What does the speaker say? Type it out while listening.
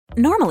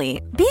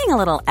Normally, being a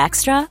little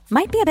extra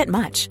might be a bit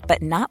much,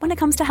 but not when it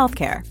comes to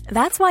healthcare.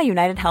 That's why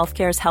United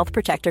Healthcare's Health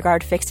Protector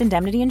Guard fixed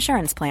indemnity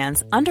insurance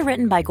plans,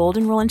 underwritten by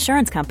Golden Rule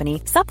Insurance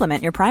Company,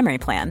 supplement your primary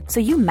plan so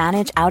you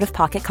manage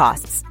out-of-pocket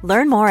costs.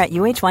 Learn more at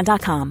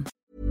uh1.com.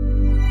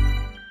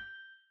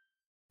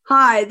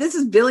 Hi, this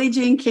is Billie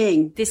Jean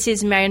King. This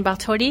is Marion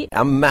Bartoli.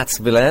 I'm Mats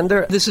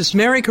Wilander. This is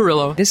Mary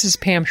Carrillo. This is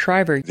Pam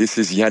Shriver. This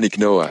is Yannick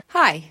Noah.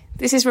 Hi,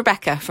 this is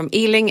Rebecca from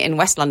Ealing in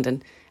West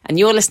London, and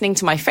you're listening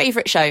to my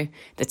favourite show,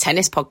 the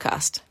Tennis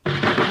Podcast.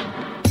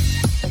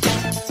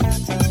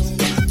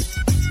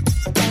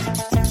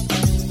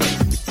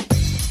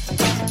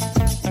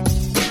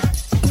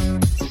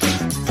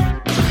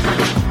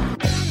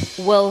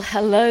 Well,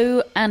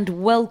 hello and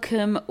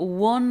welcome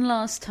one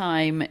last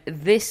time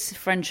this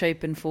French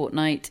Open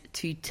fortnight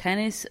to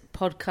Tennis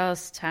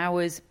Podcast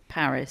Towers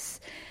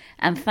Paris.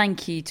 And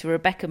thank you to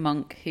Rebecca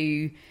Monk,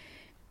 who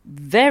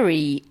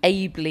very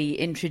ably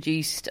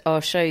introduced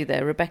our show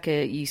there.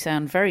 Rebecca, you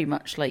sound very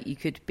much like you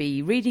could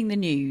be reading the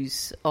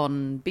news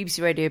on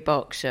BBC Radio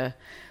Berkshire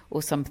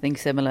or something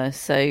similar.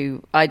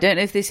 So I don't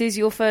know if this is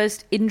your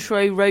first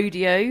intro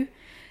rodeo.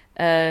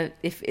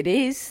 If it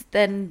is,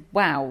 then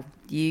wow,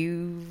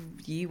 you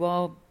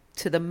are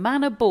to the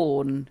manner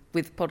born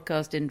with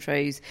podcast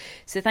intros.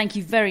 So thank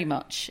you very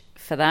much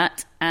for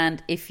that.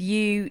 And if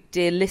you,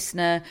 dear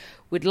listener,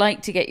 would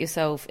like to get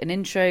yourself an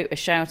intro, a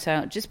shout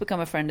out, just become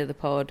a friend of the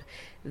pod,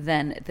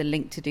 then the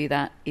link to do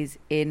that is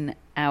in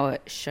our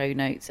show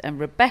notes. And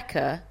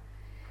Rebecca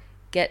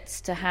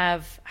gets to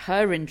have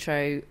her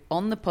intro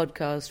on the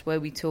podcast where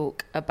we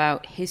talk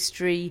about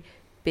history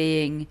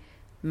being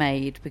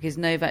made, because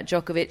Novak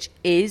Djokovic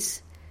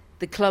is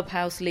the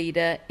clubhouse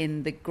leader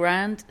in the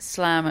Grand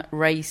Slam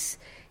race.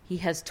 He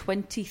has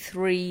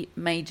 23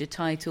 major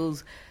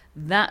titles.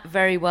 That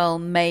very well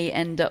may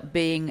end up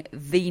being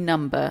the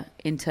number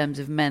in terms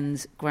of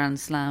men's Grand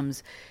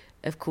Slams.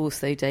 Of course,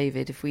 though,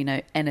 David, if we know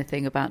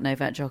anything about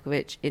Novak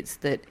Djokovic, it's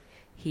that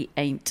he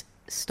ain't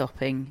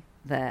stopping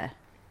there.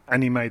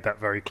 And he made that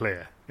very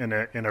clear in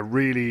a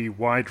really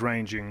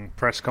wide-ranging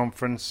press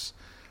conference,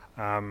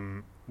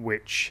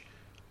 which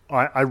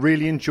I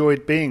really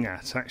enjoyed being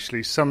at.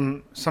 Actually,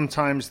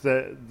 sometimes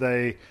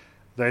they've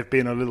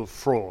been a little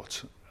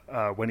fraught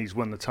when he's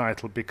won the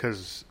title,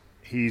 because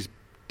he's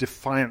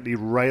defiantly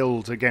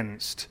railed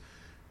against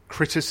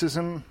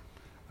criticism.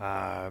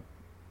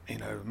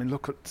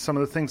 Look at some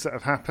of the things that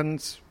have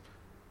happened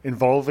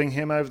involving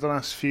him over the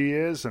last few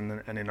years,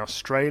 and in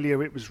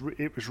Australia it was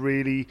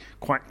really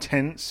quite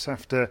tense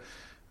after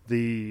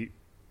the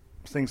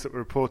things that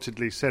were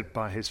reportedly said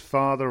by his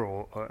father,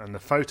 and the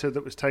photo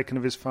that was taken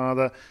of his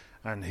father,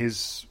 and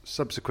his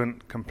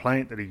subsequent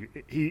complaint that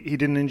he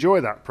didn't enjoy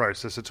that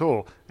process at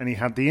all, and he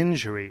had the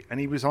injury,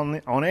 and he was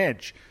on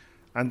edge,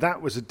 and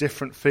that was a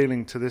different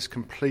feeling to this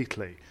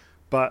completely.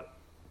 But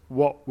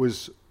what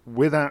was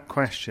without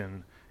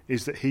question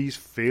is that he's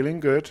feeling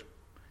good.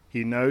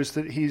 He knows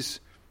that he's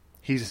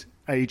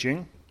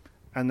aging,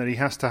 and that he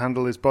has to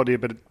handle his body a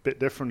bit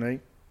differently,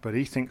 but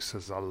he thinks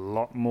there's a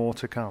lot more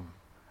to come.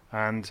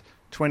 And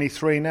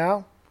 23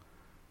 now,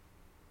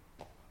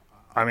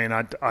 I mean,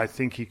 I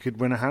think he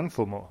could win a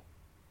handful more.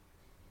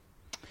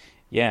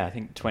 Yeah, I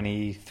think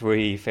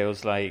 23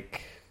 feels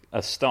like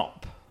a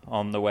stop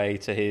on the way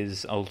to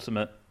his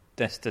ultimate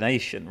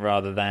destination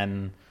rather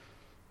than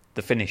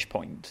the finish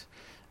point.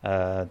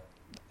 And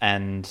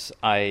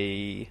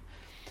I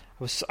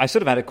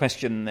sort of had a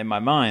question in my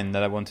mind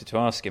that I wanted to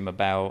ask him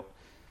about,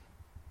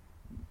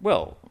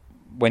 well,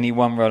 when he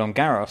won Roland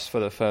Garros for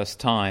the first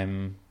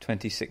time,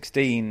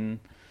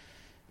 2016,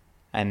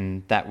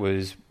 and that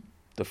was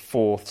the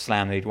fourth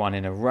slam that he'd won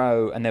in a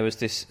row, and there was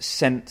this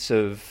sense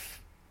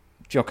of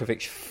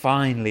Djokovic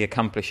finally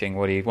accomplishing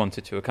what he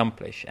wanted to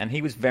accomplish, and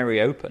he was very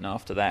open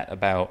after that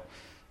about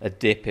a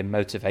dip in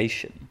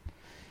motivation.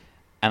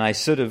 And I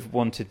sort of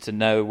wanted to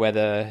know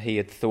whether he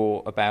had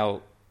thought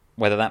about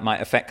whether that might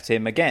affect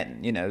him again.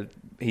 You know,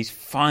 he's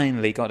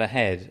finally got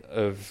ahead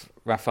of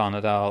Rafael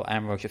Nadal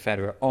and Roger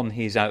Federer on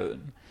his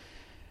own.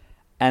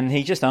 And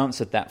he just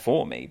answered that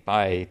for me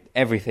by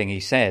everything he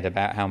said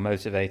about how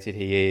motivated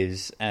he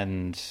is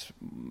and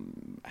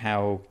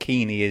how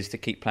keen he is to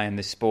keep playing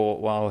this sport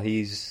while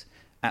he's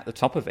at the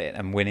top of it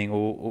and winning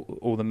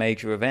all the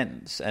major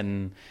events.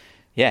 And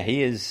yeah,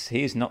 he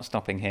is not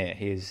stopping here.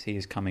 He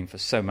is coming for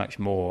so much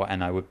more.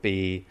 And I would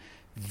be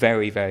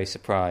very, very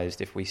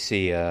surprised if we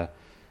see a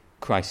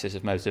crisis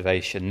of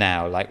motivation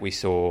now like we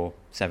saw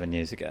 7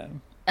 years ago.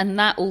 And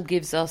that all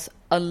gives us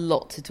a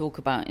lot to talk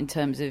about in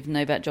terms of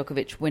Novak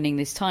Djokovic winning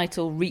this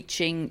title,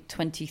 reaching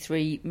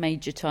 23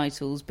 major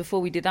titles. Before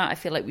we do that, I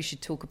feel like we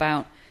should talk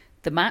about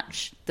the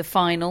match, the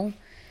final,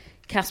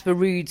 Casper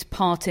Ruud's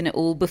part in it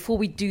all. Before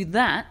we do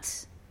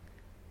that,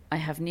 I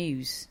have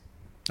news.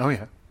 Oh,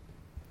 yeah.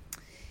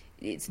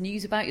 It's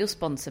news about your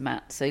sponsor,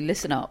 Matt, so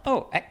listen up.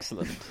 Oh,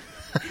 excellent.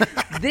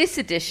 This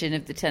edition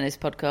of the Tennis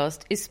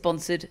Podcast is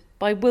sponsored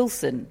by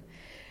Wilson,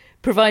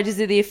 providers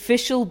of the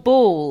official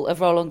ball of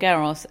Roland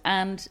Garros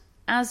and,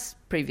 as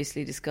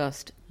previously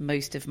discussed,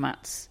 most of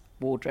Matt's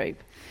wardrobe.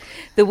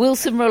 The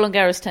Wilson Roland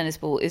Garros tennis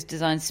ball is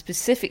designed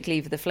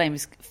specifically for the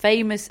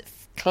famous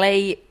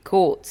clay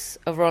courts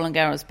of Roland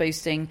Garros,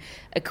 boasting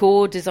a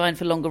core designed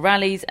for longer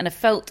rallies and a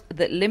felt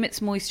that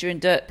limits moisture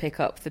and dirt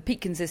pickup for peak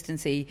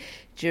consistency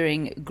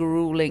during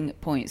grueling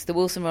points. The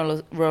Wilson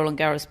Roland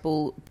Garros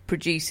ball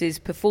produces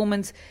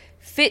performance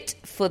fit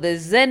for the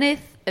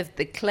zenith of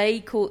the clay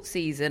court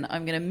season.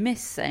 I'm going to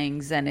miss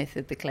saying zenith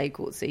of the clay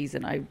court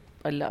season. I've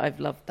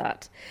loved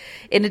that.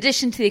 In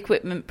addition to the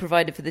equipment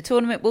provided for the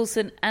tournament,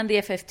 Wilson and the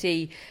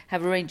FFT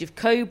have a range of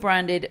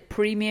co-branded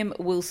premium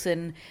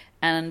Wilson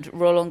and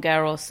Roland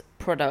Garros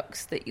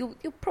products that you'll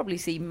probably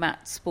see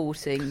Matt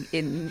sporting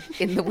in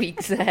the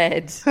weeks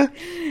ahead.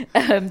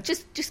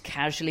 Just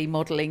casually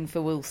modelling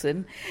for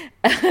Wilson.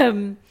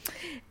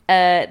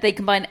 They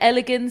combine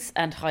elegance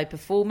and high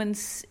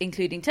performance,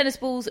 including tennis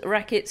balls,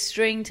 rackets,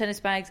 string, tennis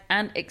bags,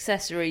 and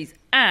accessories.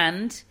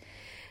 And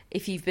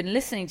if you've been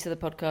listening to the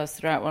podcast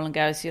throughout Roland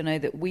Garros, you'll know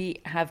that we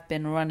have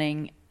been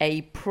running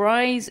a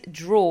prize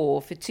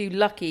draw for two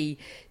lucky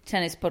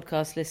tennis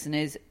podcast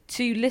listeners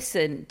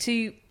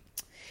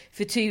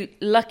for two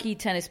lucky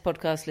tennis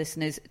podcast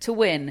listeners to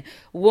win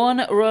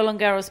one Roland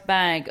Garros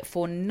bag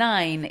for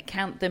 9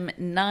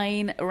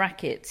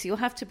 rackets. You'll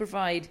have to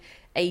provide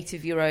 8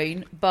 of your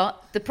own,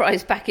 but the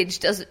prize package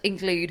does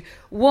include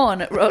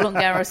one Roland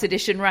Garros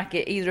edition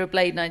racket, either a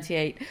Blade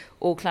 98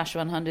 or Clash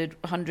 100,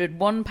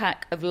 1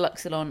 pack of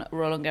Luxilon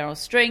Roland Garros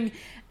string,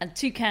 and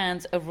 2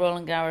 cans of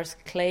Roland Garros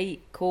clay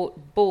court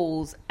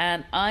balls.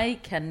 And I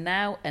can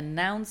now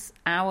announce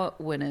our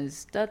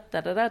winners.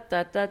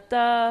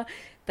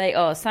 They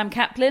are Sam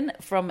Kaplan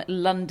from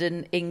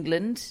London,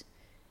 England.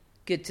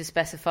 Good to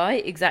specify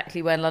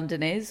exactly where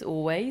London is,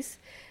 always.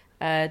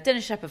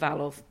 Denis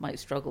Shapovalov might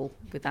struggle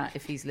with that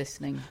if he's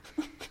listening.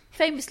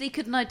 Famously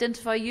couldn't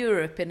identify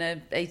Europe in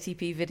an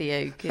ATP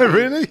video. Oh,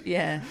 really?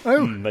 Yeah.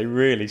 Oh, They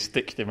really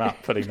stitched him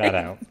up putting that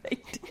out. They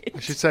did. I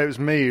should say it was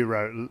me who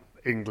wrote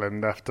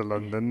England after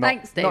London.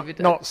 Thanks, David.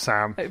 Not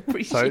Sam. I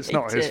appreciate so it's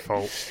not his it.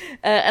 fault.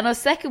 And our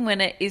second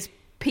winner is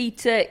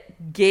Peter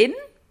Ginn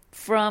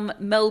from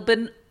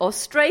Melbourne,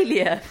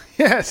 Australia.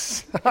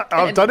 Yes,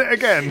 I've done it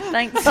again.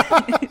 Thanks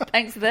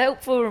for the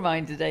helpful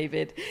reminder,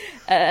 David.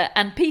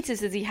 And Peter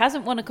says he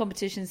hasn't won a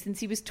competition since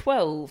he was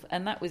 12,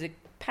 and that was a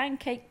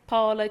pancake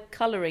parlour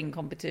colouring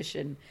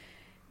competition.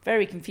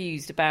 Very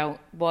confused about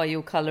why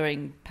you're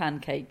colouring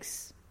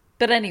pancakes.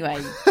 But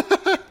anyway,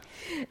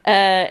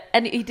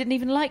 and he didn't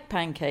even like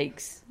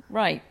pancakes.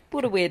 Right,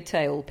 what a weird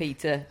tale,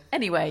 Peter.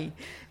 Anyway,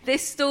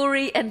 this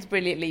story ends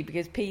brilliantly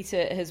because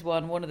Peter has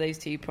won one of those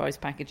 2 prize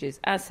packages,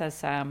 as has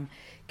Sam.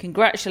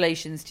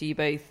 Congratulations to you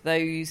both.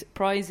 Those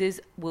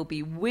prizes will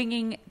be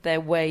winging their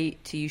way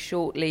to you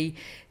shortly.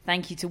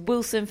 Thank you to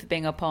Wilson for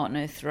being our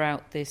partner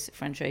throughout this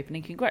French Open,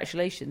 and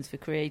congratulations for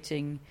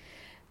creating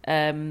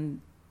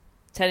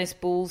tennis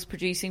balls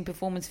producing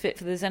performance fit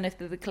for the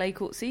zenith of the clay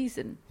court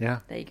season. Yeah.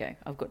 There you go.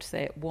 I've got to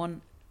say it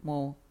one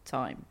more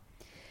time.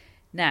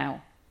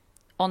 Now,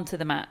 on to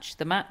the match.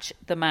 The match.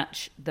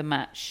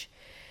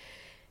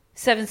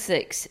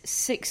 7-6,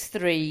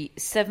 6-3,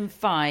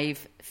 7-5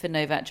 for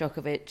Novak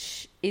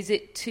Djokovic. Is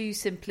it too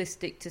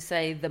simplistic to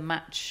say the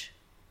match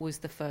was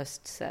the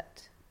first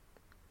set?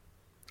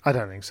 I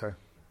don't think so.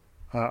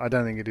 I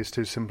don't think it is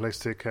too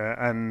simplistic.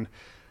 And,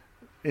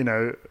 you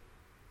know,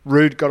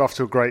 Ruud got off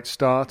to a great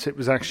start. It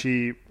was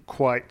actually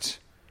quite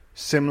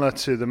similar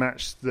to the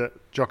match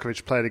that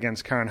Djokovic played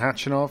against Karen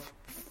Khachanov,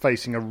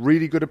 facing a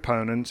really good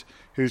opponent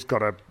who's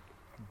got a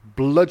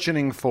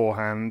bludgeoning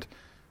forehand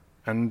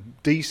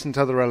and decent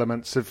other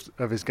elements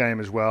of his game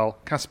as well.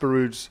 Casper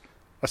Ruud's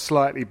a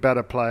slightly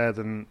better player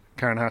than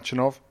Karen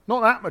Khachanov.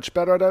 Not that much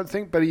better, I don't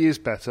think, but he is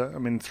better. I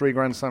mean, 3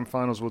 Grand Slam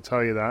finals will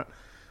tell you that.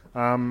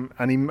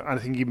 I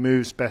think he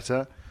moves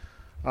better.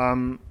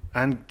 And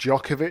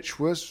Djokovic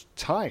was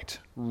tight,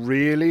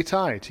 really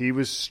tight. He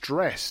was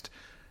stressed.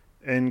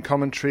 In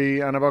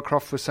commentary, Annabelle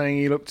Croft was saying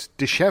he looked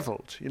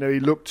dishevelled. You know, he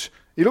looked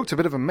a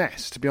bit of a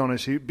mess, to be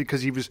honest,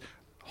 because he was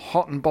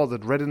hot and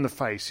bothered, red in the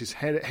face. His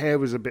hair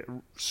was a bit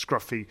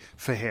scruffy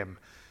for him.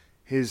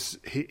 He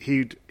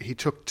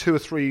took 2 or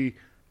 3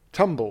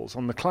 tumbles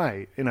on the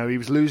clay. You know, he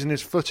was losing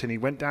his footing. He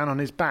went down on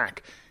his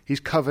back. He's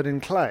covered in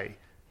clay.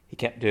 He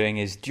kept doing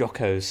his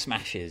Djoko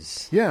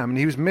smashes. Yeah, I mean,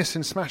 he was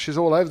missing smashes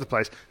all over the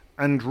place.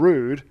 And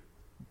Ruud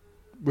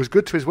was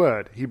good to his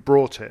word. He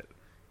brought it.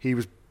 He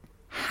was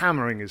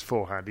hammering his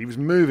forehand. He was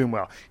moving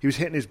well. He was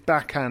hitting his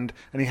backhand,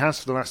 and he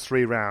has for the last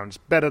 3 rounds,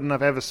 better than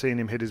I've ever seen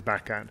him hit his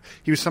backhand.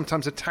 He was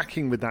sometimes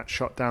attacking with that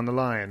shot down the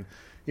line.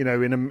 You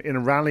know, in a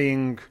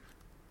rallying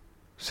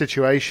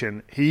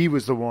situation, he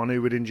was the one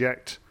who would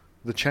inject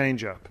the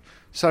change-up.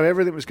 So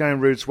everything was going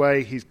Ruud's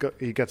way.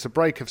 He gets a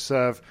break of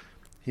serve.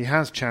 He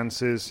has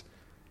chances,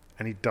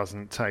 and he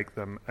doesn't take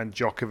them. And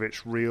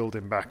Djokovic reeled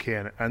him back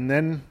in. And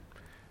then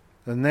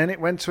it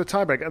went to a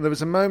tiebreak. And there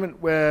was a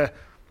moment where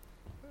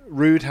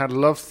Ruud had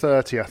love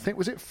 30. I think,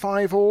 was it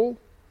 5-all?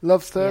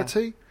 Love 30?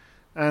 Yeah.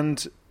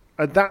 And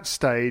at that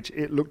stage,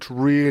 it looked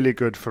really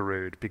good for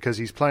Ruud because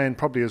he's playing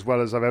probably as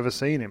well as I've ever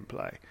seen him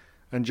play.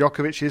 And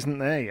Djokovic isn't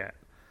there yet.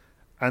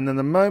 And then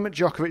the moment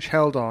Djokovic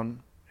held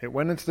on, it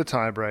went into the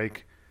tiebreak.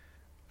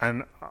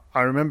 And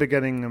I remember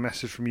getting a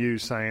message from you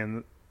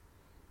saying,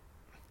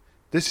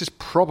 this is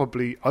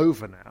probably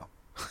over now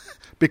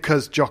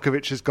because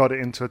Djokovic has got it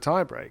into a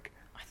tiebreak.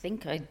 I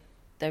think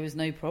there was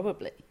no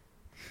probably.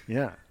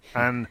 Yeah.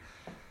 And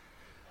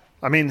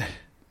I mean,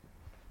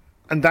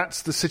 and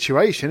that's the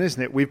situation,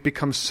 isn't it? We've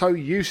become so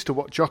used to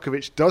what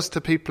Djokovic does to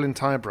people in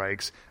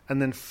tiebreaks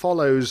and then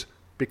follows,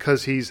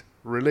 because he's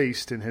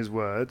released, in his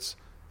words,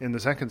 in the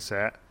second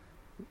set.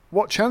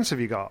 What chance have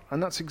you got?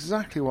 And that's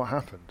exactly what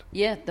happened.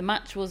 Yeah, the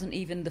match wasn't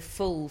even the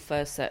full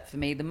first set for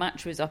me. The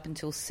match was up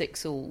until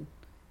 6-all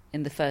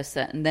in the first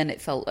set, and then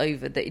it felt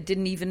over. That it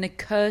didn't even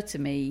occur to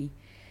me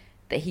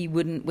that he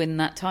wouldn't win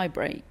that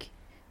tiebreak,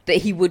 that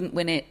he wouldn't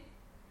win it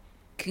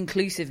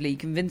conclusively,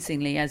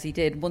 convincingly, as he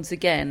did. Once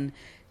again,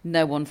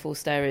 no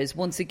unforced errors.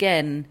 Once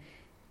again,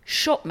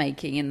 shot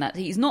making in that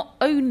he's not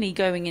only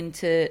going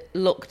into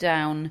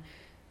lockdown,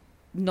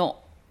 not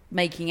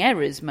making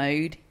errors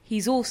mode,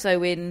 he's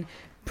also in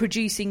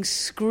producing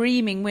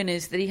screaming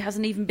winners that he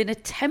hasn't even been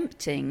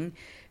attempting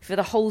for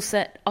the whole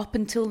set up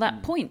until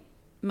that point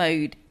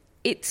mode.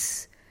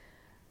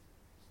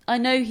 I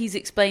know he's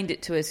explained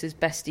it to us as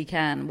best he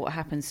can, what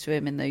happens to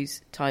him in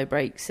those tie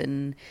breaks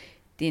and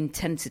the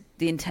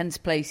intense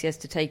place he has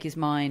to take his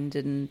mind,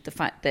 and the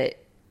fact that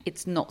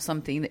it's not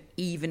something that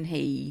even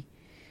he,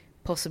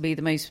 possibly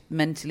the most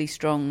mentally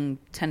strong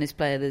tennis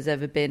player there's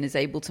ever been, is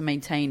able to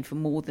maintain for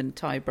more than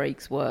tie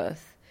breaks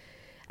worth.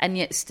 And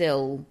yet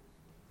still,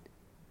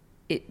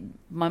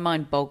 my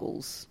mind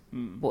boggles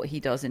what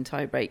he does in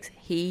tie breaks.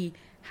 He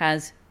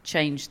has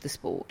changed the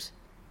sport.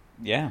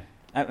 Yeah.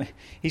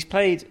 He's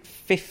played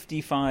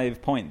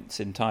 55 points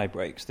in tie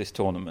breaks this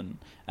tournament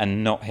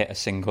and not hit a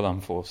single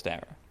unforced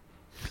error.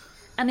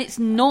 And it's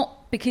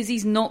not because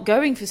he's not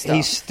going for stuff.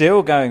 He's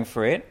still going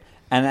for it.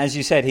 And as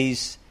you said,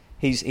 he's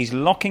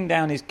locking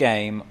down his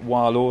game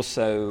while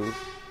also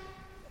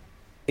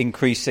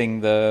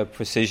increasing the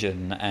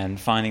precision and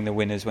finding the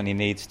winners when he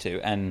needs to.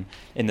 And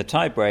in the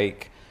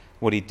tie-break,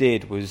 what he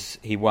did was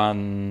he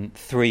won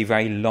 3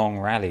 very long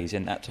rallies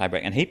in that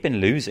tie-break. And he'd been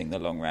losing the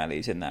long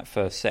rallies in that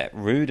first set.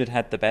 Ruud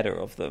had the better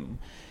of them.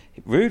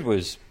 Ruud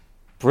was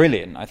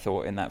brilliant, I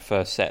thought, in that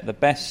first set. The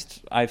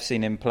best I've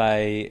seen him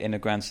play in a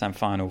Grand Slam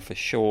final for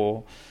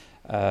sure.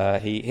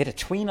 He hit a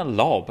tweener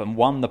lob and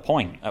won the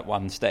point at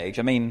one stage.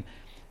 I mean,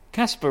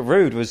 Casper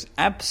Ruud was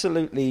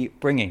absolutely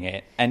bringing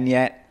it, and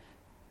yet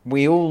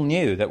we all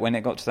knew that when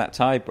it got to that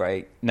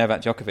tie-break,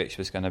 Novak Djokovic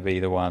was going to be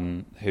the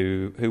one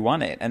who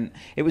won it. And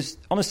it was,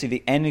 honestly,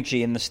 the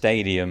energy in the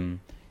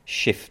stadium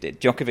shifted.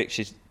 Djokovic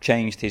has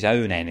changed his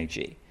own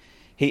energy.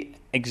 He,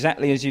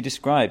 exactly as you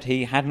described,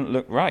 he hadn't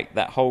looked right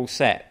that whole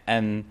set.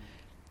 And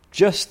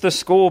just the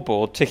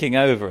scoreboard ticking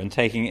over and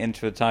taking it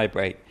into a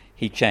tie-break,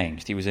 he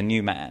changed. He was a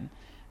new man.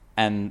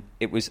 And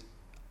it was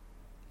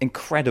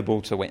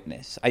incredible to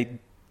witness. I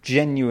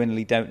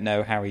genuinely don't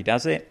know how he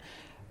does it.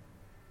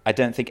 I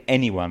don't think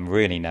anyone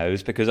really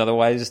knows, because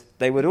otherwise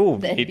they would all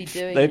they'd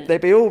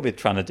be all be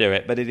trying to do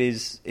it. But it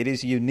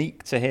is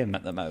unique to him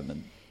at the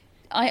moment.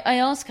 I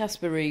asked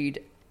Casper Ruud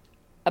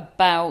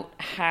about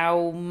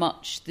how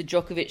much the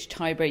Djokovic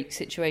tiebreak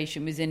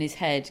situation was in his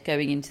head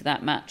going into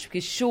that match,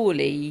 because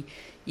surely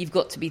you've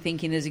got to be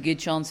thinking there's a good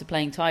chance of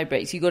playing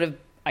tiebreaks. You've got to,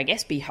 I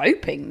guess, be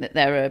hoping that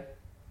there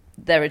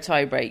are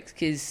tiebreaks,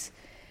 because,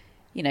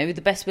 you know, with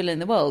the best will in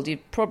the world, you're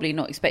probably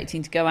not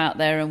expecting to go out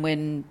there and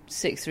win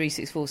 6-3,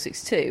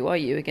 6-4, 6-2, are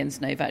you,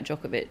 against Novak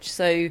Djokovic?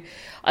 So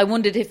I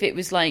wondered if it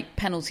was like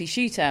penalty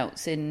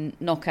shootouts in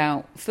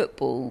knockout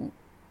football,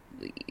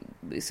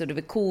 sort of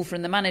a call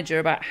from the manager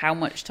about how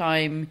much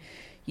time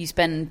you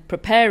spend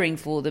preparing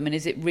for them, and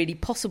is it really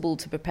possible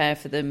to prepare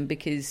for them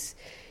because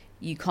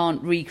you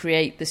can't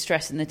recreate the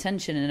stress and the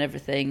tension and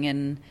everything.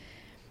 And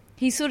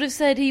he sort of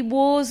said he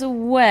was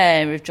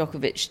aware of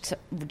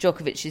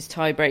Djokovic's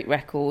tie-break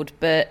record,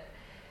 but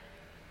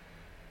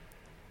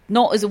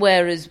not as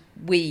aware as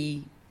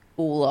we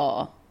all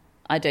are,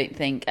 I don't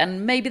think.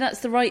 And maybe that's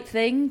the right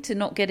thing, to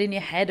not get in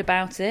your head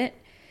about it.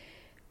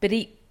 But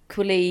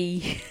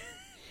equally,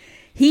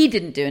 he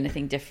didn't do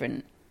anything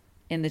different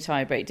in the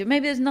tie-break.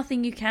 Maybe there's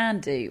nothing you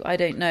can do. I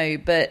don't know,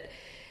 but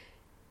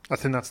I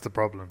think that's the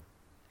problem,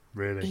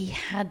 really. He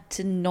had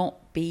to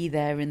not be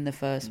there in the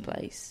first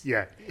place.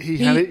 Yeah, he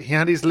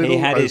had his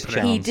little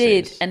opening. He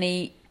did, and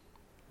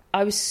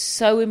I was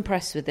so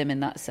impressed with him in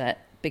that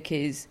set,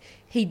 because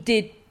he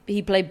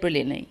played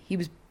brilliantly. He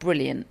was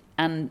brilliant,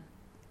 and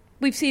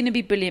we've seen him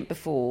be brilliant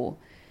before.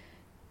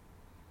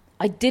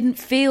 I didn't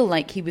feel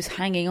like he was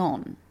hanging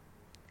on.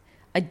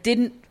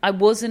 I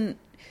wasn't,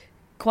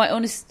 quite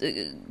honest,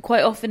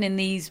 quite often in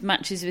these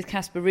matches with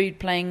Casper Ruud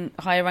playing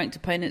higher ranked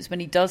opponents, when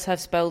he does have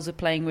spells of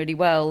playing really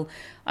well,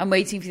 I'm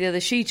waiting for the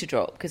other shoe to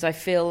drop, because I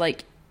feel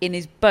like in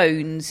his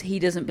bones he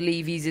doesn't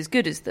believe he's as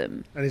good as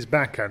them. And his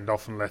backhand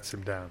often lets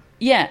him down.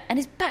 Yeah, and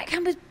his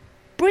backhand was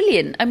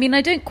brilliant. I mean,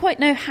 I don't quite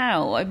know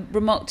how. I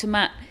remarked to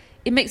Matt,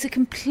 it makes a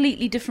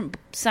completely different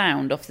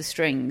sound off the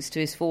strings to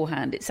his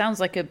forehand. It sounds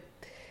like a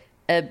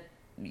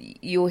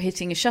you're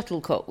hitting a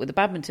shuttlecock with a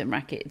badminton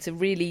racket. It's a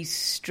really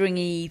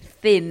stringy,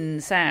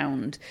 thin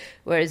sound,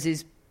 whereas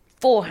his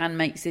forehand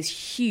makes this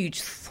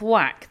huge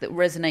thwack that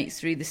resonates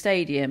through the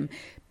stadium.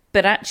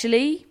 But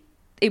actually,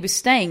 it was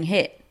staying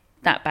hit,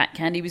 that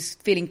backhand. He was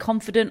feeling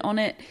confident on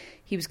it.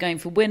 He was going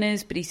for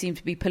winners, but he seemed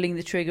to be pulling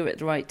the trigger at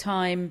the right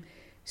time.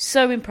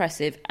 So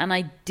impressive. And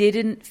I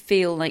didn't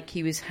feel like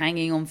he was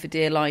hanging on for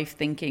dear life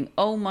thinking,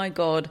 oh my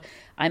God,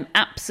 I'm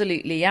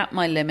absolutely at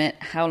my limit.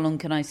 How long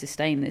can I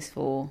sustain this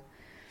for?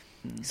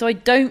 So I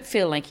don't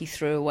feel like he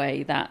threw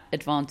away that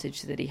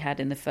advantage that he had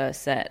in the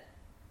first set.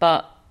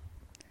 But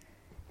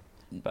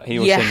he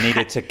also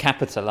needed to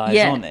capitalise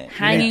on it.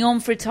 Hanging on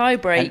for a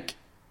tie-break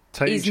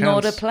is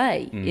not a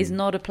play. Is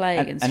not a play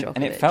against Djokovic.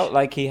 And it felt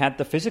like he had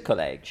the physical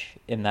edge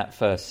in that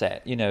first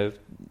set. You know,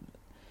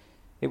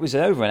 it was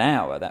over an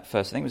hour, that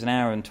first. I think it was an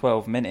hour and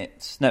 12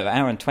 minutes. No, an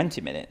hour and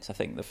 20 minutes, I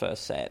think, the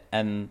first set.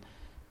 And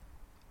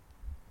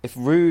if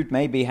Ruud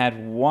maybe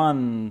had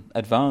one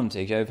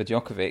advantage over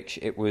Djokovic,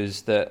 it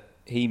was that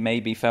he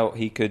maybe felt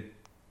he could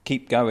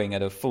keep going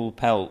at a full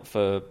pelt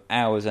for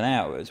hours and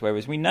hours,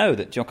 whereas we know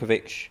that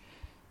Djokovic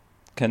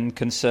can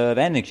conserve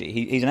energy.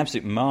 He's an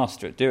absolute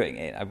master at doing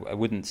it. I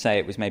wouldn't say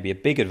it was maybe a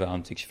big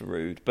advantage for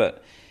Ruud,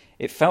 but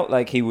it felt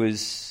like he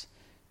was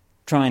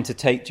trying to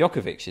take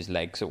Djokovic's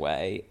legs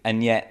away,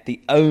 and yet the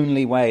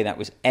only way that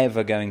was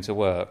ever going to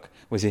work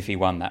was if he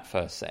won that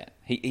first set.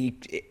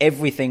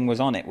 Everything was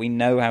on it. We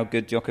know how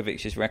good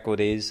Djokovic's record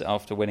is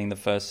after winning the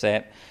first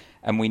set,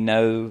 and we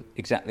know,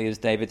 exactly as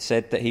David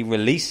said, that he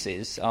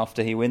releases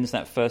after he wins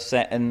that first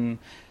set and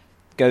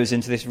goes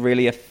into this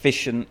really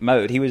efficient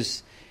mode. He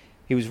was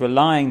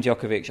relying,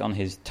 Djokovic, on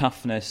his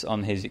toughness,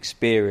 on his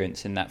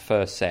experience in that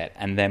first set.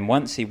 And then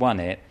once he won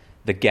it,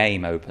 the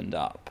game opened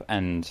up.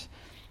 And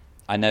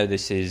I know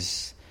this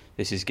is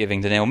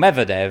giving Daniil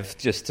Medvedev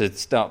just to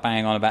start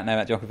banging on about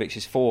Novak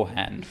Djokovic's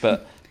forehand.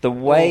 But the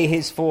way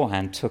his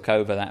forehand took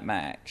over that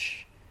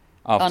match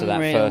after that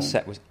first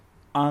set was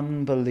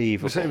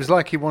unbelievable. It was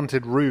like he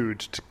wanted Ruud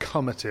to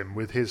come at him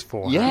with his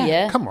forehand.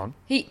 Yeah. Come on.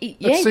 He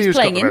was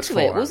playing into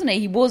it, wasn't he?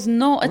 He was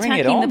not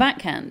attacking the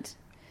backhand.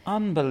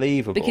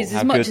 Unbelievable because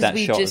how good that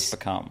shot has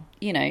become.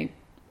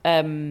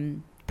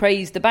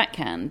 Praise the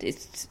backhand,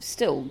 it's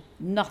still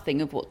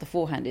nothing of what the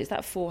forehand is.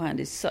 That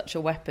forehand is such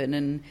a weapon,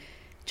 and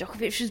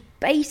Djokovic was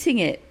baiting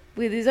it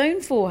with his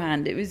own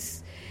forehand. It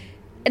was,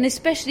 and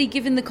especially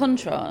given the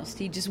contrast,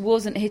 he just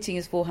wasn't hitting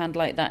his forehand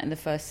like that in the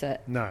first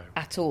set. No.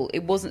 At all.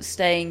 It wasn't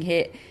staying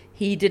hit.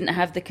 He didn't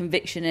have the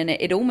conviction in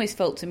it. It almost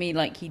felt to me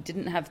like he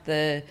didn't have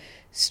the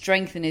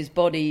strength in his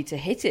body to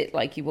hit it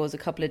like he was a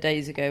couple of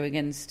days ago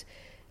against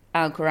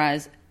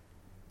Alcaraz.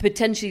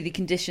 Potentially the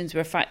conditions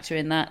were a factor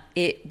in that.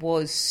 It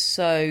was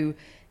so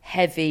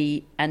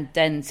heavy and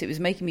dense. It was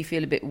making me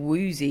feel a bit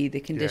woozy, the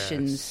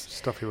conditions. It's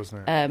stuffy,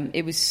 wasn't it?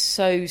 It was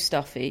so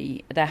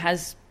stuffy. There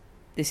has,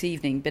 this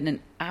evening, been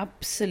an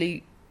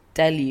absolute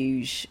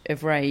deluge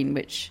of rain,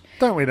 which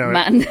don't we know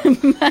Matt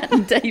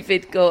and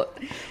David got...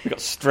 We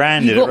got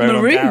stranded at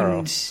Roland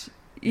Garros.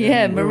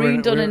 Yeah,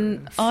 marooned on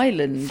an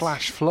island.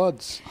 Flash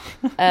floods.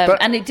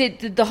 And it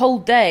did. The whole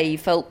day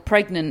felt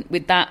pregnant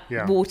with that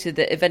water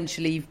that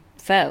eventually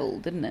fell,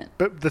 didn't it?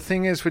 But the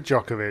thing is with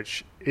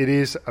Djokovic, it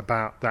is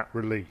about that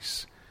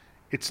release.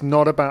 It's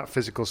not about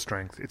physical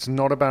strength. It's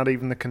not about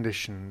even the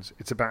conditions.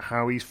 It's about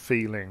how he's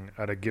feeling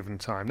at a given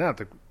time. Now,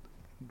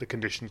 the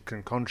conditions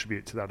can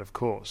contribute to that, of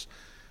course.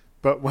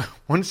 But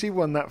once he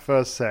won that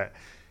first set,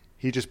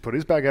 he just put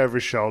his bag over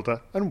his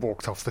shoulder and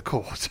walked off the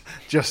court.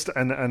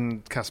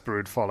 And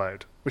Casper Ruud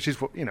followed, which is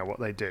what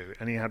they do.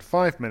 And he had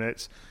 5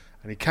 minutes,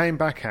 and he came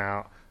back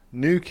out,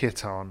 new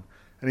kit on,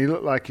 and he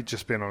looked like he'd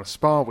just been on a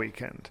spa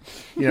weekend.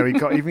 He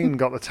even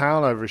got the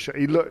towel over his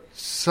shoulder. He looked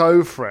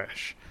so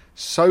fresh,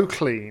 so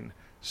clean,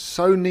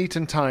 so neat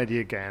and tidy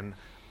again.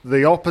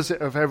 The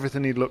opposite of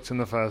everything he'd looked in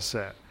the first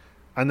set,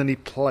 and then he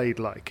played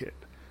like it.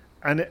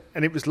 And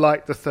it was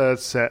like the third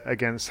set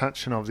against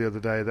Khachanov the other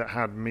day that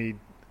had me.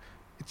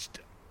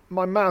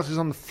 My mouth is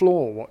on the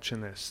floor watching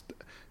this.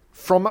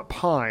 From up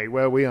high,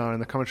 where we are in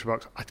the commentary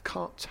box, I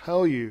can't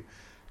tell you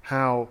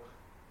how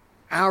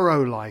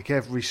arrow-like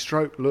every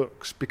stroke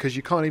looks, because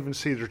you can't even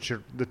see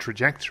the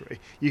trajectory.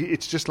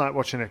 It's just like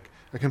watching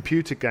a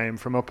computer game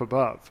from up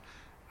above.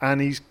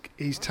 And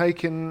he's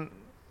taken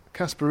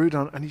Casper Ruud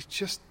on, and he's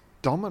just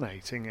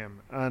dominating him.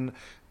 And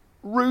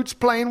Ruud's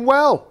playing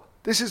well.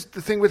 This is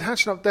the thing with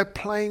Khachanov. They're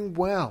playing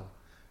well,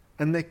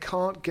 and they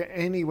can't get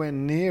anywhere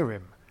near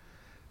him.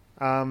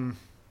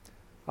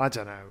 I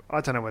don't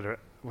know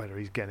whether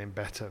he's getting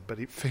better, but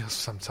it feels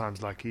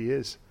sometimes like he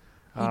is.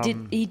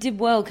 He did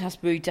well,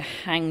 Casper Ruud, to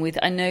hang with.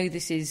 I know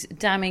this is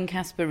damning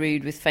Casper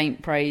Ruud with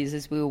faint praise,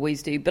 as we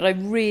always do, but I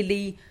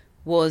really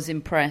was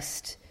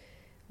impressed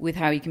with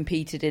how he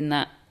competed in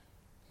that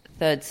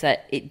third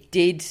set. It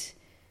did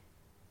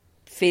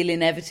feel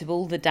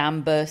inevitable, the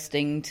dam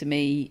bursting to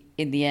me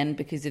in the end,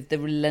 because of the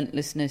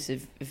relentlessness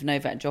of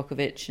Novak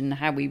Djokovic and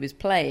how he was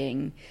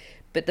playing.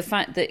 But the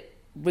fact that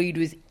Ruud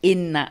was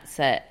in that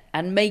set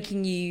and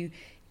making you,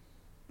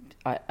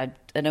 I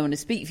don't want to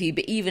speak for you,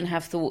 but even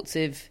have thoughts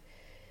of,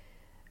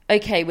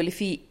 okay, well, if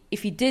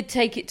he did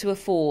take it to a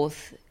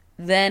fourth,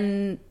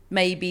 then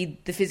maybe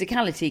the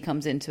physicality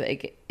comes into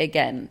it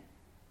again.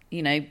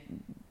 You know,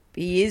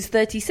 he is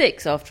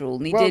 36 after all,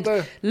 and he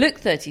did look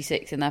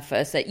 36 in that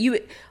first set.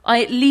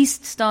 I at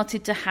least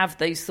started to have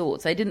those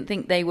thoughts. I didn't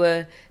think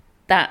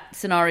that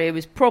scenario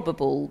was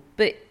probable,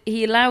 but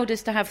he allowed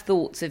us to have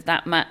thoughts of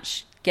that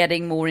match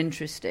getting more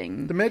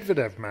interesting. The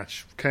Medvedev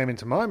match came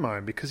into my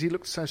mind because he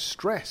looked so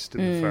stressed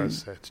in the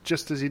first set,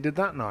 just as he did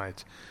that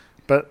night.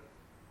 But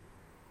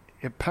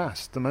it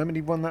passed. The moment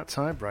he won that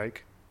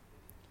tie-break,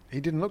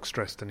 he didn't look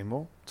stressed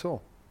anymore at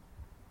all.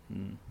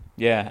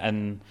 Yeah,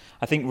 and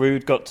I think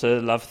Ruud got to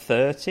love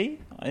 30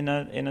 in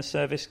a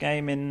service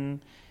game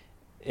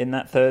in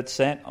that third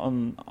set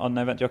on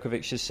Novak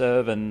Djokovic's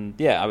serve, and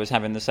I was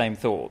having the same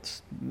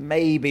thoughts.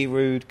 Maybe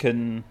Ruud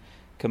can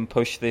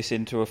push this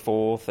into a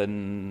fourth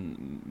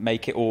and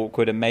make it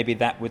awkward, and maybe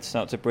that would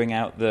start to bring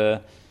out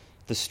the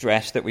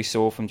stress that we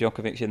saw from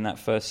Djokovic in that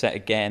first set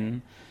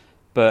again.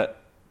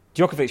 But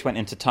Djokovic went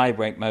into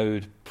tiebreak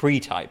mode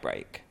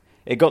pre-tiebreak.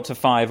 It got to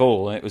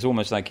 5-5, and it was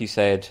almost like he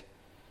said,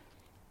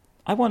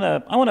 I want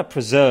to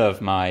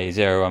preserve my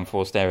 0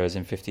 unforced errors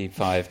in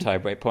 55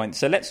 tiebreak points.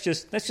 So let's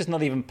just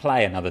not even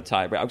play another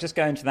tiebreak. I'll just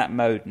go into that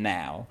mode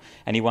now.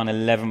 And he won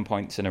 11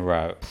 points in a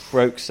row.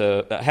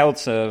 Held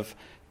serve,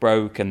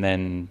 broke, and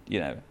then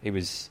he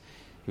was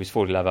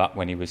 40 love up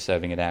when he was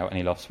serving it out, and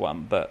he lost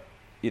one. But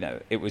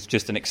it was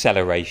just an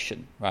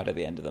acceleration right at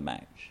the end of the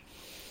match.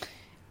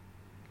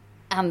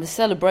 And the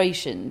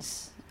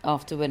celebrations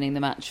after winning the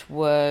match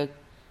were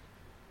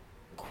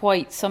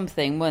quite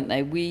something, weren't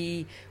they?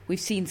 We've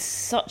seen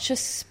such a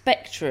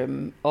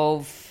spectrum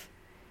of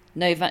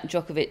Novak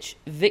Djokovic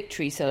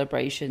victory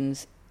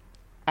celebrations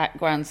at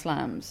Grand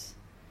Slams,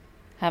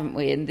 haven't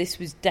we? And this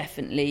was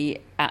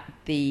definitely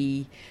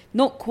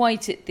not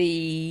quite at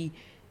the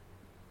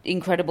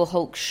incredible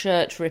Hulk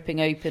shirt ripping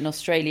open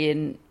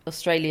Australian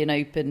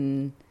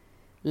Open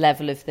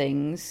level of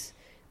things,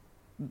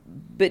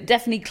 but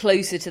definitely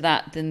closer to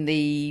that than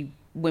the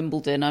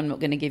Wimbledon, I'm not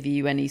going to give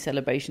you any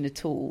celebration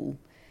at all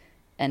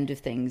end of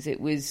things.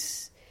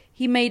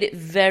 He made it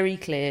very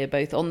clear,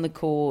 both on the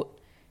court,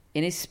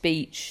 in his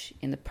speech,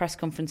 in the press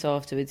conference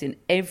afterwards, in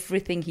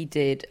everything he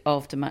did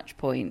after match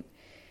point.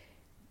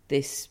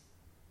 This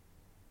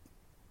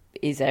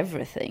is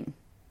everything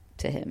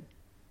to him.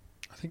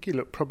 I think he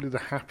looked probably the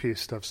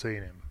happiest I've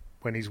seen him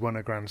when he's won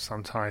a Grand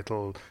Slam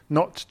title.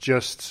 Not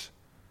just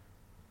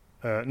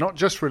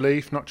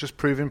relief, not just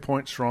proving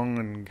points wrong,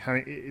 and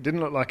it didn't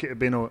look like it had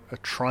been a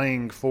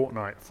trying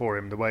fortnight for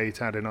him the way it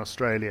had in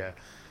Australia.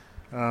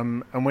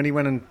 And when he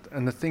went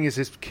and the thing is,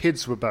 his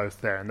kids were both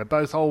there, and they're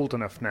both old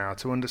enough now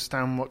to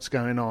understand what's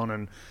going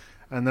on,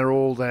 and they're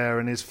all there,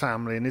 and his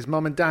family and his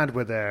mum and dad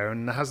were there,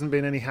 and there hasn't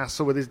been any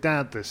hassle with his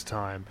dad this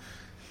time.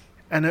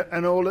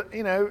 And all,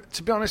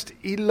 to be honest,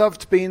 he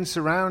loved being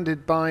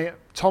surrounded by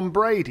Tom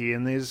Brady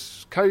in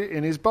his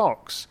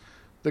box,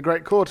 the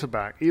great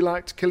quarterback. He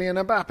liked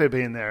Kylian Mbappe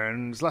being there,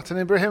 and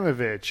Zlatan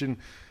Ibrahimovic, and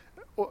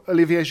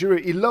Olivier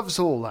Giroud. He loves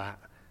all that.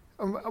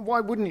 Why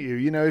wouldn't you?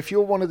 If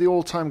you're one of the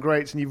all-time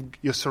greats and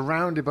you're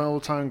surrounded by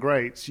all-time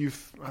greats,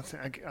 I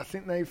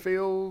think they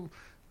feel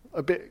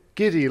a bit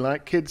giddy,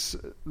 like kids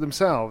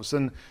themselves.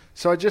 And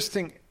so I just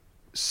think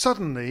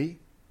suddenly,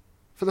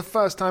 for the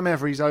first time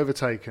ever, he's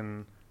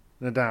overtaken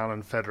Nadal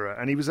and Federer,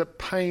 and he was at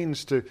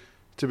pains to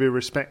be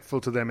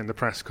respectful to them in the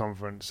press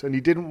conference, and he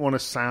didn't want to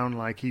sound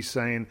like he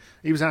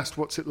was asked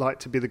what's it like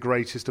to be the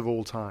greatest of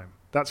all time.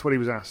 That's what he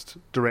was asked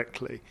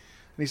directly,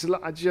 and he said,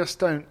 look, I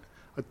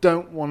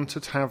don't want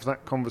to have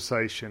that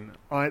conversation.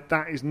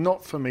 That is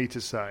not for me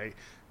to say,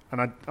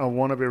 and I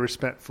want to be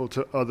respectful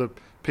to other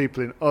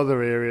people in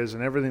other areas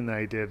and everything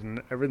they did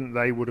and everything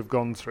they would have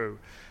gone through.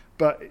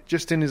 But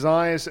just in his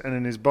eyes and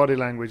in his body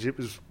language, it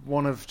was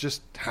one of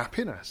just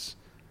happiness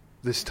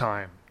this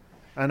time.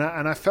 And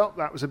I felt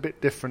that was a bit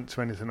different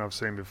to anything I've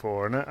seen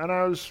before. And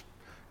I was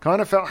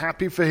kind of felt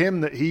happy for him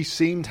that he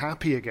seemed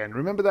happy again.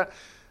 Remember that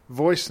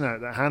voice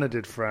note that Hannah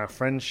did for our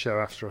Friends show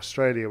after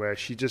Australia, where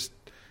she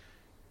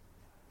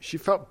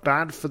felt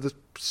bad for the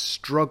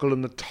struggle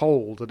and the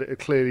toll that it had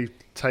clearly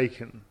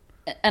taken.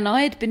 And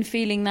I had been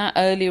feeling that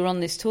earlier on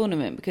this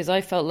tournament, because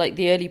I felt like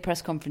the early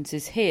press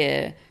conferences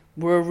here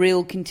were a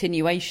real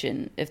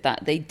continuation of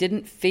that. They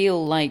didn't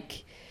feel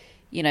like,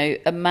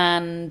 a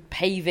man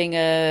paving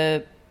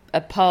a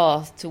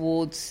path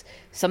towards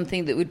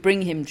something that would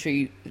bring him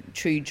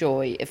true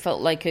joy. It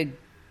felt like a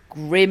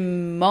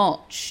grim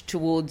march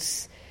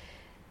towards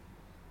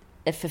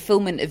a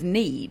fulfillment of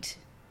need.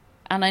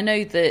 And I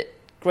know that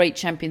great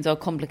champions are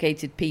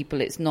complicated people.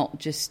 It's not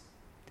just,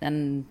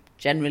 and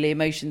generally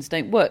emotions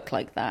don't work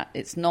like that.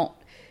 It's not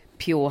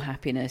pure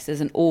happiness. There's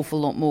an awful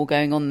lot more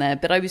going on there.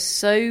 But I was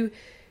so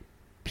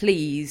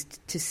pleased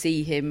to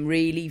see him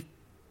really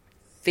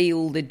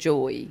feel the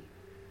joy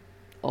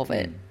of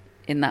it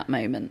in that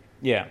moment.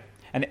 Yeah,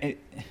 and it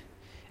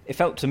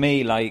felt to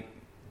me like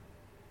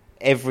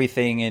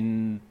everything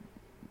in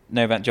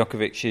Novak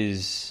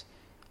Djokovic's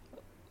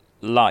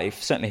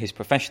life, certainly his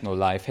professional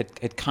life,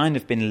 had kind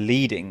of been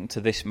leading to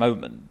this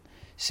moment.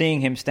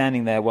 seeing him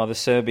standing there while the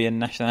Serbian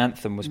national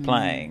anthem was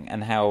playing,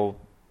 and how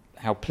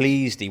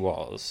pleased he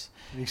was.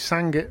 He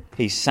sang it.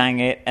 He sang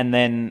it, and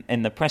then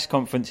in the press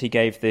conference he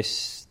gave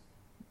this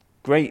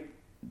great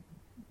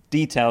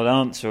detailed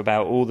answer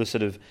about all the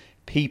sort of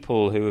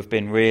people who have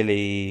been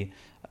really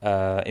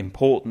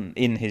important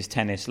in his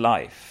tennis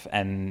life.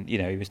 And, you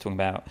know, he was talking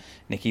about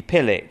Niki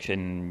Pilic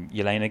and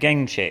Jelena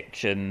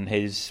Genčić and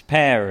his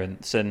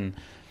parents and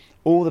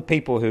all the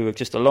people who have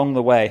just along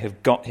the way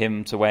have got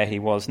him to where he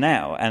was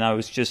now. And I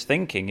was just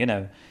thinking, you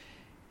know,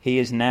 he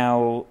is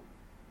now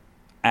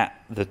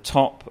at the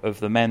top of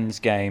the men's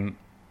game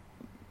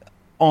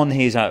on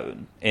his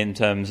own in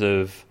terms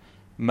of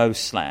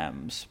most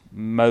slams,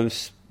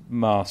 most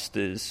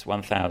Masters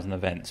 1000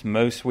 events,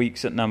 most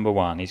weeks at number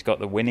one. He's got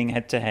the winning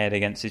head-to-head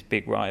against his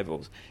big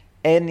rivals.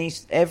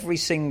 Every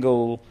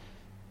single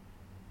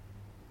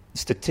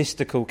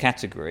statistical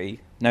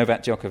category,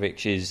 Novak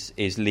Djokovic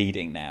is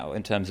leading now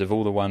in terms of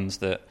all the ones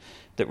that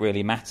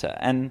really matter.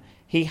 And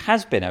he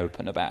has been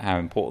open about how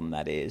important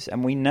that is,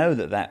 and we know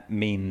that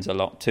means a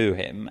lot to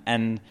him.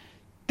 And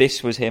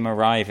this was him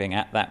arriving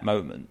at that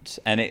moment.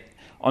 And it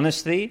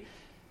honestly,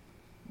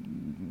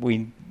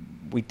 we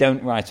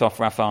don't write off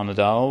Rafael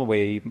Nadal.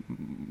 We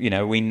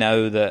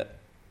know that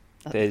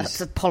that's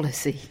a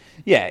policy.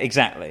 Yeah,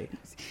 exactly.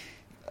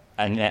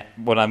 And yet,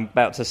 what I'm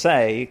about to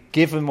say,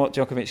 given what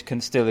Djokovic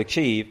can still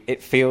achieve,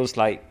 it feels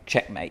like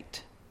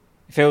checkmate.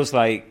 It feels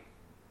like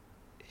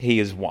he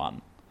has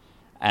won.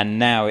 And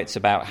now it's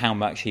about how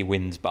much he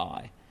wins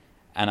by.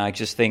 And I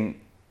just think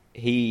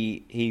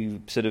he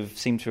sort of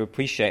seemed to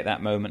appreciate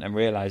that moment and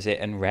realise it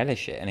and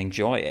relish it and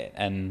enjoy it.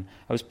 And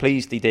I was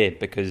pleased he did,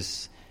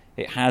 because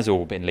it has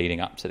all been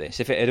leading up to this.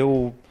 If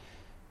there'd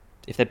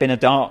been a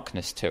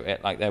darkness to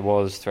it, like there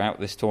was throughout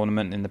this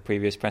tournament, in the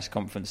previous press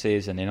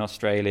conferences and in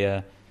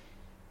Australia,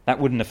 that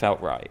wouldn't have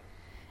felt right.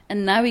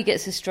 And now he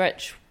gets a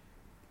stretch.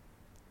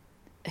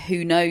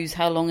 Who knows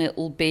how long it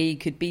will be?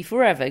 Could be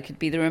forever. Could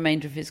be the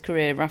remainder of his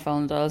career.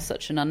 Rafael Nadal is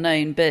such an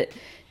unknown, but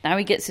now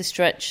he gets a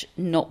stretch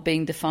not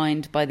being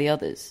defined by the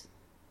others.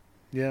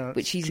 Yeah,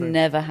 which he's true.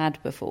 Never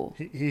had before.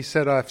 He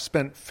said, "I've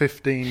spent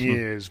 15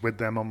 years with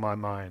them on my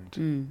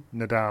mind."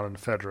 Nadal and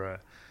Federer,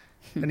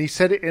 and he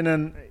said it in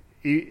a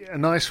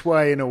nice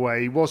way. In a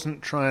way, he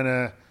wasn't trying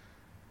to.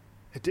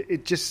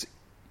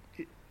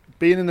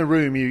 Being in the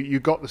room, you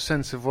got the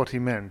sense of what he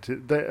meant.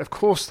 Of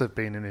course, they've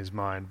been in his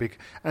mind.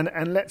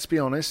 And let's be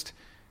honest,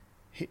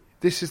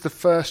 this is the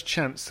first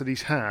chance that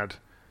he's had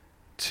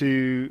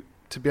to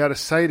be able to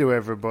say to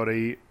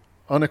everybody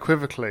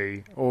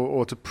unequivocally,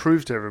 or to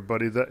prove to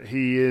everybody that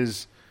he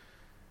is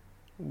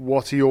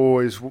what he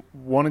always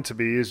wanted to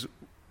be, is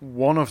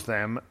one of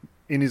them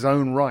in his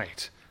own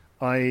right.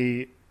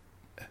 They've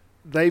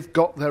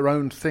got their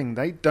own thing.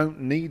 They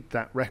don't need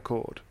that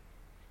record.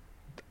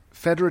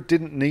 Federer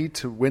didn't need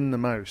to win the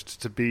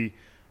most to be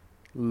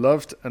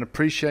loved and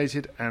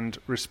appreciated and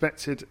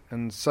respected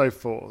and so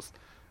forth.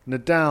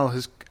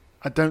 Nadal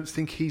I don't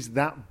think he's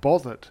that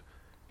bothered.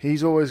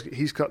 He's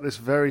got this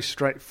very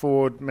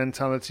straightforward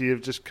mentality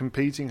of just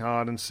competing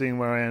hard and seeing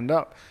where I end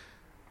up.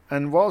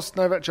 And whilst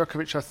Novak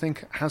Djokovic, I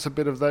think, has a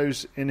bit of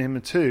those in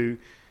him too,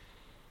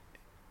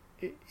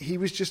 he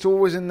was just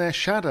always in their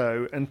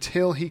shadow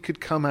until he could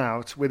come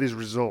out with his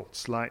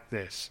results like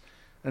this.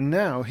 And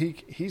now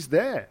he's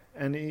there,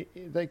 and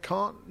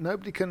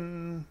nobody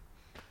can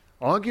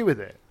argue with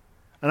it.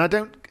 And I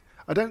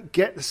don't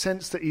get the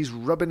sense that he's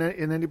rubbing it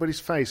in anybody's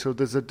face, or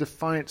there's a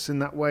defiance in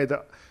that way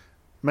that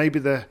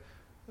maybe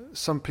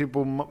some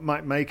people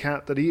might make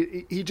out, that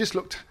he just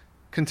looked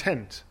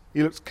content.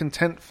 He looked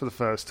content for the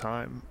first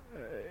time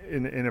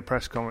in a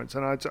press conference,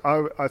 and I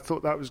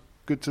thought that was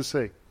good to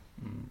see.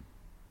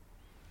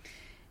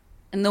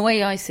 And the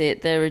way I see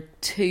it, there are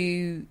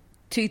two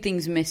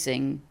things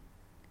missing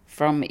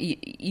from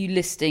you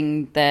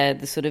listing there,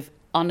 the sort of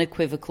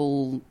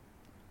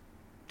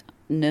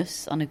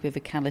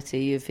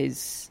unequivocality of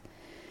his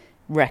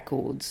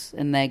records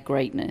and their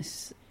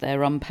greatness,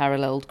 their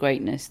unparalleled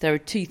greatness. There are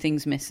two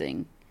things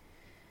missing.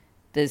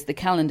 There's the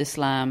calendar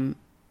slam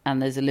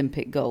and there's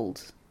Olympic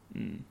gold.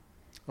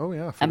 Oh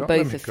yeah, and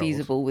both are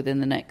feasible within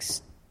the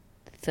next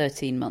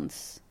 13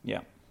 months.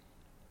 Yeah.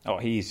 Oh,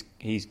 he's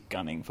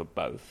gunning for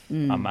both.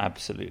 I'm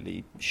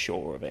absolutely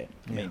sure of it.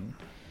 I mean,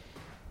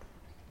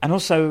 and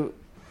also,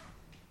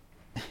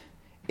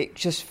 it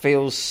just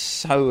feels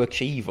so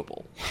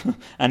achievable,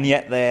 and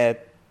yet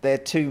they're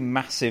two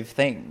massive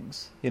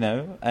things, you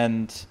know.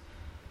 And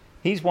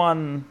he's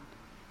won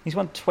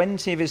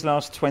 20 of his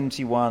last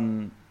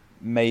 21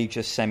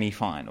 major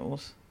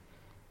semi-finals,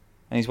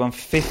 and he's won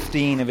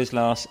 15 of his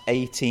last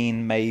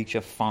 18 major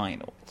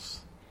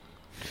finals.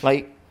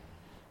 Like,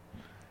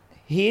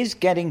 he is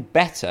getting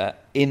better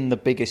in the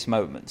biggest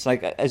moments.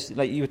 Like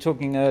you were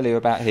talking earlier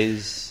about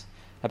his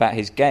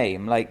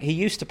game. Like, he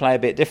used to play a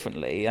bit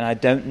differently, and I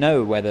don't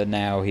know whether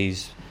now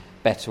he's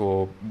better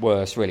or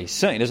worse. Really,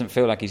 certainly doesn't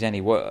feel like he's any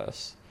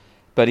worse.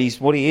 But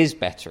what he is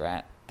better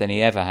at than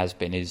he ever has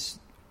been is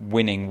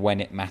winning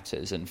when it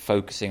matters and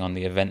focusing on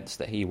the events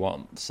that he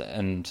wants.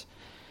 And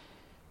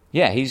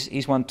Yeah,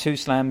 he's won 2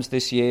 slams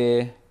this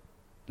year,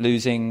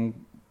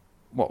 losing,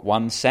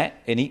 one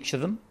set in each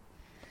of them?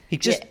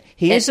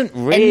 He isn't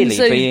really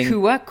being...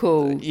 Enzo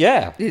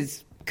Cuoco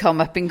is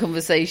come up in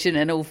conversation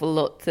an awful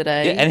lot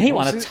today. Yeah, and he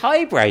won a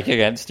tie-break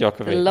against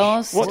Djokovic. The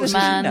last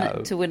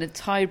man to win a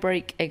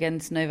tie-break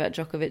against Novak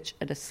Djokovic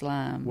at a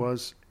slam.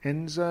 Was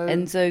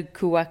Enzo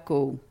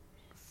Cuoco.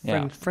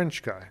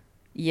 French guy.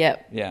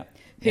 Yep. Yeah.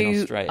 Who,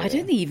 in Australia. I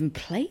don't think he even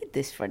played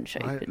this French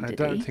Open, I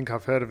don't think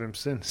I've heard of him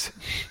since.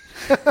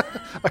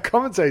 I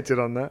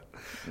commentated on that.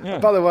 Yeah.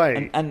 By the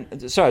way...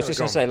 And sorry, I was just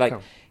going to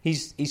say,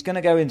 he's going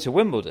to go into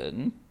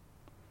Wimbledon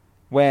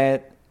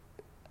where...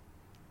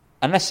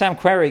 Unless Sam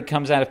Querrey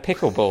comes out of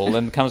pickleball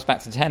and comes back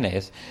to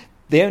tennis,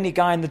 the only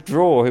guy in the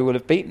draw who will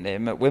have beaten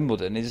him at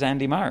Wimbledon is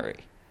Andy Murray.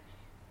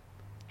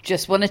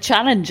 Just won a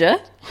challenger.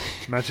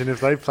 Imagine if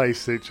they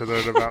placed each other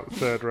in about the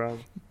third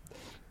round.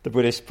 The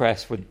British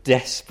press were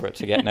desperate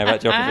to get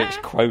Novak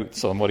Djokovic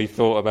quotes on what he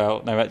thought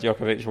about Novak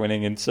Djokovic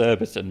winning in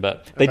Surbiton,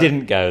 but they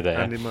didn't go there.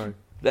 Andy Murray.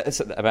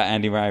 That's about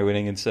Andy Murray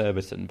winning in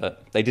Surbiton,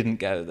 but they didn't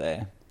go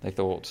there. They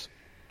thought,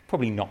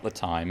 probably not the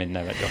time in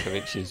Novak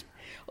Djokovic's...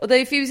 Although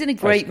if he was in a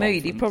great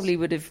mood, he probably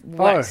would have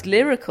waxed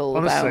lyrical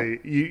honestly,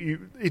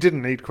 he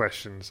didn't need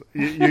questions.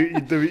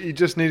 You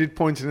just needed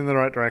pointing in the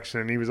right direction,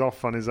 and he was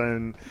off on his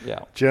own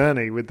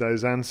journey with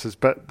those answers.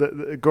 But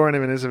Goran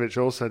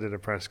Ivanisevic also did a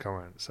press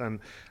conference, and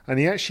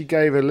he actually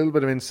gave a little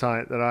bit of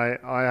insight that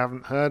I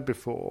haven't heard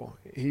before.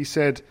 He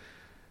said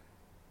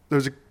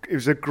it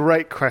was a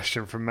great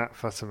question from Matt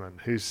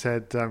Futterman, who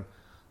said,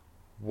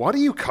 "Why do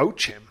you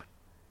coach him?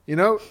 You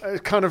know,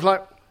 kind of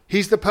like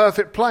he's the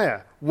perfect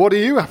player. What do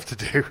you have to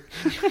do?"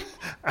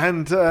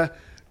 and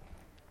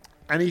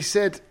he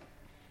said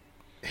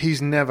he's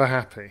never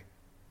happy.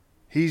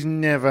 He's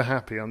never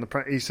happy on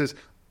the. He says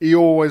he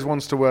always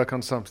wants to work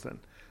on something.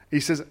 He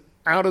says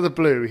out of the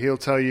blue he'll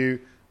tell you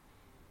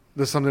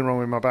there's something wrong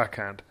with my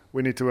backhand.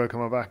 We need to work on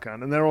my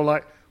backhand, and they're all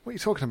like, "What are you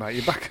talking about?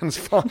 Your backhand's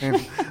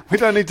fine. We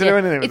don't need to do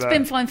anything with that. It's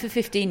been fine for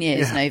 15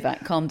 years,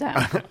 Novak. Calm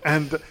down."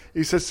 And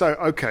he says, so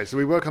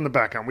we work on the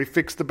backhand. We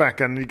fix the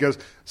backhand. And he goes,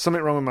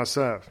 something wrong with my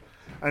serve.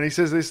 And he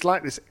says it's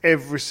like this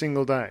every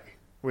single day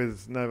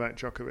with Novak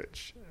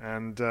Djokovic.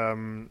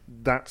 And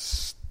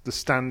that's the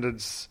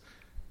standards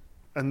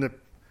and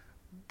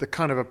the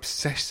kind of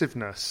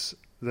obsessiveness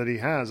that he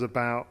has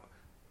about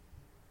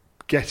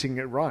getting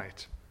it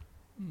right.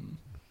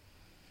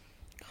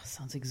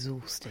 Sounds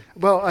exhausting.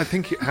 Well, I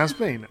think it has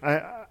been.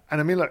 And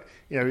I mean, look,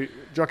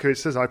 Djokovic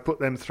says I put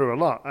them through a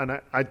lot. And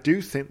I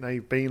do think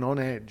they've been on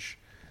edge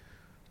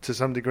to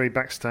some degree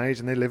backstage,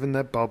 and they live in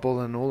their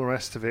bubble and all the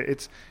rest of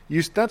it.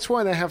 That's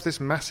why they have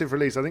this massive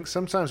release. I think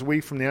sometimes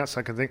we from the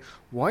outside can think,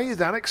 why are you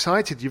that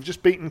excited? You've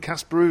just beaten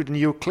Casper Ruud and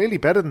you're clearly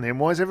better than him.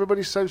 Why is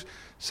everybody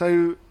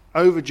so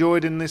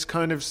overjoyed in this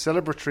kind of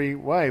celebratory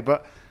way?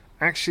 But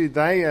actually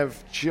they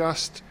have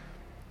just...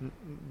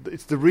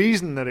 It's the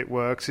reason that it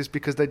works is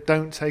because they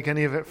don't take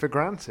any of it for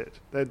granted.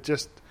 They're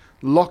just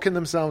locking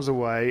themselves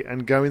away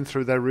and going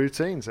through their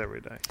routines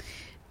every day.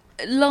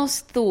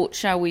 Last thought,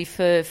 shall we,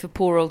 for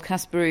poor old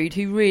Casper Ruud,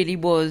 who really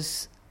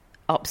was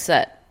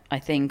upset, I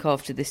think,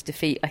 after this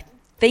defeat. I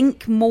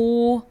think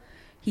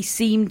he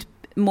seemed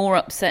more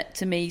upset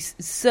to me,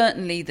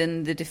 certainly,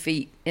 than the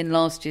defeat in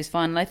last year's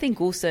final. I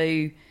think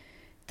also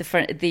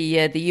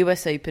the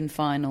US Open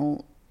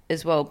final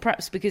as well,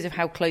 perhaps because of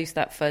how close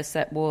that first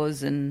set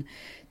was and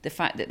the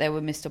fact that there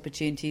were missed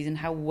opportunities and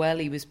how well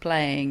he was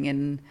playing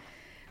and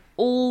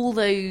all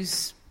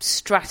those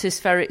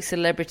stratospheric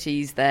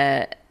celebrities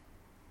there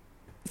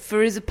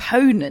for his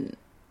opponent.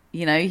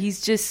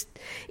 He's just,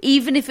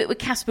 even if it were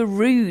Casper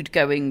Ruud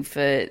going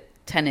for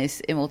tennis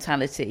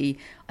immortality,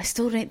 I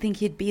still don't think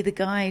he'd be the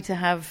guy to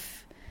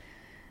have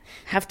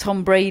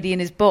Tom Brady in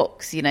his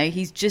box.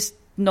 He's just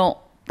not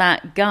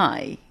that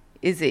guy,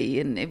 is he?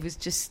 And it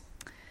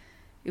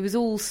was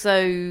all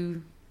so,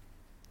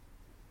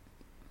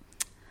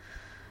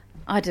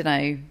 I don't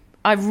know.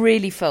 I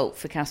really felt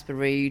for Casper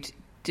Ruud.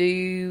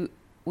 Do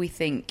we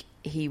think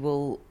he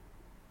will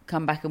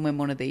come back and win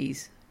one of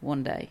these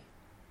one day?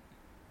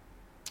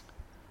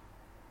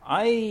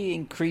 I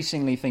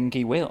increasingly think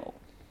he will.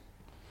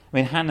 I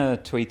mean, Hannah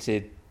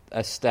tweeted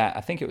a stat,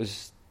 I think it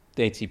was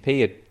the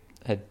ATP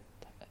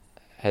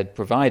had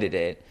provided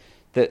it,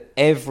 that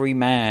every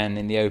man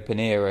in the Open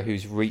era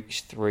who's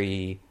reached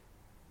 3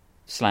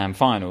 Slam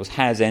finals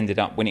has ended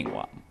up winning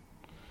one.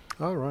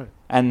 Oh, right.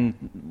 And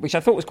which I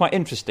thought was quite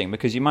interesting,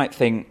 because you might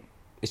think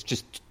it's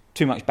just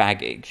too much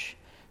baggage,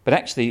 but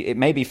actually it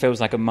maybe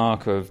feels like a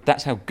marker of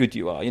that's how good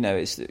you are.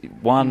 It's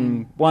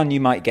one you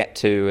might get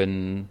to,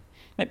 and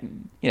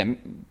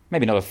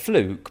maybe not a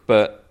fluke,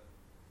 but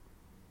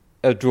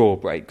a draw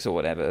breaks or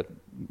whatever.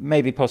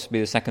 Maybe possibly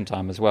the second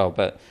time as well.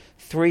 But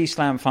 3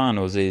 Slam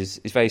finals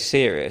is very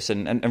serious.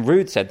 And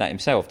Ruud said that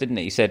himself, didn't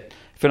he? He said,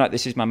 I feel like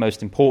this is my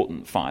most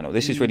important final.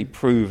 This is really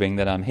proving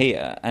that I'm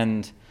here.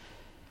 And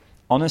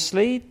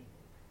honestly,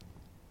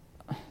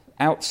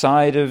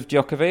 outside of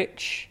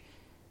Djokovic,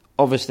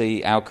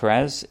 obviously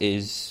Alcaraz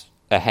is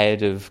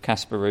ahead of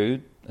Casper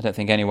Ruud. I don't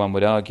think anyone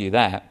would argue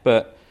that.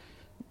 But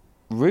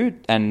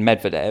Ruud and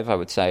Medvedev, I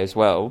would say as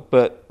well,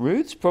 but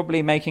Ruud's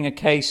probably making a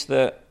case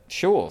that,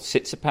 sure,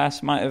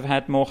 Tsitsipas might have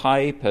had more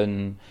hype,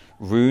 and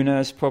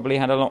Rune's probably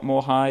had a lot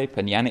more hype,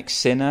 and Jannik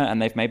Sinner,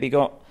 and they've maybe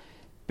got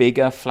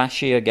bigger,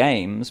 flashier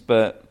games,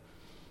 but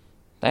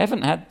they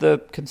haven't had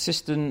the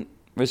consistent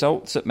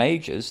results at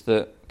majors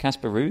that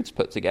Casper Ruud's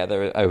put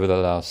together over the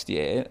last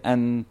year.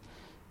 And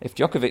if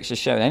Djokovic has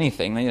shown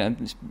anything,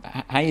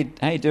 how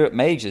you do at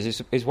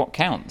majors is what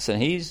counts,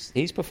 and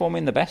he's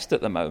performing the best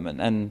at the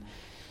moment. And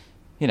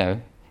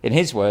in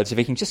his words, if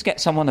he can just get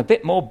someone a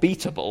bit more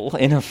beatable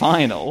in a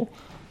final,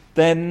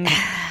 then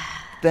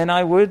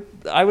I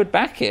would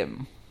back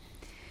him.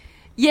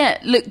 Yeah,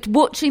 look,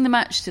 watching the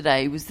match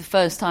today was the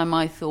first time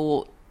I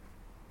thought,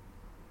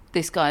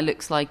 this guy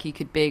looks like he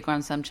could be a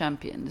Grand Slam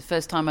champion. The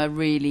first time I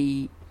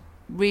really,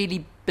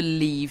 really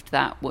believed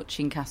that,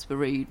 watching Casper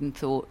Ruud, and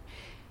thought,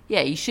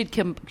 yeah, he should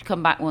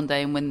come back one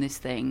day and win this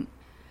thing.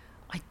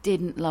 I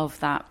didn't love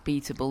that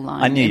beatable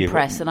line in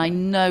press, and I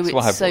know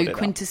it's so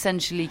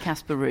quintessentially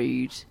Casper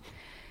Ruud.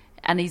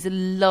 And he's a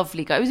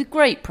lovely guy. It was a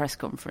great press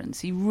conference.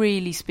 He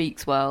really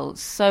speaks well,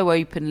 so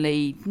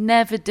openly,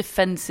 never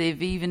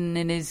defensive, even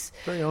in his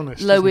very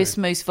honest, lowest,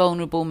 most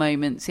vulnerable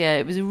moments. Yeah,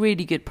 it was a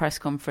really good press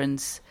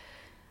conference.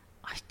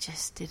 I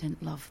just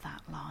didn't love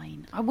that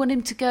line. I want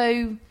him to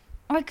go,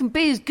 I can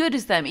be as good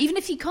as them, even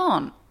if you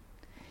can't.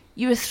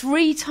 You're a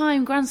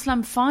 3-time Grand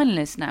Slam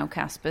finalist now,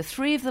 Casper.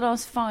 3 of the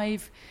last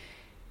 5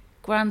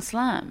 Grand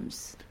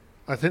Slams.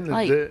 I think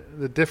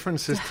the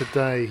difference is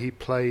today he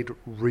played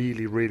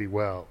really, really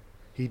well.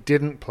 He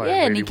didn't play really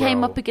well. Yeah, and he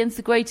came up against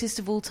the greatest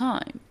of all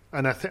time.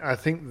 And I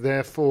think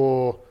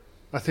therefore,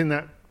 I think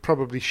that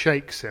probably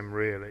shakes him,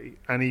 really.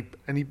 And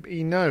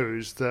he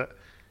knows that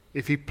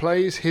if he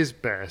plays his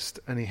best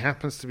and he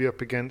happens to be up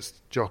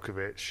against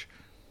Djokovic,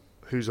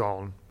 who's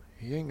on,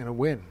 he ain't going to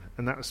win.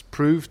 And that was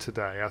proved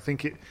today. I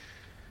think it...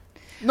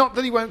 Not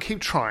that he won't keep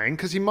trying,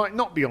 because he might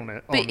not be on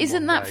it. But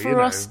isn't that for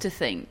us to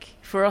think,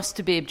 for us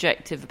to be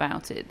objective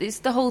about it? It's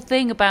the whole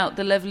thing about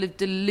the level of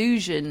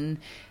delusion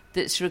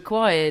that's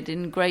required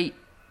in great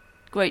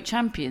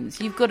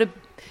champions. You've got to...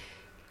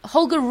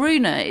 Holger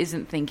Rune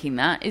isn't thinking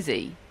that, is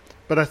he?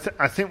 But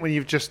I think when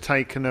you've just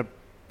taken a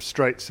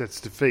straight sets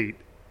defeat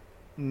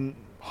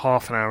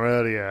half an hour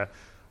earlier,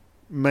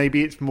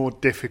 maybe it's more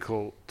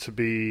difficult to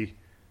be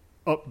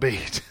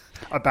upbeat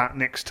about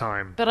next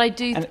time. But I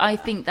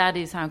think that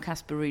is how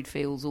Casper Ruud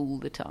feels all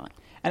the time.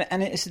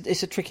 And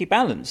it's a tricky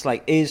balance.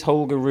 Like, is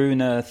Holger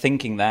Rune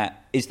thinking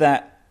that? Is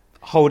that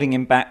holding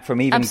him back from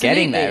even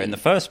getting there in the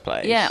first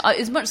place? Yeah,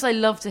 as much as I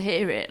love to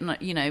hear it, and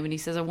when he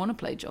says, I want to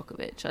play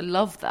Djokovic, I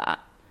love that.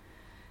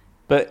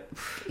 But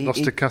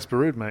lost to Casper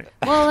Ruud, mate.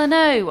 Well, I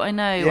know.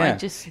 Yeah. I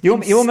just you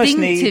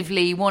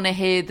instinctively want to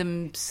hear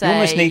them say... You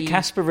almost need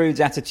Casper Ruud's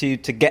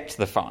attitude to get to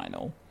the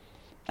final,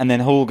 and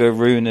then Holger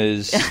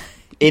Rune's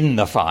in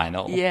the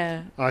final.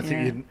 Yeah. I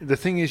think the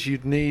thing is,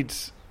 you'd need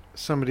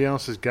somebody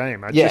else's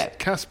game.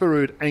 Casper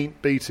Ruud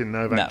ain't beating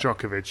Novak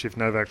Djokovic if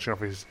Novak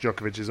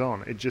Djokovic is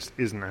on. It just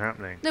isn't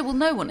happening. No, well,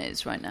 no one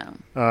is right now.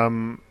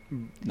 No.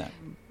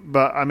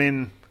 But, I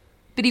mean...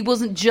 But he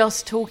wasn't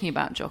just talking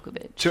about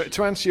Djokovic.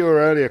 To answer your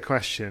earlier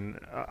question,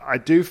 I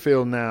do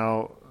feel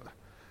now,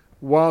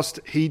 whilst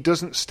he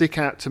doesn't stick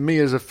out to me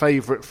as a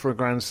favourite for a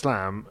Grand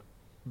Slam,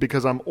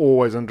 because I'm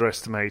always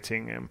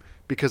underestimating him,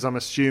 because I'm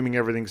assuming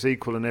everything's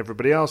equal and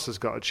everybody else has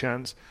got a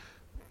chance.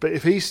 But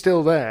if he's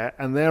still there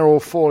and they're all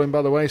falling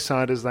by the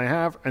wayside as they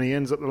have, and he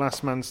ends up the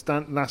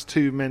last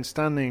 2 men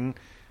standing,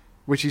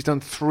 which he's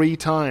done 3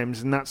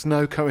 times, and that's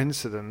no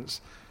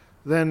coincidence,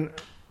 then...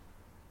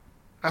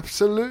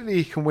 Absolutely,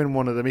 he can win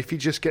one of them if he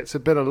just gets a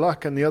bit of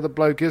luck and the other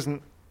bloke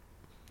isn't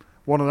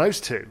one of those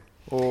 2.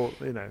 Or,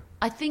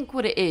 I think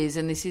what it is,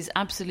 and this is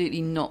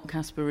absolutely not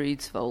Casper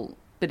Ruud's fault,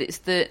 but it's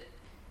that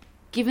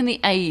given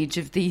the age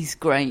of these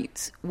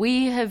greats,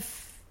 we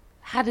have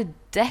had a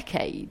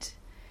decade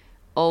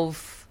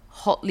of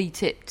hotly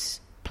tipped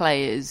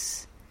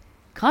players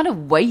kind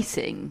of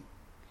waiting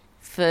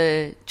for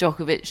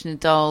Djokovic,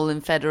 Nadal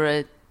and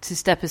Federer to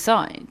step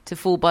aside, to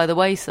fall by the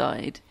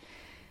wayside.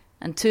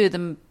 And 2 of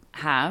them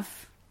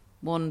have,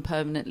 one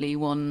permanently,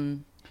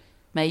 one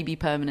maybe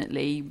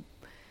permanently,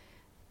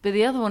 but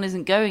the other one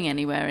isn't going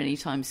anywhere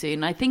anytime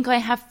soon. I think I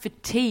have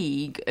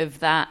fatigue of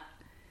that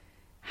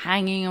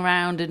hanging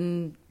around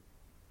and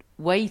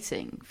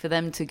waiting for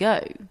them to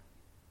go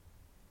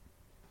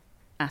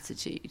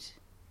attitude.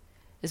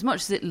 As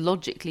much as it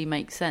logically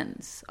makes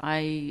sense,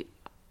 I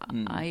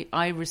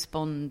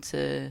respond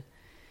to,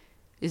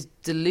 as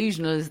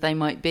delusional as they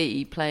might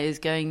be, players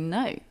going,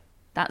 no,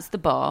 that's the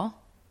bar.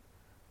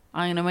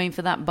 I'm going to aim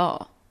for that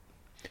bar.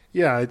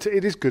 Yeah, it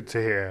is good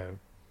to hear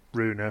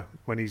Rune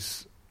when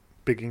he's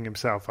bigging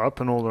himself up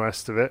and all the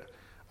rest of it.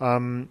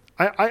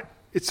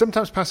 It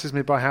sometimes passes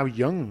me by how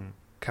young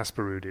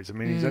Casper Ruud is. I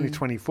mean, he's only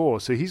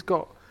 24, so he's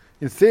got,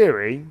 in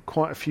theory,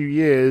 quite a few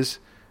years,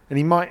 and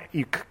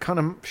he kind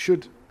of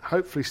should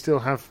hopefully still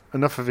have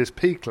enough of his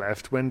peak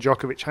left when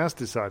Djokovic has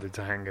decided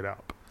to hang it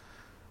up.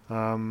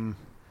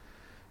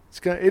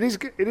 It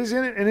is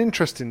an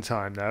interesting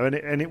time, though,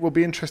 and it will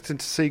be interesting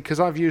to see, because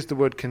I've used the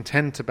word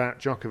content about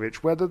Djokovic,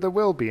 whether there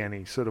will be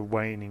any sort of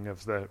waning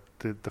of the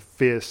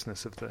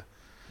fierceness of the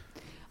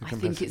I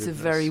think it's a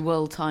very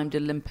well-timed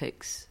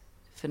Olympics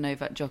for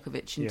Novak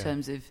Djokovic in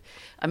terms of,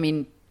 I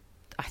mean,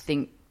 I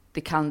think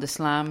the calendar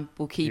slam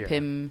will keep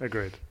him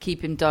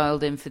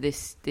dialed in for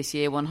this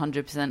year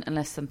 100%,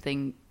 unless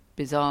something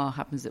bizarre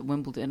happens at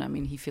Wimbledon. I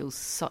mean, he feels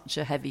such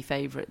a heavy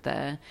favourite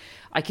there.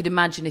 I could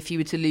imagine if he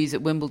were to lose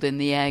at Wimbledon,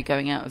 the air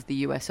going out of the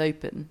US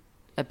Open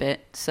a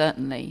bit,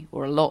 certainly,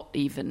 or a lot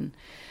even.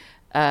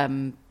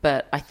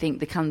 But I think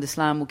the calendar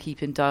slam will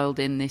keep him dialed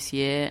in this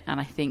year, and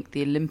I think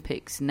the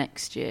Olympics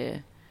next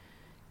year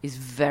is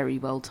very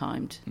well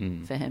timed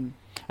for him.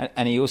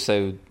 And he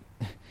also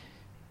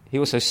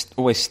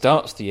always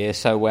starts the year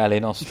so well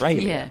in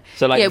Australia.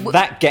 So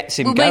that gets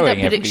him going. We'll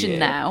make that prediction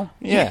now.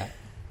 Yeah.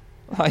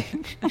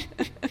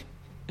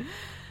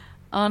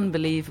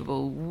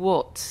 Unbelievable.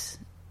 What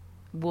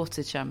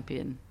a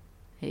champion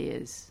he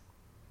is.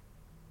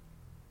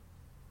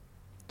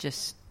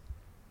 Just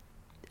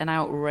an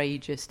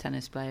outrageous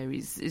tennis player.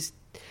 It's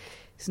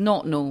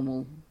not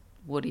normal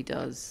what he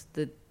does.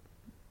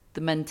 The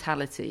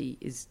mentality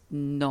is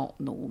not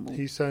normal.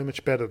 He's so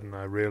much better than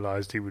I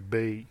realised he would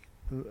be,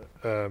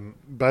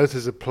 both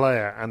as a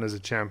player and as a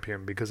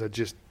champion, because it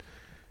just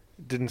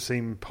didn't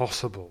seem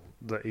possible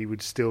that he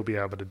would still be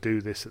able to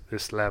do this at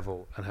this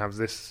level and have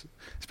this,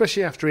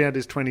 especially after he had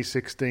his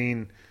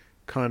 2016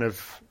 kind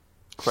of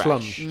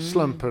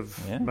slump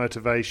of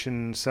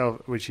motivation,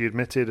 which he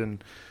admitted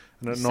and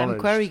acknowledged. Sam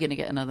Querrey going to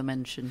get another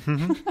mention?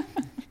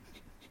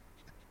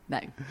 No.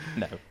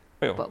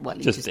 Well,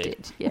 he just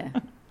did. Yeah.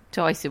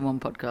 Twice in one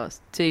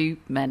podcast. Too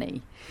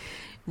many.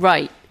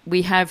 Right.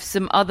 We have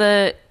some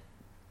other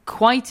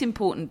quite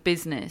important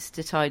business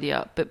to tidy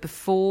up. But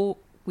before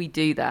we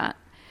do that,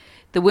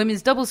 the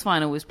women's doubles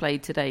final was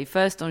played today,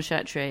 first on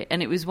Chatrier,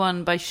 and it was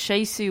won by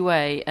Shea Su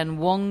Wei and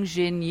Wang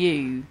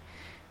Jinyu.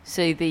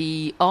 So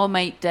the Our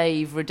Mate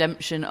Dave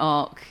redemption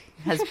arc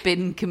has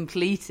been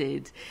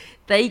completed.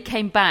 They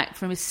came back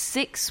from a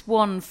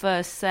 6-1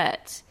 first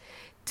set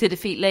to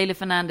defeat Leylah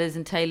Fernandez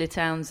and Taylor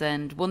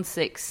Townsend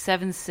 1-6,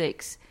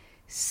 7-6,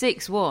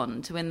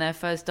 6-1 to win their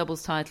first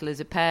doubles title as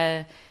a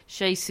pair.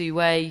 Shea Su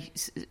Wei,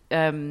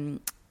 an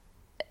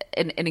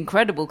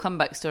incredible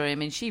comeback story. I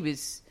mean,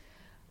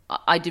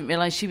 I didn't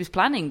realise she was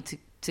planning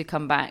to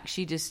come back.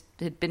 She just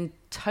had been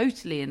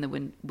totally in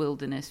the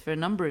wilderness for a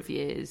number of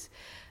years.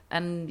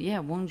 And yeah,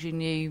 Wang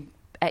Jinyu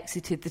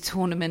exited the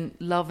tournament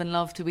love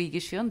to Iga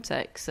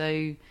Świątek.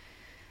 So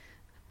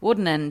what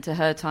an end to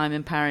her time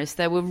in Paris.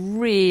 There were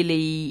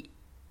really,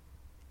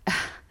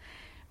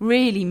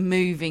 really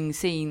moving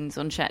scenes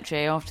on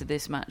Chatrier after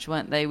this match,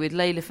 weren't they? With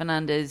Leylah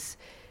Fernandez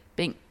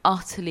being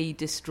utterly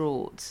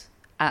distraught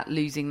at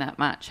losing that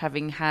match,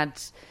 having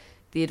had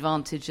the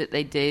advantage that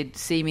they did,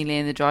 seemingly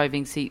in the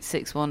driving seat,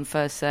 6-1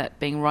 first set,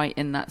 being right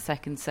in that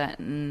second set.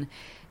 And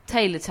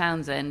Taylor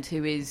Townsend,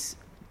 who is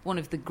one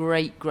of the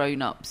great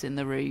grown-ups in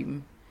the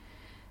room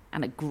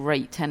and a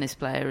great tennis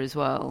player as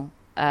well,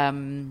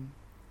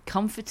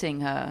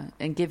 comforting her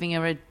and giving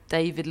her a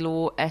David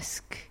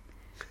Law-esque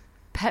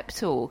pep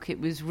talk.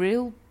 It was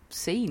real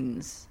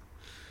scenes.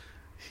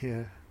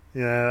 Yeah,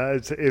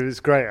 it was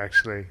great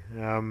actually,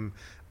 and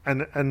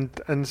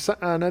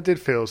I did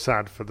feel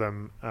sad for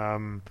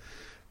them,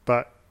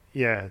 but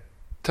yeah,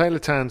 Taylor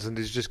Townsend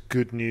is just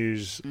good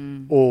news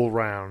all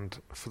round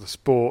for the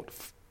sport,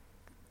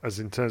 as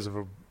in terms of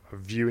a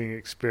viewing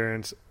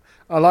experience.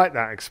 I like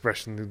that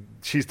expression.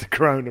 She's the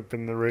grown-up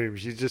in the room.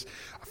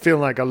 I feel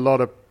like a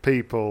lot of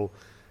people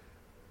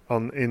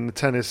in the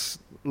tennis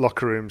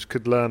locker rooms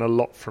could learn a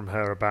lot from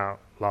her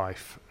about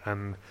life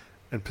and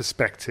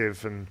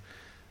perspective. And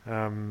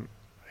I'm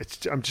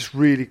just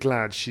really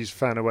glad she's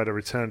found a way to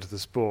return to the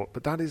sport.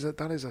 But that is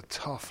a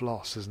tough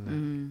loss, isn't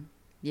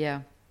it?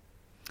 Yeah.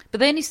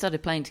 But they only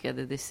started playing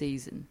together this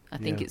season. I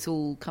think it's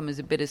all come as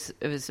a bit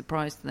of a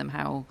surprise to them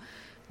how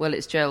well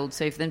it's gelled.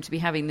 So for them to be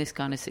having this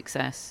kind of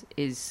success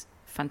is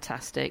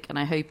fantastic, and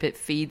I hope it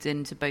feeds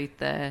into both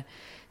their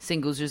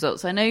singles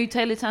results. I know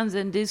Taylor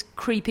Townsend is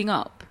creeping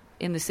up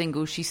in the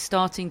singles. She's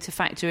starting to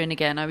factor in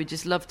again. I would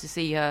just love to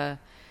see her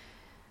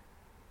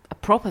a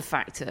proper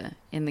factor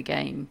in the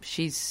game.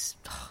 She's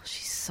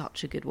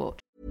such a good watch.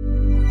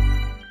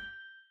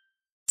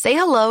 Say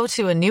hello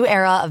to a new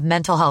era of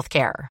mental health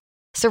care.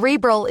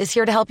 Cerebral is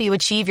here to help you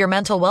achieve your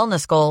mental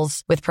wellness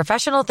goals with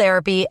professional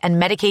therapy and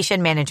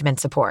medication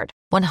management support.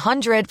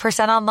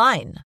 100%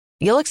 online.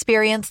 You'll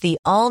experience the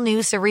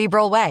all-new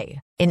Cerebral Way,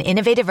 an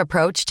innovative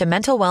approach to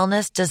mental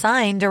wellness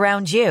designed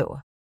around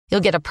you. You'll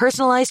get a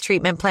personalized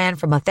treatment plan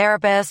from a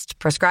therapist,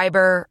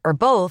 prescriber, or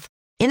both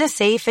in a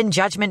safe and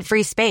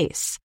judgment-free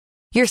space.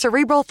 Your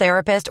Cerebral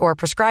therapist or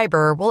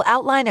prescriber will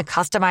outline a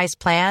customized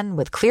plan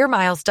with clear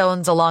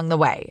milestones along the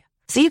way,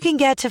 so you can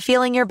get to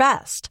feeling your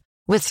best.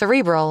 With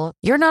Cerebral,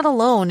 you're not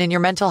alone in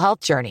your mental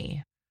health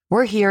journey.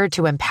 We're here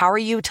to empower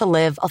you to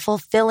live a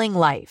fulfilling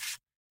life.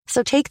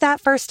 So take that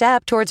first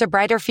step towards a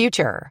brighter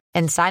future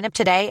and sign up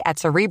today at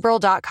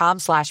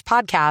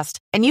Cerebral.com/podcast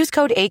and use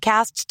code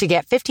ACAST to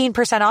get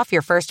 15% off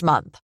your first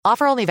month.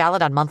 Offer only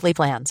valid on monthly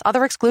plans.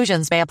 Other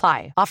exclusions may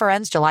apply. Offer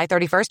ends July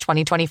 31st,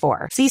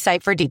 2024. See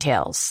site for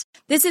details.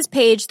 This is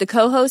Paige, the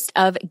co-host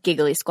of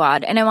Giggly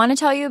Squad, and I want to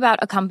tell you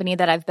about a company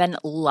that I've been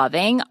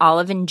loving,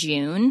 Olive &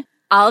 June.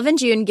 Olive &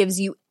 June gives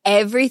you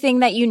everything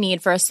that you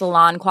need for a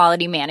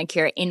salon-quality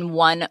manicure in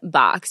one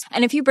box.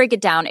 And if you break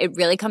it down, it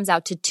really comes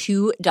out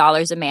to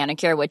 $2 a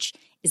manicure, which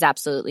is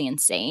absolutely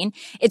insane.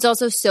 It's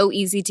also so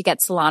easy to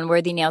get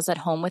salon-worthy nails at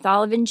home with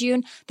Olive &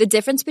 June. The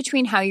difference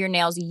between how your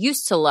nails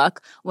used to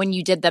look when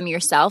you did them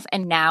yourself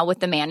and now with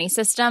the Mani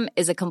system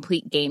is a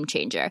complete game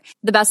changer.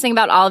 The best thing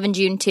about Olive &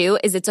 June, too,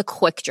 is it's a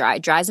quick dry.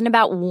 Dries in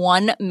about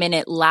 1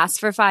 minute, lasts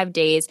for 5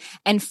 days,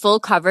 and full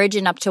coverage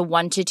in up to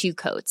 1 to 2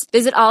 coats.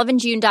 Visit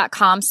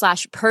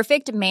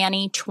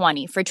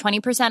oliveandjune.com/perfectmani20 for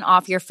 20%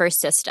 off your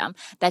first system.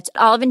 That's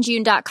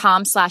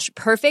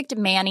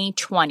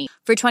oliveandjune.com/perfectmani20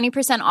 for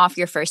 20% off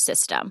your first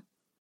system.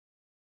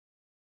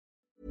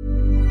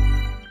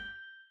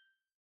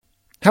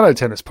 Hello,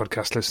 Tennis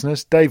Podcast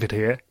listeners. David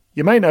here.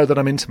 You may know that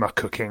I'm into my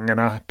cooking,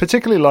 and I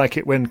particularly like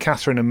it when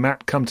Catherine and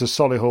Matt come to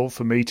Solihull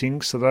for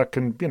meetings so that I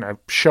can,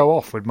 show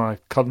off with my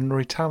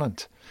culinary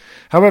talent.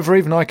 However,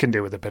 even I can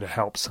do with a bit of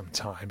help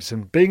sometimes,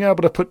 and being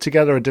able to put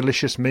together a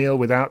delicious meal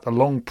without the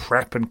long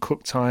prep and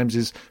cook times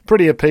is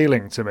pretty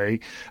appealing to me,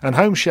 and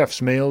Home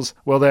Chef's meals,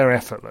 well, they're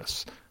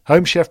effortless.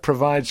 Home Chef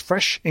provides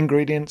fresh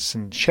ingredients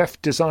and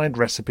chef-designed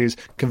recipes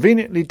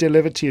conveniently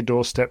delivered to your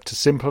doorstep to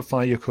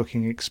simplify your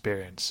cooking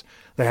experience.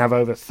 They have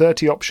over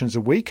 30 options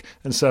a week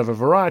and serve a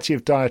variety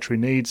of dietary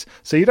needs,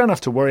 so you don't have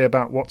to worry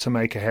about what to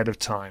make ahead of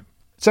time.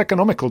 It's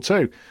economical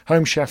too.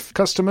 Home Chef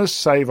customers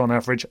save on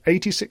average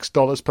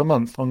 $86 per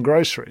month on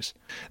groceries.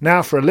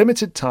 Now, for a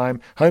limited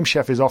time, Home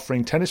Chef is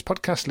offering Tennis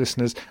Podcast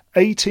listeners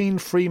 18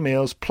 free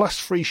meals plus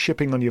free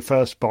shipping on your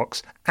first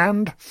box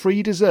and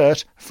free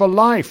dessert for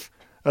life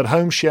at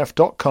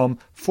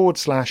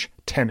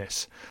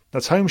homechef.com/tennis.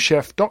 That's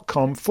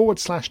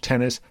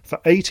homechef.com/tennis for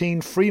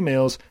 18 free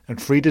meals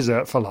and free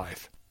dessert for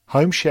life.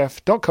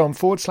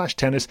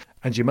 homechef.com/tennis,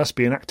 and you must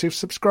be an active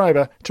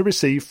subscriber to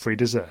receive free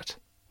dessert.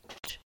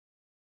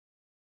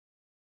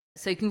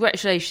 So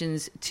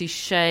congratulations to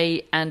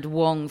Shea and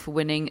Wong for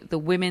winning the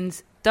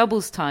women's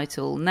doubles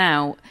title.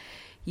 Now,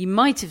 you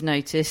might have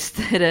noticed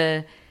that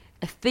a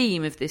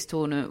theme of this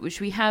tournament,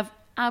 which we have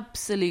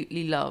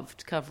absolutely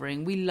loved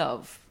covering, we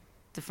love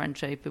the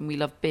French Open, we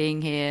love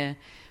being here,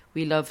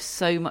 we love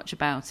so much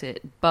about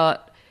it,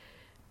 but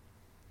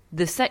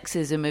the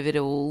sexism of it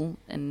all,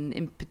 and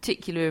in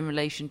particular in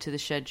relation to the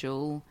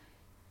schedule,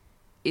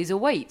 is a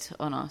weight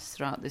on us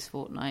throughout this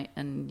fortnight,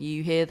 and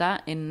you hear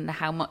that in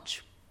how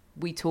much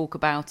we talk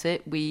about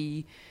it.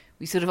 We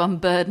sort of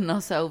unburden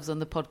ourselves on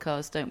the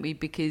podcast, don't we,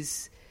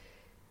 because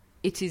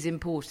it is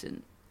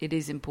important,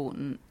 and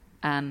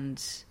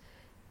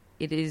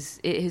it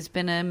has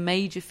been a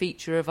major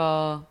feature of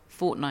our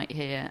fortnight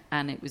here,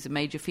 and it was a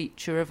major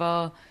feature of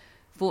our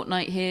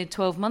fortnight here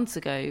 12 months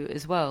ago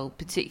as well,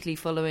 particularly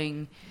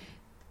following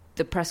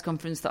the press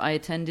conference that I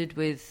attended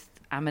with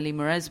Amélie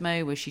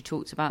Mauresmo, where she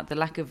talked about the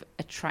lack of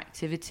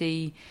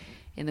attractivity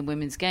in the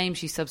women's game.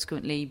 She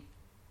subsequently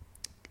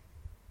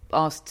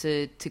asked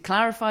to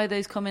clarify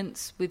those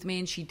comments with me,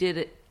 and she did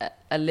it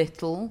a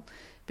little,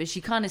 but she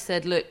kind of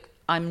said, look,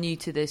 I'm new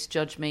to this,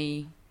 judge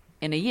me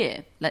in a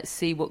year, let's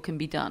see what can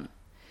be done.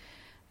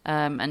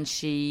 And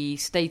she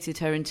stated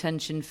her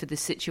intention for the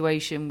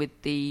situation with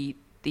the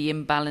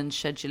imbalanced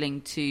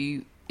scheduling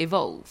to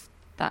evolve.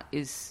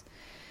 That's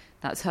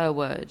her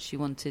word. She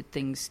wanted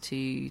things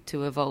to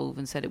evolve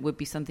and said it would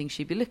be something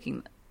she'd be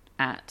looking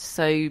at.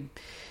 So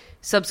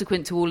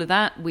subsequent to all of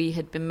that, we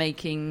had been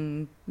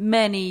making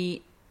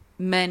many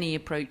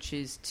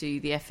approaches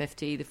to the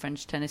FFT, the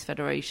French Tennis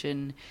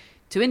Federation,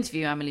 to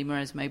interview Amélie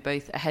Mauresmo,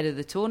 both ahead of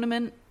the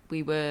tournament.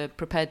 We were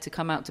prepared to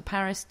come out to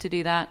Paris to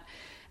do that.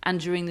 And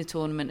during the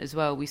tournament as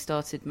well, we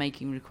started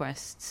making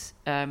requests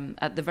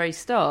at the very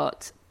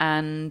start.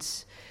 And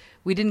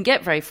we didn't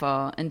get very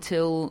far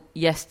until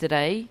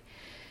yesterday,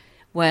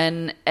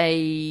 when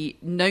a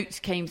note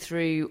came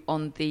through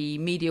on the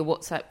media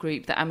WhatsApp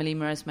group that Amélie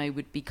Mauresmo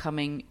would be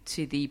coming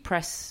to the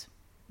press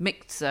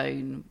mixed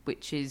zone,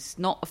 which is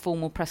not a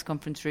formal press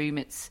conference room.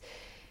 It's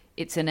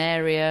an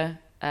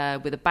area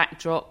with a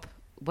backdrop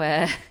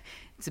where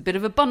it's a bit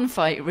of a bun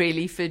fight,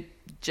 really, for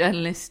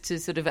journalists to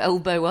sort of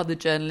elbow other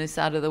journalists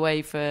out of the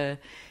way for a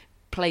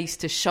place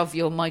to shove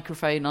your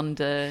microphone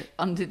under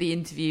the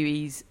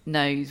interviewee's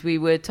nose. We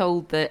were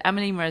told that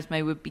Amélie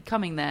Mauresmo would be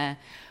coming there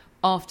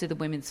after the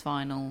women's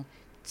final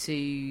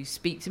to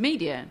speak to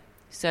media.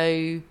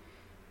 So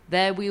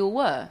there we all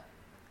were.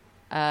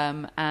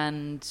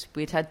 And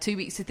we'd had 2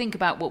 weeks to think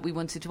about what we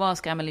wanted to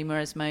ask Amélie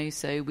Mauresmo,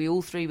 so we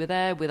all three were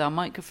there with our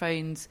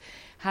microphones,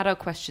 had our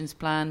questions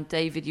planned.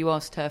 David, you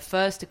asked her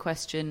first a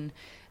question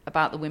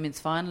about the women's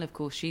final. Of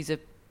course, she's a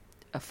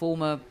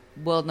former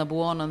world number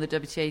one on the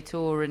WTA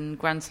Tour and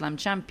Grand Slam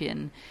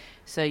champion,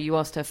 so you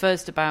asked her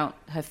first about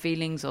her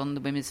feelings on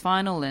the women's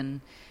final,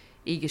 and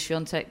Iga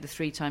Świątek, the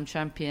 3-time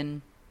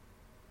champion,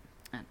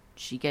 and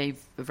she gave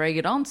a very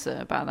good answer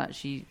about that.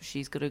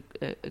 She's got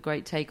a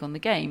great take on the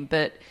game.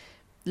 But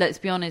let's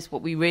be honest,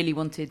 what we really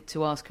wanted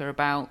to ask her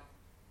about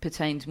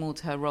pertains more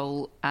to her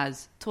role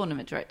as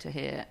tournament director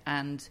here.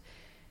 And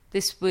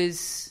this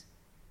was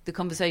the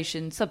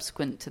conversation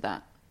subsequent to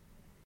that.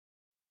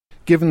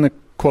 Given the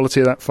quality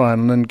of that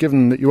final, and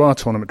given that you are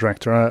tournament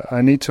director,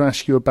 I need to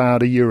ask you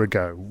about a year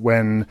ago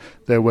when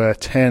there were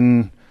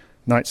 10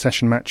 night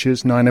session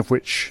matches, 9 of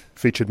which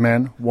featured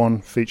men,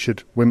 1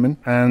 featured women,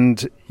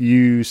 and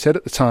you said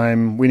at the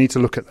time, we need to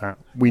look at that.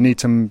 We need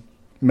to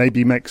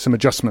maybe make some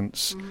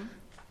adjustments.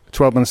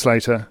 12 months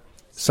later,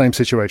 same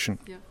situation.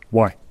 Yeah.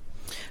 Why?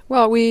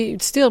 Well, we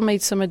still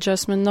made some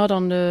adjustment, not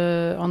on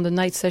the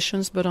night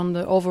sessions, but on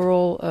the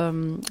overall,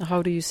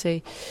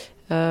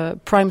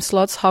 prime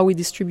slots, how we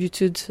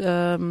distributed,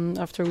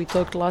 after we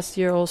talked last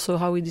year, also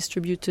how we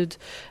distributed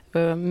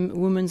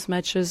women's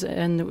matches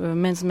and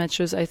men's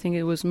matches. I think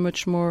it was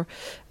much more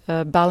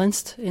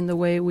balanced in the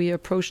way we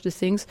approach the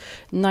things.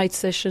 Night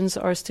sessions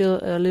are still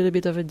a little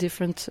bit of a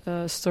different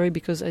story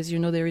because, as you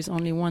know, there is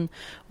only one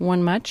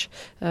match.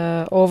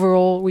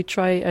 Overall, we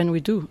try, and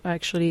we do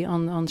actually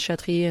on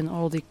Châtrier and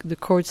all the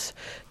courts,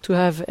 to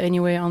have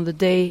anyway on the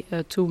day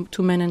 2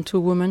 men and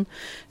 2 women.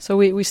 So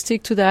we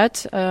stick to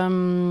that.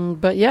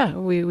 But yeah,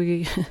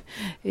 we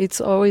it's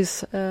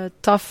always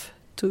tough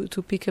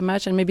to pick a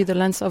match, and maybe the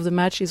length of the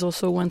match is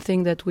also one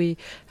thing that we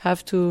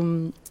have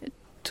to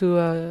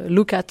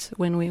look at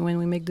when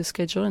we make the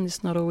schedule, and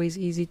it's not always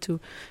easy to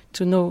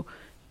know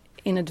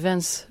in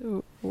advance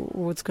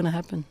what's going to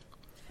happen.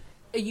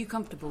 Are you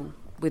comfortable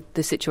with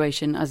the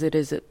situation as it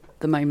is at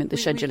the moment, the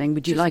scheduling?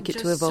 Would you like it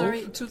to evolve?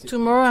 Sorry,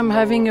 tomorrow I'm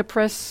having a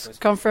press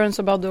conference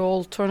about the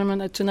whole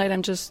tournament. Tonight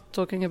I'm just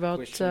talking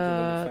about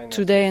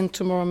today and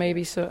tomorrow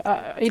maybe. So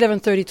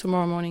 11:30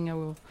 tomorrow morning I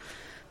will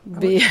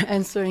be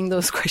answering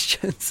those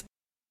questions.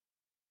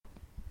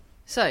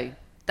 So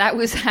that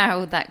was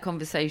how that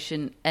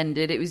conversation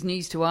ended. It was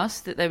news to us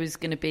that there was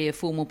going to be a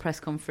formal press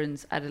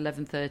conference at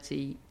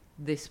 11:30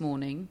 this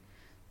morning.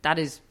 That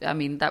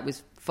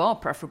was far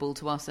preferable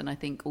to us, and I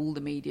think all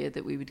the media,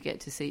 that we would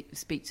get to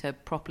speak to her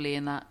properly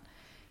in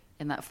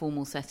that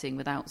formal setting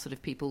without sort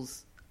of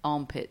people's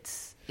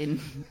armpits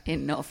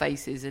in our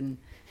faces and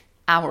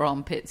our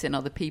armpits in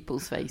other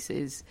people's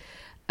faces.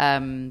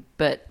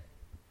 But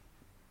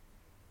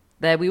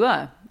there we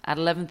were at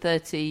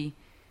 11:30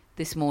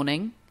 this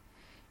morning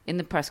in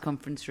the press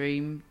conference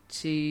room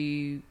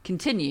to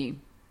continue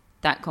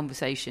that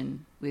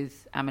conversation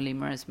with Amélie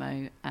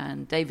Mauresmo,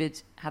 and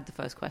David had the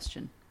first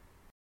question.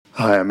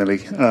 Hi,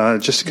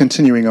 Amélie. Just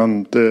continuing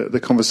on the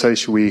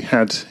conversation we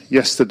had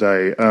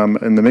yesterday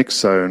in the mixed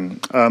zone.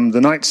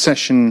 The night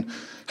session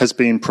has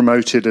been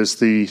promoted as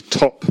the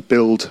top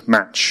billed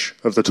match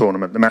of the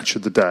tournament, the match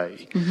of the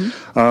day.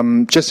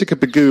 Mm-hmm. Jessica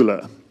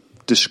Pegula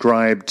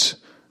described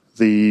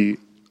the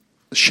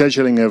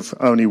scheduling of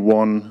only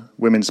 1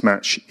 women's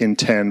match in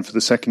 10 for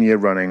the second year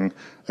running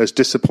as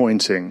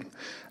disappointing.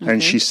 Okay.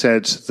 And she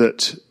said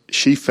that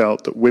she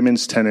felt that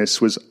women's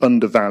tennis was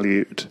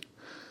undervalued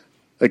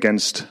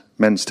against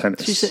men's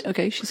tennis. She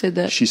said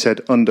that. She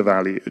said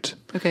undervalued.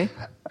 Okay.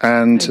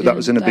 And that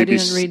was in a BBC. I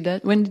didn't read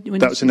that. When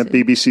that was in a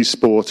BBC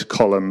Sport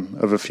column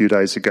of a few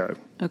days ago.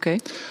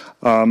 Okay.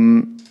 How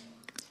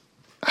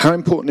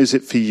important is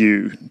it for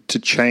you to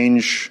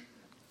change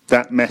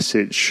that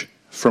message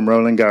from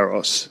Roland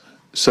Garros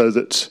so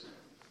that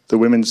the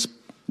women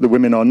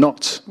are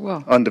not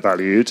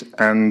undervalued?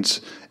 And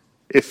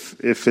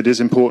if it is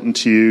important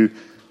to you,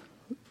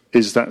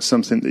 is that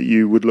something that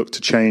you would look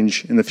to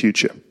change in the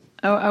future?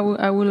 I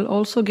will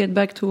also get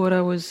back to what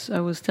I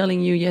was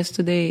telling you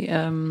yesterday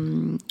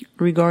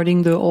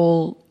regarding the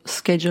whole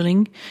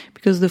scheduling,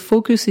 because the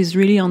focus is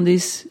really on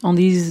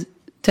these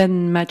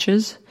 10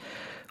 matches,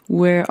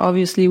 where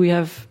obviously we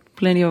have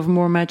plenty of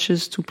more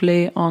matches to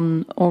play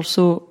on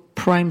also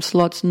prime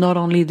slots, not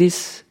only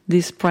this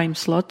prime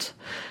slot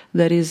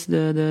that is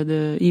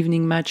the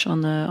evening match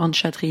on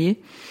Châtrier.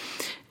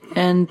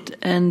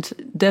 And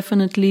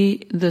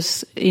definitely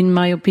this, in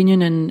my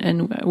opinion,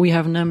 and we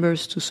have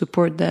numbers to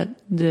support that,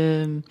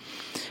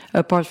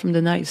 apart from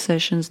the night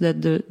sessions,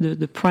 that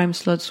the prime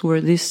slots were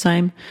this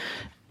time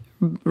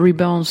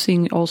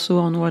rebounding also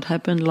on what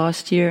happened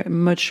last year,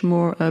 much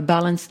more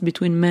balanced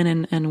between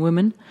men and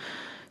women.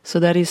 So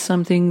that is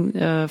something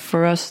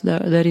for us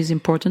that is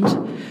important,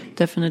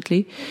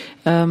 definitely.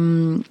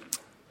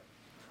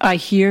 I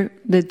hear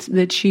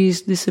that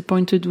she's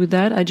disappointed with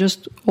that. I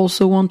just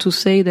also want to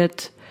say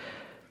that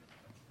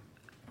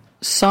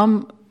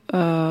some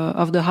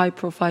of the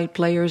high-profile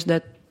players,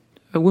 that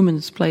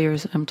women's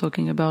players I'm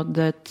talking about,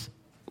 that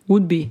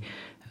would be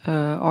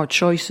our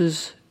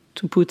choices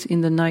to put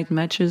in the night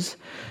matches,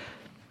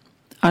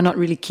 are not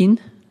really keen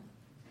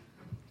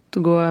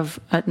to go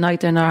at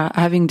night and are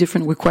having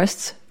different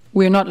requests.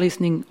 We're not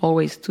listening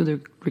always to the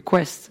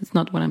requests. It's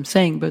not what I'm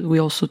saying, but we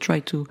also try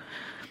to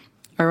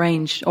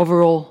arrange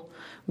overall,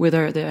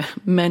 whether the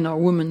men or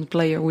women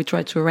player, we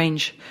try to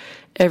arrange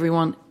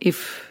everyone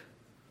if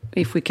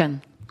we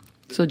can.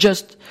 So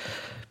just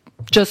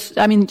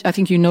I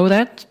think you know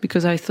that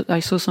because I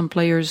saw some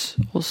players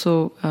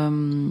also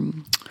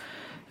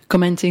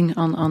commenting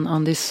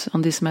on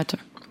this matter.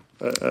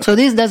 So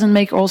this doesn't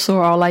make also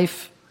our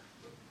life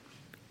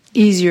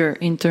easier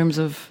in terms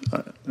of.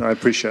 I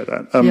appreciate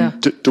that.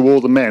 Do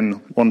all the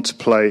men want to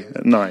play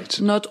at night?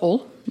 Not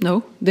all.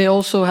 No, they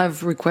also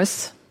have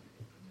requests.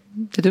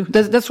 They do.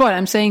 That's what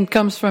I'm saying.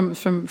 Comes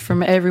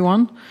from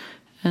everyone,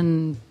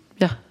 and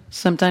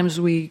sometimes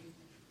we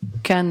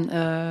can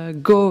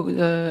go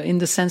in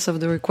the sense of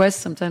the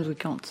request. Sometimes we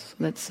can't.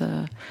 That's.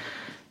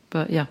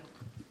 But yeah.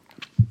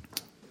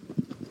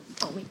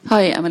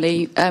 Hi,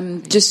 Amélie.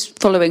 Just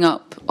following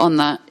up on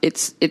that,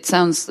 it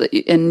sounds that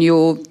and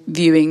you're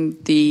viewing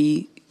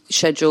the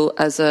schedule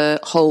as a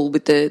whole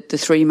with the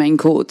three main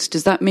courts.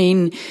 Does that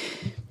mean,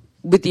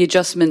 with the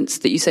adjustments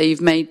that you say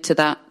you've made to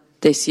that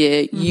this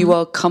year, you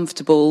are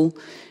comfortable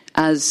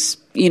as,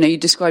 you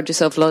described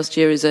yourself last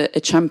year as a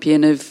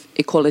champion of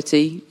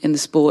equality in the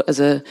sport,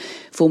 as a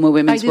former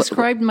women's... I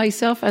described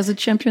myself as a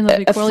champion of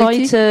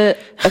equality? A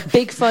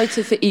big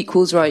fighter for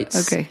equals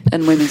rights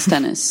and women's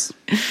tennis.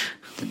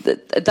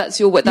 That's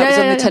your word. That was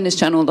on the Tennis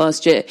Channel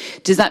last year.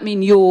 Does that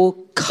mean you're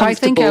comfortable? I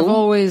think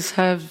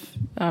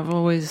I've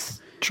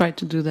always tried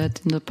to do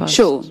that in the past.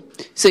 Sure.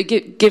 So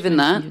given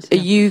that, are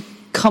you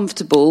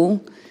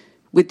comfortable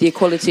with the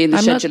equality in the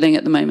scheduling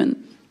at the moment?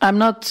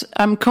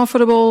 I'm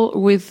comfortable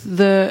with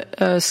the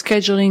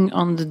scheduling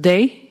on the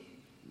day,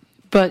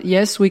 but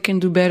yes, we can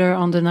do better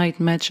on the night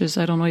matches.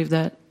 I don't know if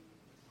that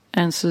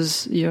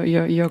answers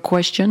your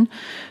question,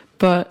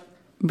 but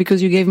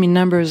because you gave me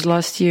numbers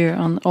last year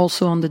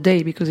also on the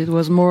day, because it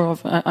was more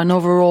of an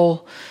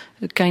overall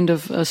kind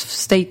of a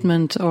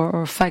statement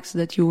or facts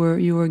that you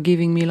were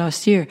giving me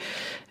last year.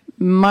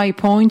 My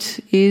point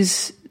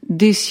is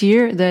this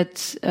year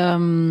that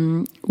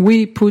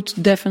we put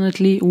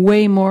definitely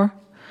way more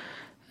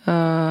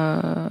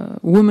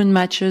women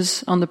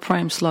matches on the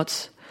prime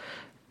slots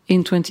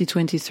in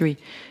 2023.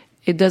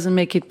 It doesn't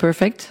make it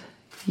perfect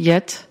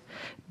yet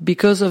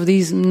because of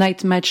these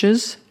night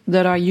matches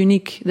that are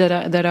unique,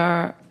 that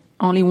are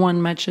only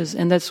one matches,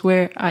 and that's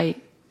where I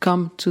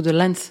come to the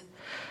length.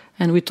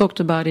 And we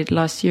talked about it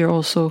last year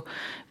also,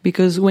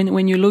 because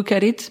when you look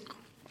at it,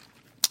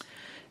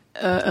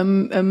 a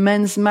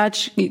men's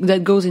match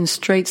that goes in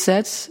straight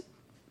sets,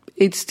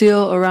 it's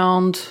still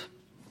around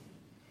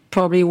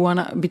probably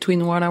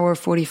between 1 hour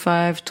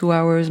 45, 2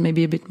 hours,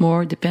 maybe a bit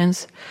more,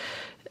 depends.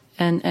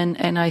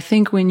 And I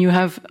think when you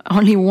have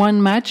only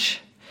one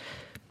match,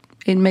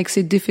 it makes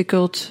it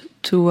difficult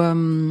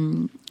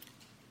to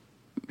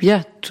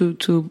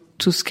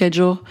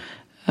schedule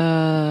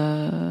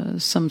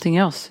something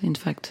else, in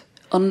fact.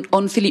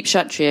 On Philippe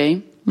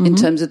Chatrier, in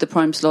terms of the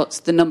prime slots,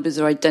 the numbers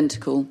are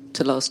identical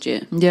to last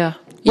year. Yeah.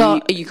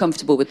 Are you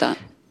comfortable with that?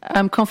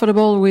 I'm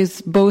comfortable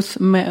with both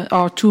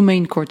our two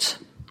main courts.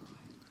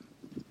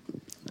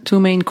 Two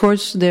main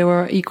courts, they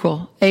were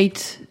equal.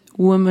 8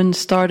 women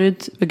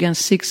started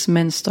against 6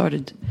 men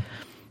started.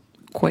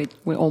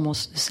 We're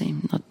almost the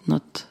same.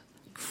 Not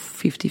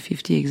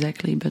 50-50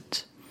 exactly,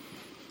 but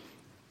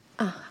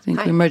I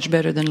think we're much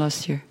better than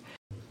last year.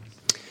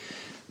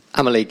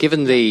 Amélie,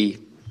 given the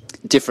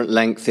different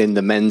length in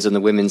the men's and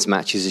the women's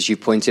matches, as you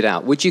pointed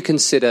out, would you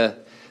consider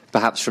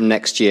perhaps from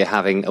next year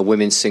having a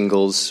women's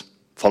singles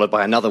followed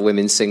by another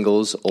women's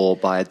singles, or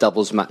by a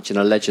doubles match and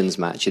a legends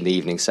match in the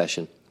evening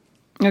session?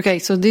 Okay,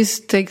 so this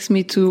takes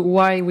me to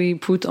why we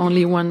put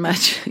only one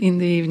match in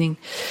the evening.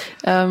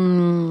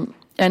 And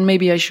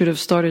maybe I should have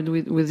started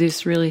with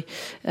this, really.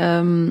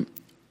 I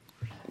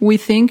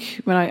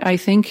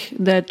think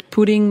that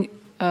putting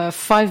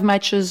 5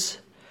 matches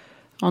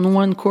on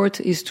one court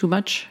is too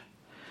much.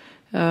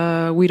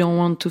 We don't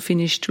want to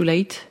finish too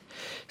late.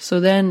 So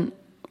then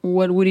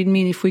what would it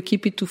mean if we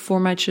keep it to 4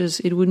 matches?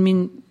 It would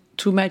mean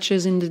 2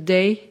 matches in the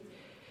day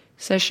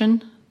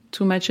session,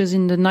 2 matches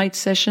in the night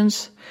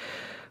sessions.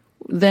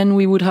 Then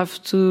we would have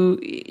to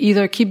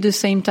either keep the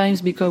same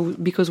times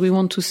because we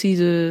want to see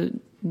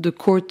the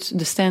court,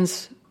 the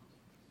stands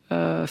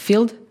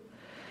filled.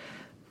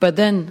 But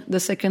then the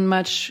second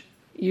match,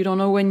 you don't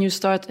know when you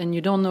start, and you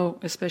don't know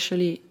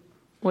especially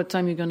what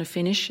time you're going to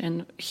finish.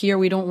 And here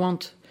we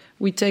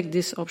take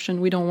this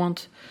option. We don't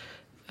want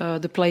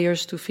the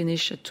players to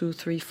finish at 2,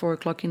 3, 4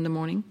 o'clock in the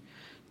morning.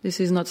 This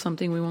is not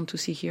something we want to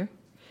see here.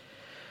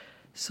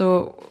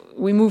 So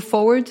we move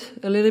forward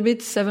a little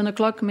bit, 7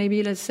 o'clock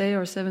maybe, let's say,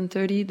 or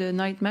 7:30, the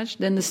night match.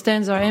 Then the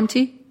stands are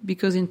empty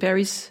because in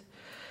Paris,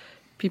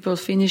 people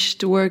finish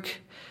to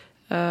work,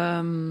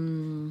 I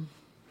don't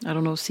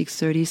know,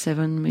 6:30,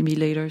 7, maybe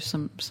later,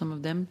 some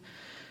of them.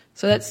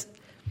 So that's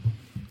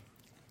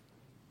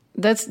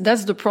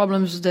the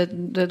problems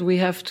that we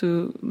have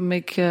to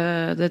make,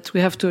 that we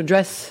have to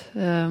address.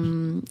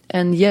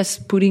 And yes,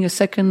 putting a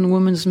second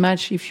women's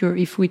match,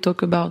 if we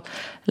talk about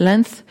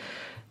length,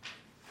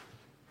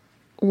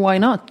 why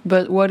not?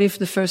 But what if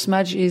the first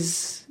match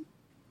ends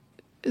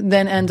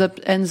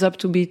up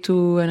to be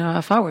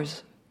 2.5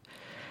 hours?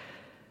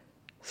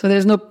 So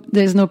there's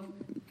no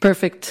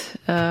perfect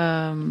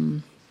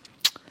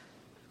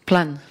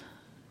plan.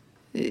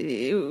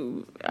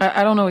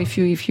 I don't know if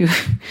you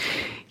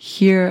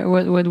hear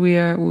what we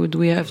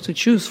have to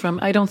choose from.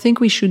 I don't think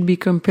we should be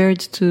compared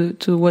to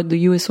what the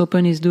US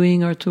Open is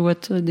doing or to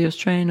what the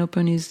Australian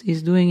Open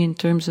is doing in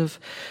terms of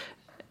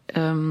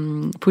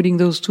putting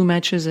those two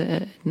matches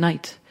at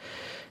night.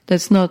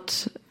 That's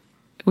not.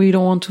 We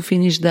don't want to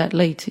finish that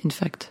late, in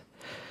fact.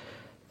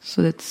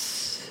 So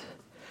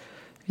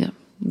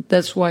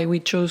that's why we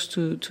chose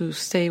to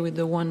stay with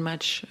the one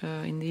match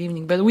in the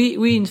evening. But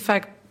we in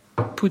fact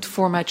put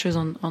 4 matches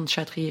on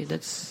Chatrier.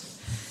 That's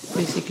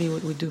basically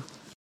what we do.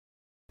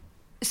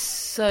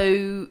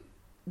 So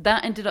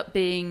that ended up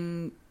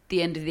being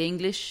the end of the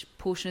English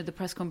portion of the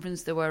press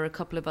conference. There were a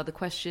couple of other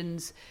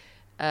questions.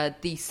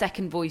 The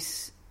second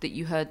voice that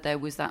you heard there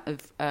was that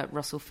of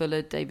Russell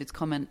Fuller, David's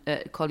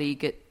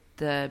colleague at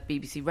the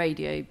BBC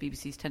Radio,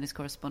 BBC's tennis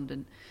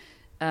correspondent.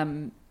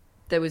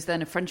 There was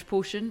then a French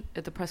portion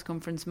of the press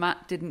conference.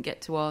 Matt didn't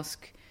get to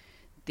ask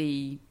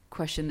the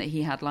question that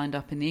he had lined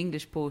up in the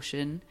English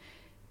portion,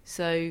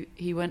 so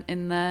he went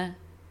in there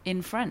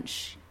in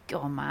French. Go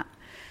on, Matt.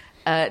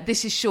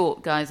 This is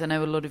short, guys. I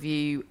know a lot of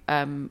you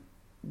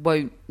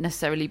won't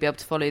necessarily be able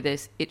to follow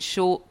this. It's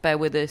short. Bear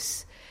with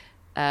us.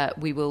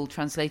 We will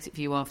translate it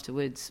for you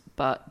afterwards,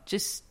 but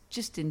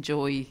just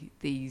enjoy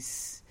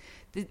these.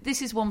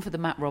 This is one for the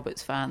Matt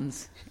Roberts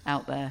fans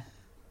out there.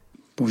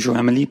 Bonjour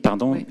Amélie,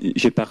 pardon, oui.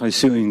 J'ai pas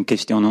reçu une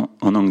question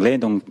en anglais,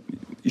 donc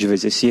je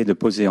vais essayer de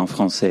poser en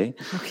français.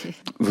 Okay.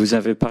 Vous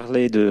avez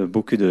parlé de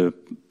beaucoup de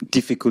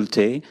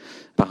difficultés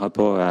par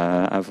rapport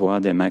à avoir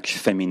des matchs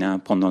féminins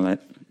pendant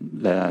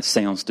la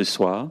séance de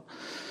soir.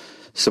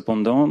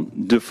 Cependant,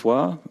 2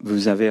 fois,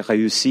 vous avez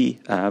réussi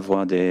à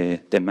avoir des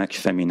matchs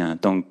féminins.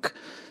 Donc,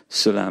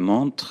 cela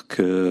montre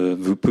que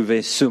vous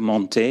pouvez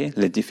surmonter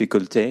les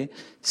difficultés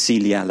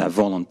s'il y a la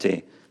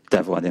volonté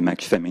d'avoir des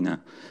matchs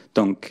féminins.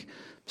 Donc,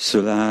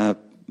 cela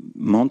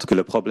montre que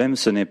le problème,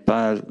 ce n'est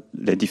pas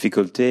les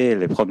difficultés,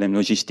 les problèmes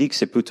logistiques,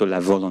 c'est plutôt la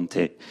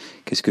volonté.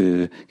 Qu'est-ce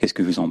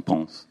que vous en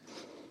pensez?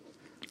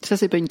 Ça,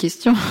 c'est pas une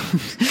question.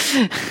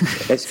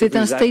 C'est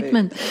un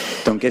statement.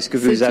 Donc, est-ce que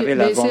vous avez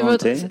la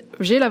volonté?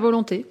 J'ai la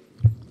volonté.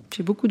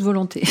 J'ai beaucoup de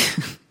volonté.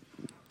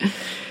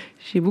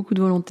 J'ai beaucoup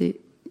de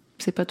volonté.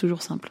 C'est pas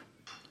toujours simple.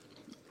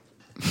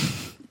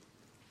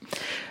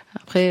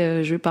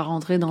 Après, je vais pas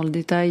rentrer dans le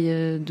détail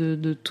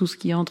de tout ce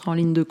qui entre en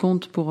ligne de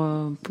compte pour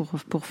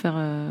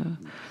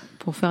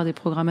faire des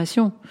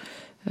programmations.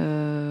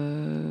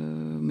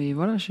 Mais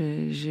voilà,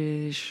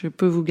 je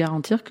peux vous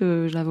garantir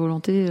que la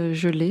volonté,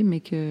 je l'ai, mais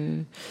que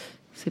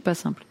c'est pas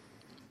simple.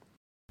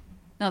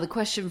 Now, the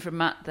question from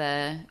Matt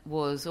there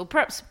was, or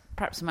perhaps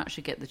Matt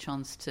should get the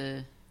chance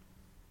to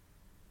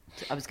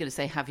I was going to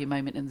say have your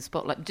moment in the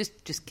spotlight.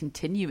 Just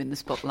continue in the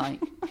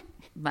spotlight,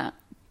 Matt.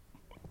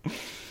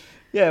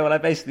 Yeah, well, I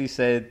basically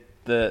said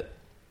that,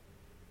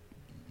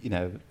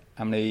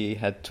 Amélie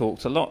had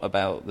talked a lot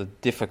about the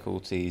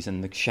difficulties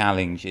and the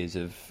challenges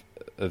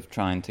of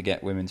trying to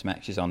get women's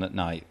matches on at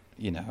night.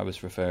 I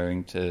was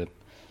referring to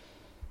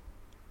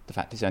the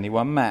fact it's only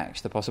one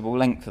match, the possible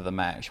length of the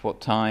match, what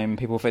time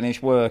people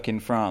finish work in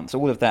France,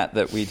 all of that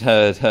we'd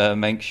heard her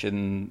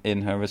mention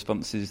in her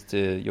responses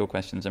to your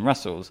questions and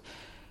Russell's.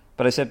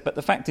 But I said, but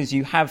the fact is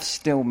you have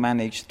still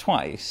managed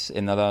twice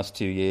in the last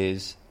 2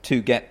 years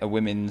to get a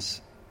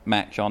women's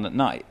match on at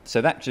night.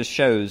 So that just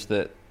shows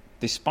that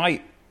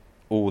despite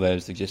all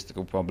those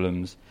logistical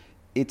problems,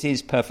 it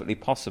is perfectly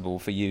possible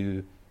for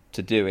you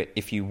to do it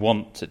if you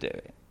want to do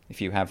it, if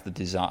you have the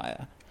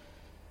desire.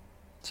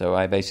 So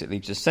I basically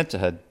just said to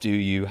her, do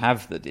you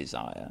have the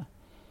desire?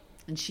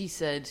 And she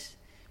said,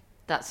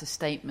 that's a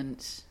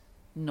statement,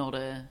 not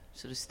a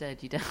sort of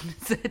stared you down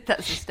and said,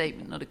 that's a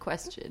statement, not a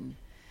question.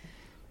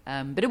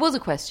 But it was a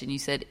question. You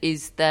said,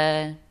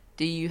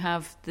 do you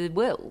have the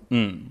will,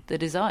 the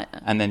desire?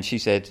 And then she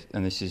said,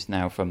 and this is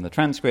now from the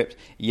transcript,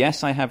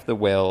 yes, I have the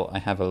will. I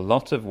have a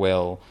lot of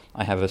will.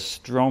 I have a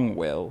strong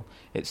will.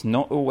 It's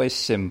not always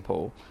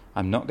simple.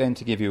 I'm not going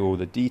to give you all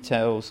the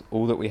details,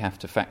 all that we have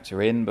to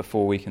factor in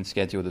before we can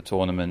schedule the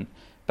tournament,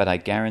 but I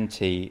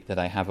guarantee that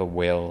I have a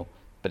will,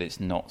 but it's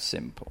not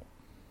simple.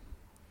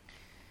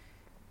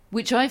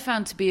 Which I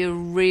found to be a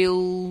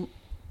real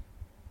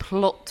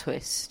plot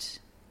twist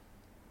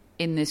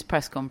in this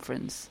press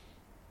conference.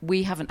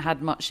 We haven't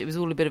had much. It was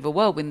all a bit of a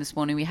whirlwind this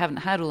morning. We haven't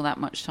had all that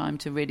much time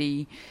to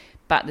really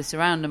bat this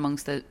around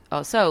amongst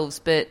ourselves.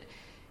 But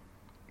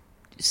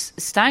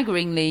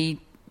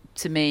staggeringly,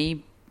 to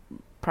me,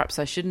 perhaps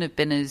I shouldn't have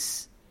been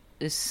as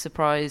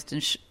surprised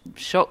and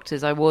shocked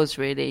as I was,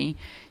 really.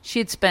 She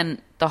had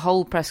spent the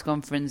whole press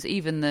conference,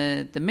 even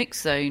the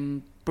mixed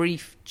zone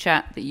brief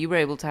chat that you were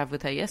able to have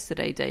with her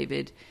yesterday,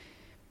 David,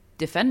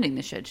 defending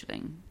the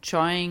scheduling,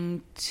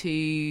 trying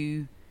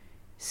to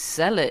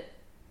sell it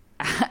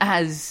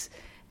as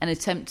an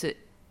attempt at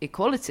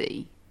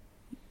equality,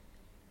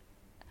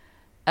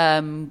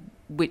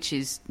 which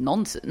is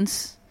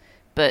nonsense,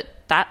 but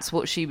that's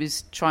what she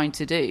was trying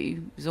to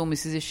do. It was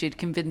almost as if she had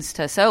convinced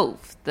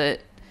herself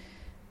that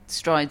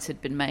strides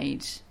had been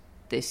made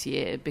this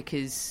year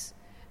because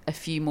a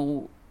few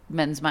more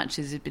men's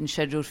matches had been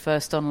scheduled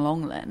first on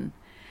Longlen.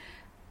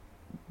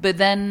 But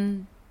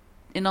then,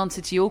 in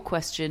answer to your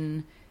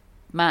question,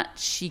 Matt,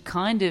 she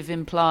kind of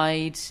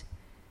implied,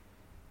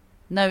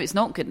 no, it's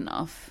not good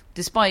enough.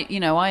 Despite,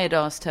 I had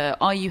asked her,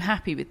 are you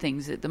happy with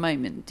things at the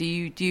moment? Do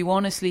you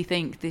honestly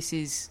think this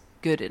is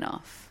good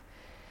enough?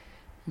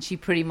 And she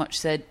pretty much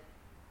said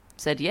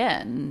yeah,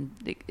 and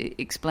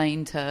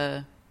explained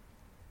her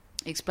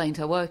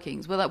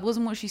workings. Well, that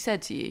wasn't what she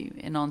said to you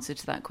in answer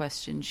to that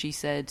question. She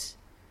said,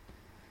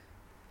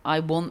 I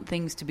want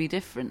things to be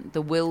different.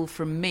 The will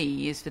from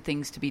me is for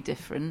things to be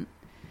different,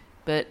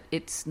 but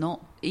it's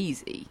not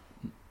easy,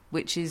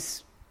 which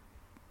is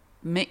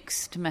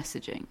mixed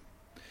messaging.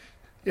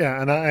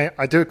 Yeah, and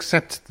I do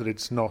accept that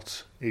it's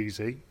not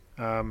easy.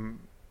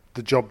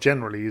 The job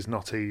generally is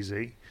not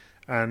easy,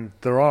 and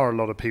there are a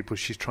lot of people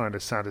she's trying to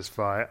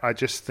satisfy. I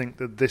just think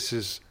that this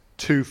is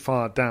too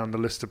far down the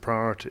list of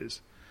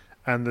priorities,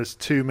 and there's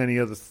too many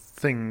other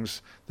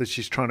things that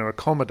she's trying to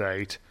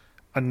accommodate,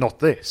 and not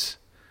this.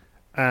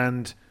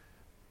 And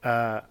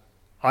I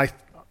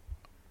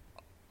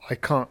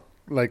can't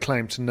lay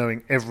claim to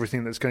knowing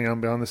everything that's going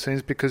on behind the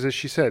scenes because, as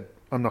she said,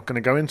 I'm not going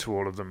to go into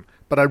all of them.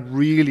 But I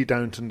really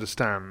don't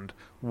understand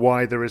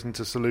why there isn't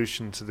a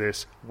solution to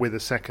this with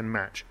a second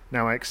match.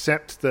 Now, I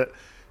accept that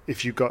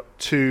if you've got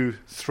 2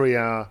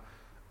 3-hour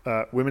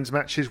women's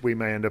matches, we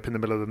may end up in the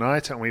middle of the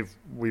night, and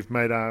we've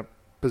made our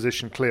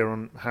position clear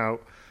on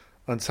how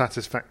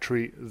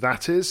unsatisfactory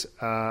that is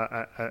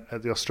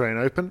at the Australian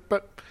Open.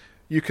 But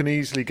you can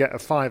easily get a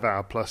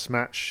 5-hour plus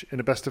match in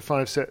a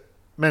best-of-5 set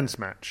men's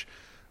match.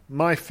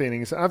 My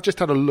feeling is that I've just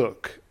had a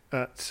look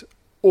at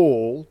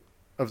all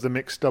of the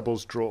mixed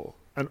doubles draw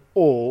and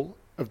all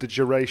of the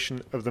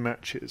duration of the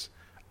matches.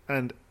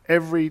 And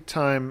every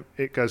time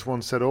it goes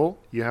 1-set-all,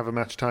 you have a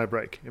match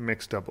tie-break in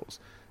mixed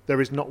doubles.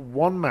 There is not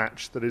one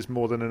match that is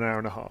more than an hour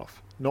and a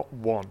half. Not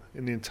one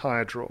in the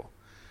entire draw.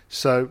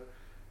 So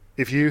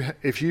if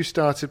you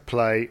started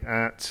play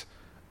at...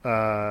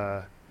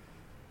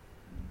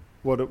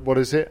 What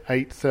is it?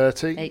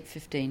 8:30?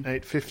 8:15.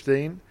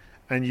 8:15,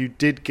 and you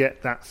did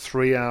get that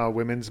 3-hour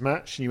women's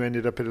match, and you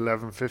ended up at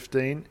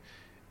 11:15.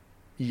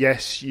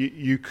 Yes,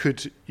 you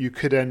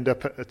could end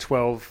up at a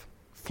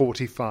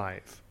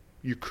 12:45.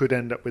 You could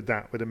end up with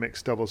that, with a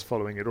mixed doubles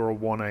following it, or a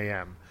 1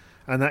 a.m.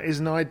 And that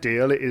isn't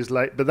ideal. It is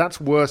late, but that's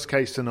worst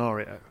case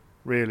scenario.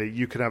 Really,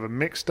 you could have a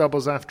mixed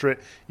doubles after it.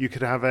 You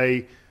could have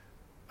a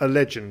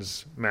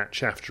Legends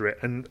match after it,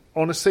 and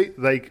honestly,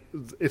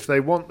 if they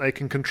want, they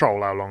can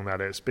control how long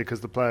that is because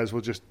the players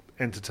will just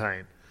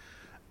entertain.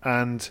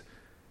 And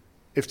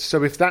if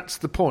that's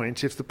the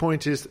point, if the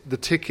point is the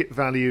ticket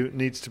value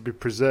needs to be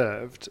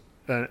preserved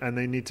and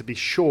they need to be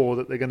sure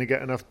that they're going to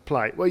get enough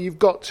play, well, you've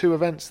got 2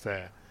 events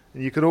there,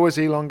 and you could always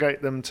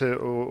elongate them to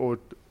or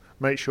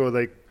make sure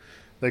they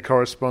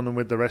correspond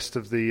with the rest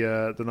of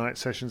the night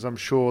sessions. I'm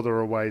sure there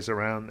are ways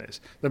around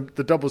this.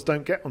 The doubles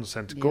don't get on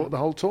centre court the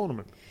whole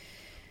tournament.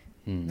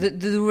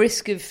 The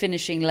risk of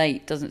finishing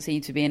late doesn't seem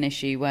to be an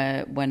issue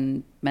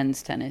when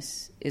men's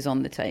tennis is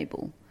on the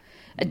table.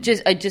 I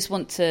just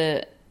want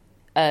to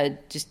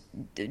just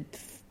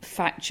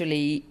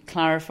factually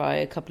clarify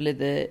a couple of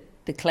the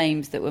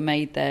claims that were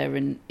made there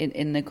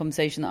in the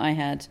conversation that I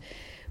had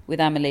with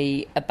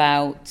Amelie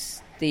about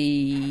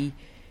the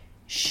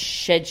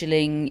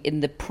scheduling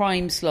in the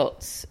prime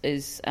slots,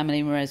 as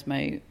Amelie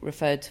Mauresmo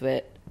referred to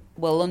it.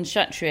 Well, on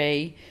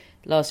Chatrier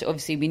last year,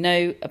 obviously, we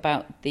know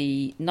about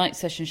the night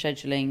session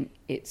scheduling.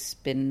 It's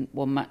been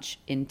 1 match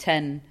in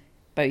 10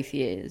 both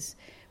years.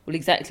 Well,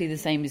 exactly the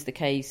same is the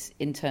case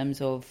in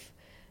terms of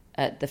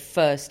the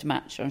first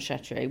match on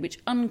Chatrier, which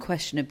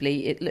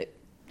unquestionably,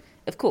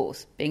 of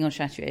course, being on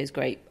Chatrier is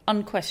great.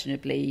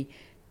 Unquestionably,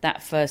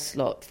 that first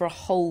slot, for a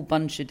whole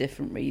bunch of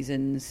different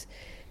reasons,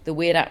 the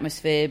weird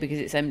atmosphere because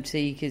it's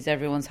empty, because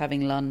everyone's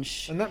having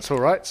lunch. And that's all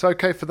right. It's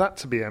okay for that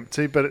to be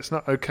empty, but it's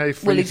not okay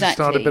for you to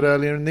start a bit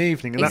earlier in the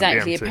evening and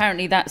that be empty.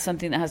 Apparently that's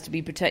something that has to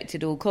be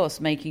protected at all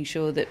costs, making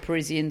sure that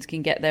Parisians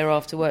can get there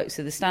after work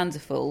so the stands are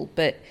full.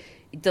 But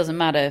it doesn't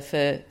matter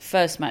for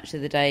first match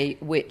of the day,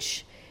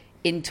 which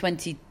in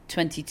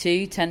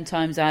 2022, 10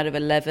 times out of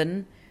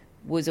 11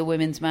 was a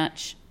women's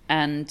match,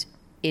 and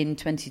in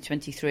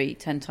 2023,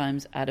 10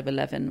 times out of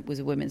 11 was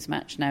a women's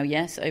match. Now,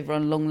 yes, over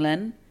on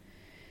Longlen,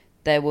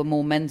 there were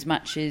more men's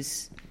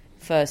matches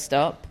first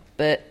up,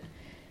 but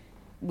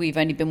we've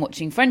only been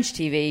watching French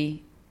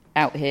TV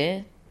out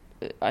here.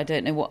 I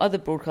don't know what other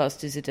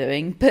broadcasters are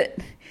doing, but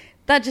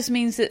that just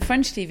means that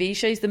French TV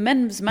shows the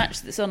men's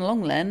match that's on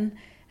Longlen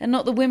and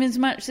not the women's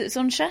match that's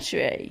on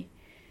Chatrier.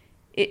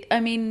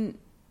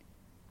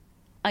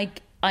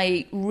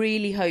 I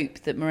really hope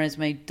that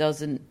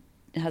Mauresmo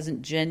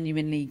hasn't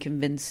genuinely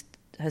convinced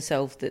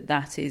herself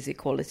that is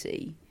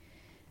equality,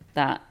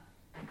 that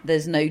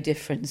there's no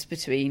difference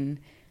between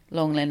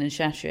Longlen and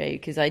Chatrier,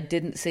 because I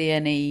didn't see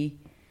any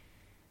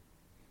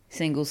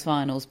singles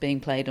finals being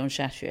played on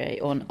Chatrier,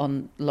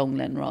 on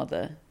Longlen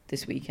rather,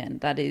 this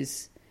weekend. That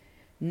is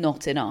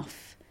not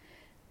enough.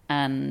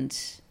 And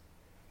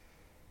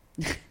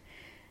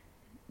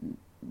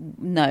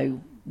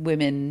no,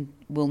 women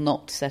will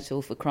not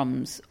settle for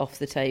crumbs off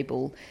the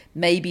table.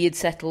 Maybe it'd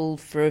settle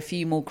for a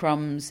few more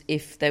crumbs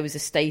if there was a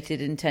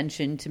stated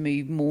intention to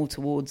move more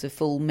towards a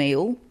full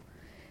meal.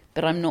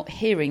 But I'm not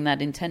hearing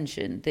that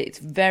intention. It's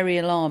very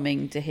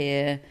alarming to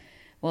hear,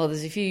 well,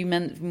 there's a few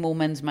more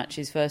men's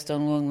matches first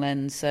on long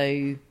lens,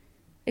 so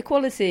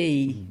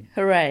equality,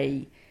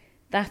 hooray.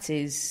 That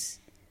is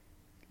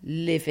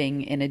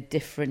living in a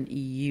different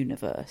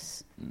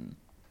universe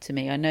to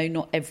me. I know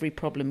not every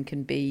problem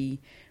can be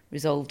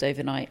resolved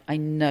overnight. I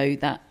know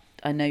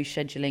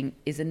scheduling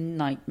is a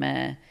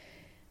nightmare.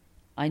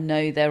 I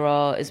know there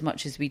are, as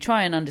much as we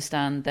try and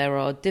understand, there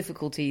are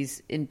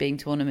difficulties in being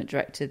tournament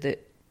director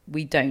that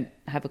we don't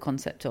have a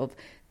concept of.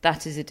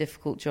 That is a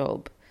difficult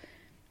job.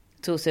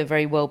 It's also a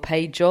very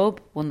well-paid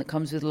job, one that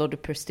comes with a lot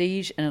of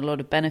prestige and a lot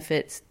of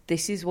benefits.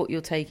 This is what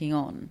you're taking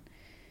on.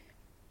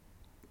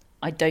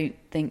 I don't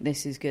think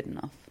this is good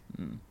enough.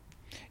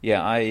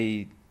 Yeah,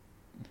 I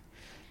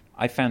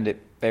found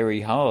it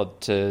very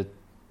hard to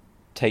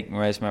take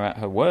Mauresmo at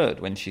her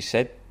word when she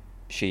said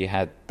she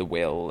had the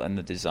will and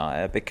the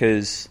desire,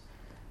 because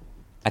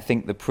I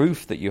think the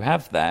proof that you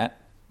have that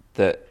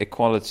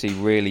equality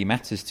really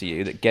matters to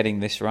you, that getting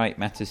this right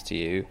matters to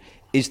you,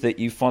 is that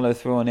you follow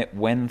through on it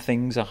when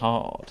things are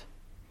hard.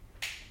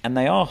 And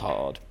they are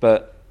hard,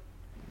 but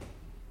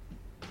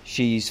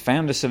she's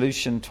found a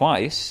solution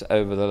twice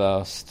over the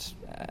last,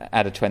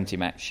 out of 20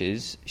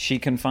 matches. She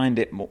can find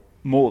it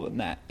more than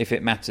that if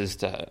it matters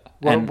to her.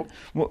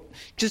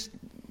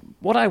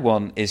 What I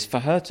want is for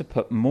her to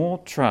put more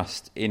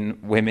trust in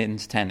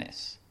women's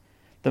tennis.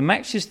 The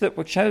matches that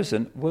were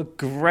chosen were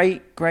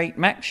great, great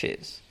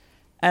matches.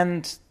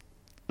 And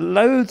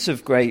loads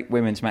of great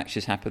women's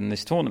matches happen in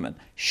this tournament.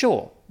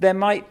 Sure, there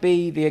might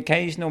be the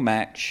occasional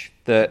match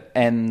that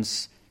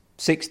ends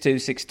 6-2,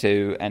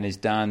 6-2 and is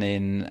done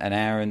in an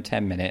hour and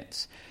 10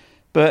 minutes.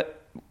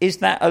 But is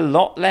that a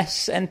lot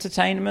less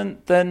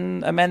entertainment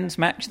than a men's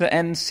match that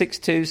ends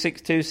 6-2,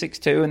 6-2,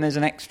 6-2 and there's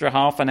an extra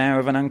half an hour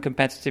of an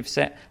uncompetitive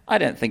set? I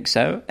don't think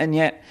so. And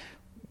yet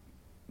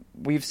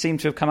we've seemed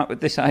to have come up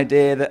with this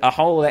idea that a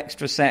whole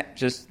extra set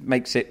just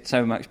makes it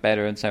so much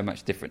better and so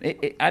much different.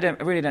 I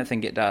really don't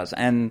think it does.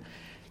 And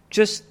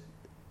just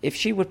if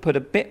she would put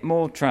a bit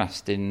more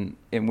trust in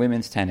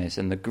women's tennis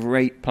and the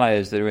great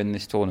players that are in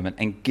this tournament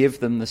and give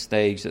them the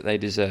stage that they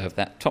deserve,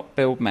 that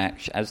top-billed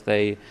match as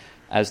they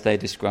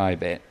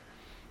describe it,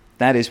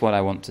 that is what I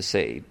want to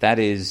see. That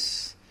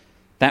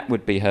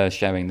would be her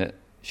showing that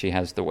she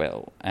has the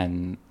will.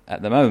 And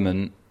at the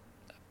moment,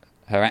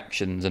 her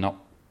actions are not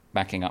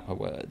backing up her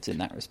words in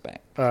that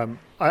respect.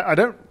 I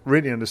don't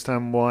really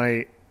understand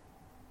why,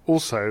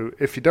 also,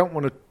 if you don't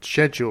want to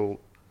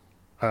schedule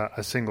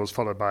a singles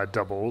followed by a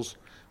doubles,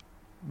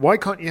 why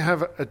can't you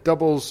have a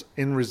doubles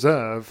in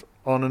reserve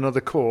on another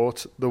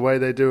court the way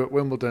they do at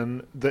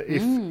Wimbledon, that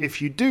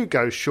if you do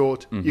go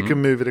short, you can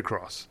move it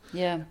across.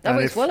 Yeah, that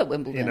works well at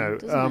Wimbledon,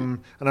 doesn't it?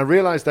 And I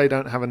realise they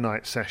don't have a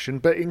night session,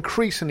 but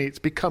increasingly it's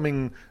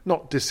becoming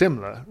not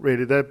dissimilar,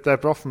 really.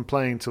 They're often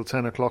playing till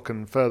 10 o'clock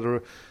and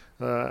further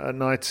at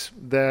night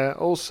there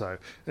also.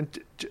 And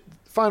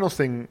final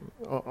thing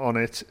on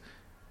it,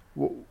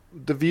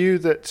 the view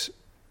that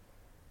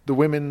the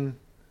women,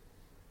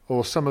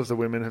 or some of the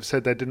women, have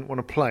said they didn't want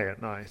to play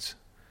at night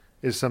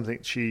is something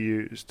she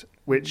used,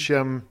 which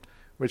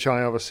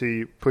I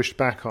obviously pushed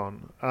back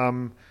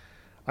on.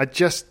 I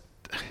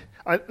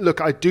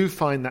do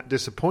find that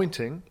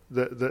disappointing.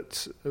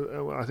 That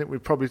I think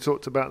we've probably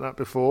talked about that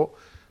before.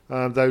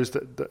 Those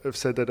that have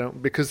said they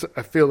don't, because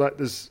I feel like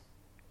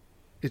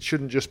it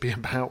shouldn't just be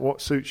about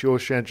what suits your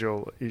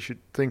schedule. You should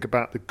think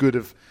about the good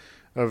of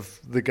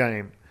the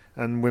game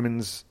and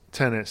women's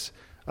tennis.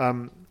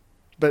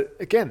 But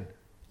again,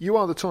 you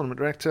are the tournament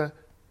director.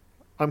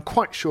 I'm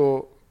quite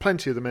sure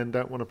plenty of the men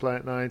don't want to play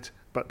at night,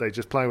 but they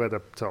just play where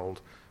they're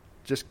told.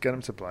 Just get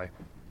them to play.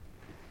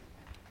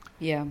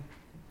 Yeah.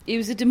 It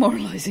was a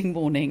demoralising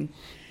morning,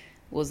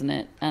 wasn't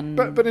it?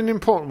 But an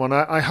important one.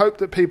 I hope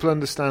that people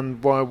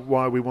understand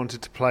why we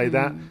wanted to play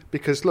that,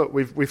 because, look,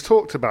 we've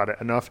talked about it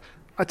enough.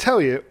 I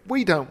tell you,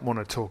 we don't want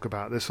to talk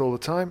about this all the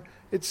time.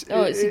 It's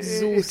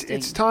exhausting.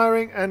 It's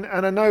tiring, and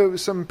I know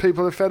some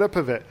people are fed up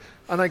of it,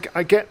 and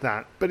I get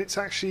that, but it's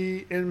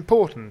actually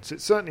important.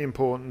 It's certainly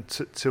important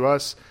to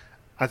us.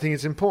 I think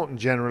it's important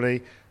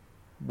generally.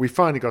 We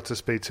finally got to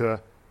speak to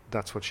her.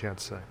 That's what she had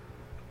to say.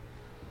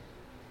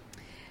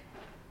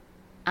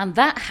 And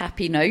that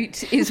happy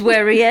note is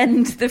where we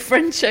end the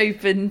French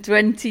Open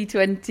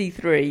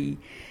 2023.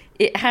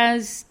 It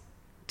has,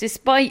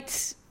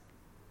 despite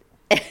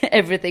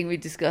everything we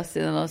discussed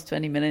in the last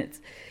 20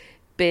 minutes,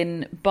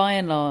 been by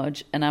and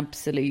large an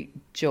absolute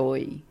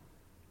joy,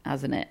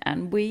 hasn't it?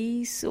 And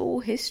we saw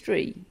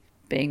history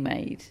being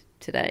made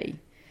today.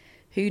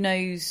 Who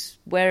knows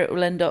where it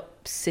will end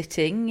up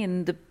sitting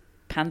in the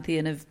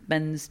pantheon of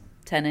men's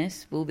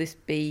tennis? Will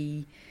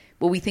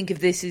we think of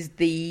this as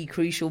the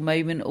crucial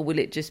moment, or will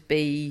it just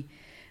be,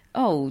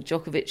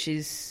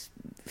 Djokovic's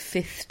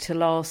fifth to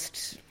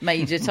last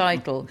major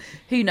title?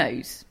 Who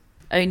knows?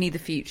 Only the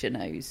future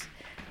knows.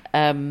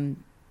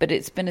 But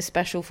it's been a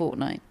special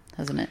fortnight,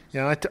 hasn't it?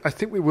 Yeah, I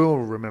think we will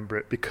remember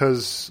it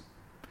because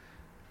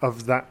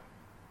of that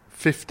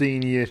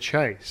 15-year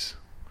chase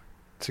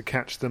to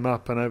catch them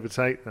up and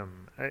overtake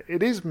them.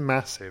 It is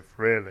massive,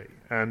 really,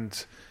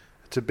 and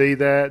to be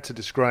there, to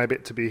describe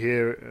it, to be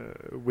here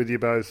with you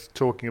both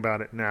talking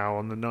about it now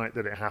on the night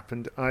that it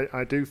happened,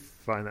 I do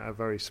find that a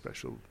very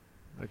special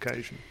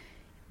occasion.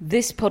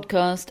 This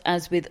podcast,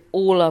 as with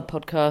all our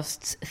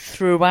podcasts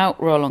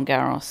throughout Roland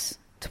Garros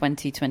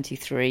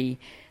 2023,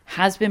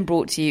 has been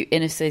brought to you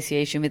in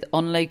association with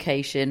On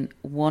Location.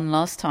 One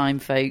last time,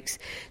 folks,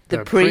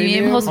 the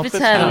premium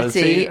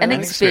hospitality and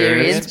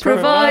experience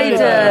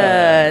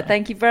provider.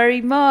 Thank you very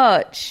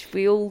much.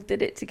 We all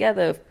did it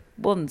together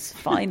once,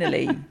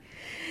 finally.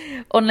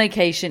 On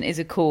Location is,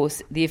 of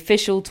course, the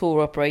official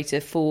tour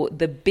operator for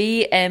the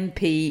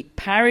BNP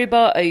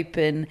Paribas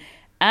Open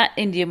at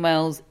Indian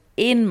Wells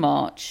in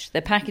March.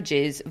 Their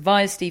packages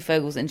via Steve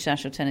Fogel's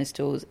International Tennis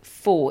Tours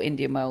for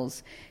Indian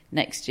Wells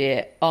next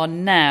year are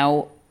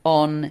now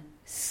on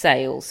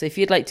sale. So if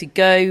you'd like to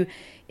go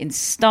in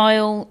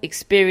style,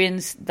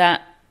 experience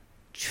that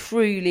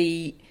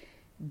truly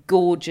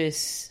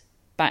gorgeous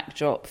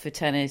backdrop for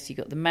tennis, you've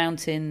got the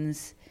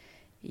mountains,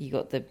 you've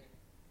got the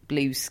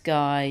blue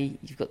sky,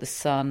 you've got the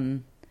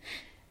sun,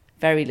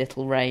 very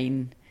little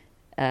rain,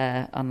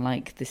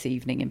 unlike this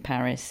evening in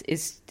Paris.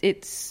 It's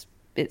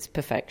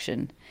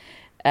perfection.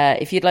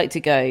 If you'd like to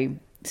go,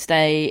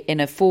 stay in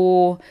a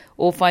 4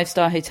 or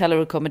 5-star hotel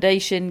or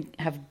accommodation,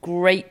 have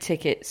great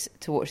tickets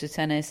to watch the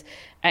tennis,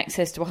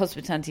 access to a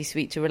hospitality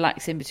suite to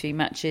relax in between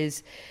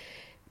matches,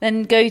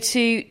 then go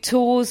to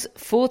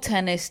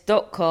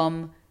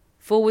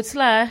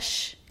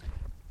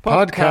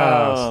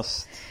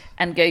toursfortennis.com/podcast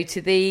and go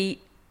to the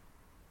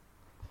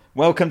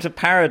Welcome to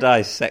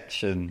Paradise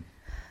section.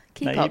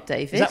 Keep up,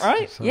 David. Is that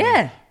right? Sorry.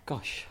 Yeah.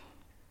 Gosh.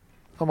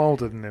 I'm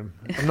older than him.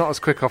 I'm not as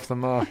quick off the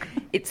mark.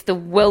 It's the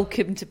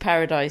Welcome to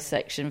Paradise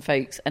section,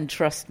 folks, and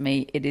trust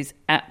me, it is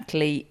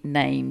aptly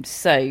named.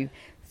 So,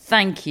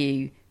 thank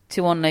you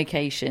to On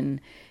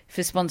Location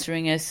for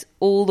sponsoring us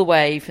all the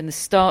way from the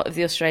start of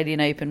the Australian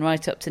Open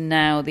right up to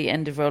now, the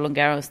end of Roland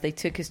Garros. They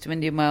took us to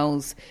Indian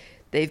Wells.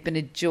 They've been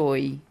a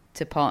joy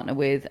to partner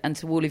with, and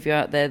to all of you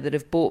out there that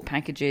have bought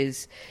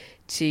packages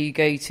to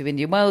go to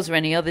Indian Wells or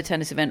any other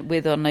tennis event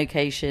with On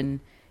Location,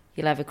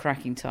 you'll have a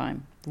cracking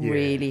time. Yeah.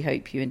 Really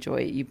hope you enjoy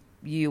it.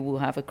 You will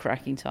have a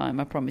cracking time.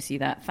 I promise you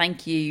that.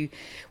 Thank you.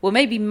 Well,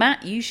 maybe,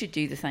 Matt, you should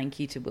do the thank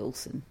you to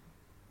Wilson.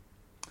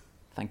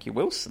 Thank you,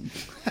 Wilson.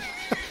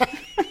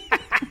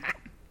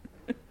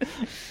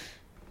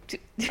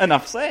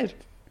 Enough said.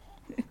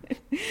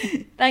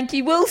 Thank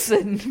you,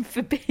 Wilson,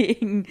 for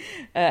being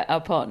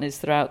our partners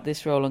throughout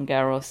this Roland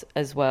Garros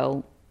as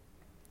well.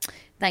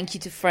 Thank you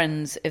to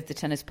friends of the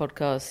Tennis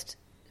Podcast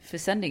for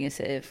sending us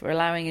here, for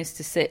allowing us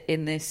to sit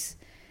in this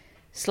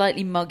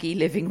slightly muggy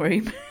living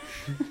room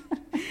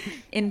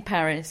in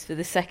Paris for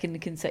the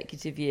second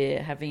consecutive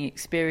year, having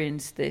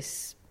experienced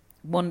this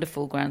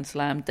wonderful Grand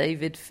Slam.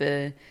 David,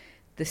 for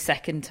the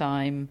second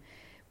time.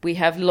 We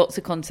have lots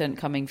of content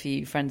coming for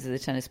you, friends of the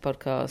Tennis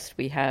Podcast.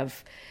 We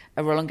have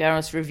a Roland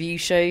Garros review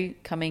show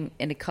coming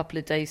in a couple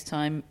of days'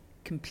 time,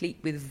 complete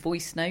with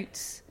voice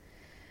notes.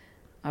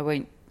 I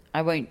won't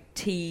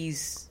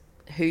tease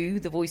who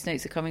the voice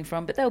notes are coming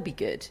from, but they'll be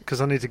good. Because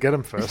I need to get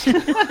them first.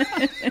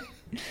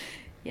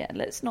 Yeah,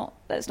 let's not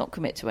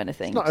commit to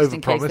anything, just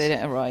in case they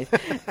don't arrive.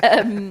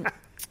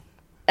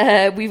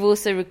 We've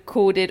also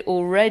recorded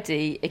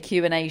already a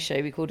Q&A show.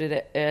 We recorded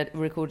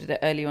it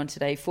earlier on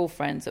today for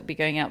friends. That'll be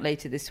going out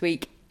later this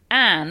week.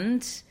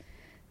 And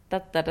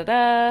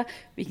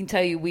we can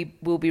tell you we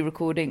will be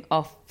recording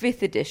our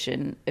 5th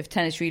edition of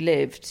Tennis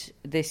Relived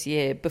this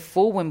year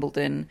before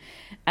Wimbledon,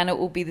 and it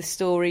will be the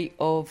story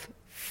of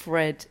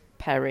Fred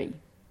Perry.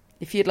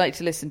 If you'd like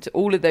to listen to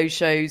all of those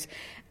shows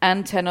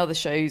and 10 other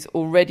shows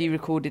already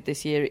recorded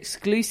this year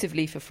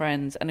exclusively for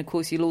friends, and of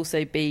course you'll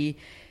also be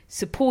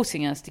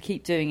supporting us to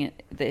keep doing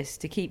this,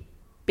 to keep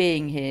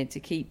being here, to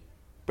keep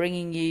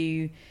bringing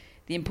you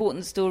the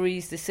important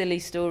stories, the silly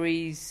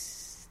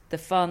stories, the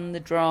fun,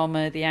 the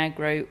drama, the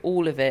aggro,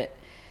 all of it,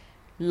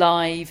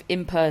 live,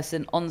 in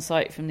person, on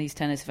site from these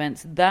tennis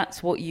events.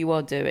 That's what you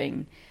are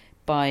doing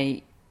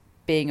by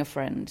being a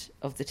friend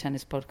of the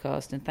Tennis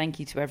Podcast. And thank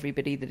you to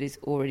everybody that is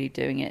already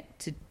doing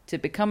it. To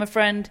become a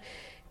friend,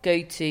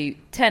 go to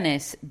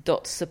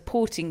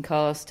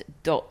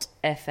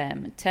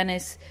tennis.supportingcast.fm.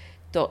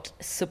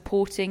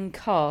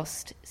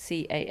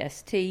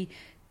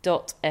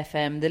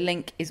 tennis.supportingcast.fm. The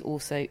link is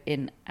also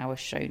in our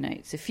show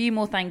notes. A few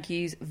more thank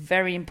yous,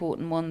 very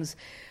important ones.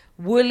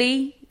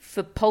 Wooly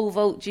for pole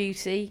vault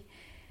duty.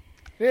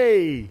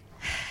 Hey!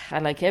 I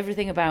like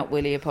everything about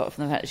Willie apart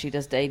from the fact that she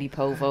does daily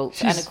pole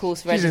vaults. And of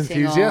course, she's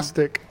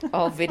enthusiastic.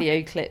 Our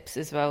video clips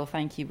as well.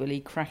 Thank you,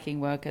 Willie. Cracking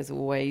work as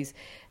always.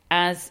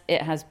 As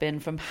it has been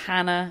from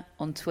Hannah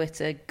on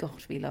Twitter.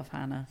 God, we love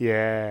Hannah.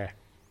 Yeah.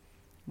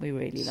 We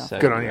really love her.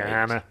 Good on you,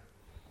 Hannah.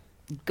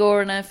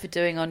 Gorana for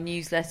doing our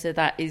newsletter.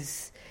 That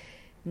is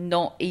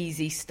not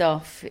easy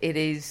stuff. It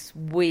is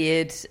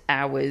weird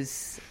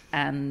hours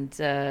and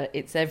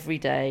it's every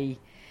day.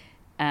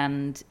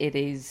 and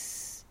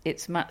it's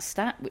Matt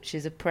Stat, which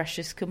is a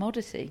precious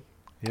commodity.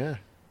 Yeah.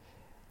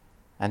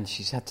 And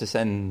she's had to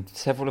send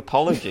several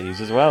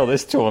apologies as well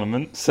this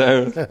tournament.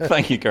 So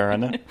thank you,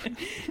 Gorana.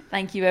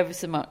 Thank you ever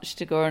so much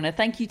to Gorana.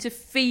 Thank you to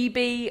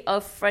Phoebe,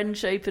 our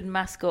French Open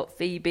mascot.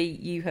 Phoebe,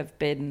 you have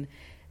been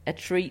a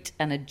treat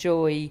and a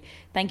joy.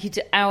 Thank you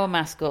to our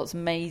mascots,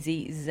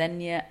 Maisie,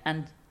 Xenia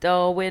and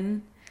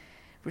Darwin.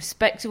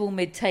 Respectable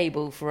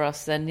mid-table for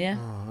us, Xenia.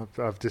 Oh,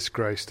 I've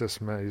disgraced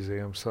us, Maisie.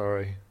 I'm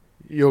sorry.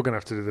 You're going to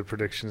have to do the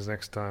predictions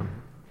next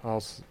time.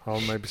 I'll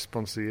maybe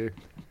sponsor you.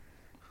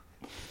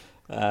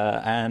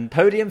 And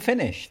podium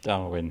finish,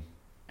 Darwin.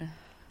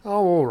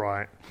 Oh, all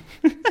right.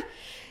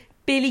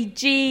 Billie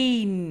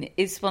Jean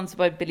is sponsored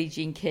by Billie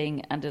Jean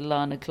King and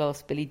Alana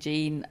Kloss. Billie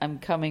Jean, I'm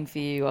coming for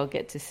you. I'll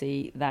get to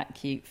see that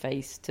cute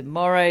face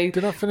tomorrow.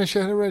 Did I finish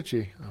ahead of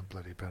Reggie? Oh,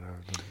 bloody better.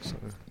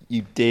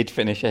 You did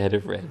finish ahead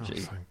of Reggie. Oh,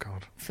 thank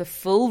God. For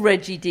full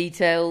Reggie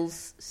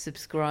details,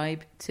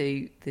 subscribe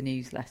to the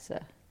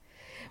newsletter.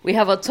 We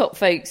have our top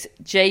folks,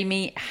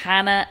 Jamie,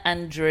 Hannah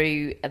and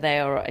Drew. They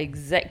are our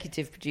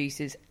executive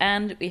producers.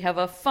 And we have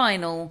our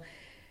final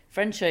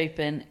French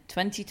Open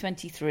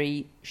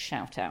 2023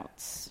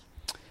 shout-outs.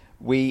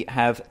 We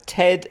have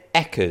Ted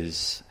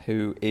Eckers,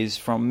 who is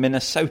from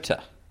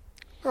Minnesota.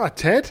 All right,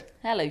 Ted.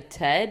 Hello,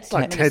 Ted.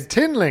 Like Ted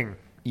Tinling.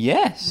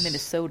 Yes.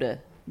 Minnesota,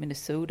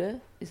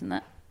 isn't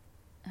that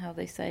how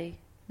they say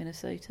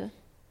Minnesota?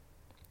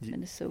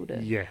 Minnesota.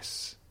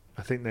 Yes,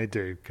 I think they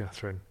do,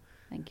 Catherine.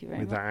 Thank you very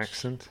much. With that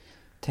accent.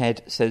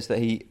 Ted says that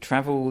he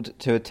travelled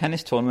to a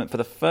tennis tournament for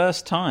the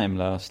first time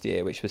last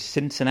year, which was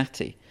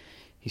Cincinnati.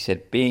 He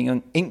said,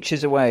 being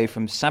inches away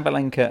from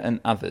Sabalenka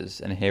and others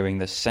and hearing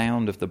the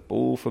sound of the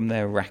ball from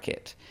their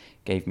racket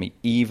gave me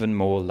even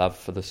more love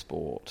for the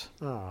sport.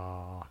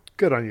 Ah,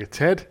 good on you,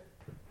 Ted.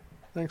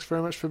 Thanks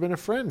very much for being a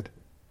friend.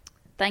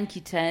 Thank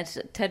you,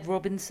 Ted. Ted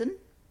Robinson.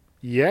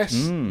 Yes,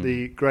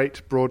 the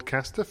great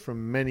broadcaster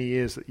from many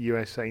years at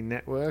USA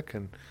Network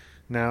and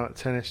now at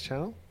Tennis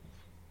Channel.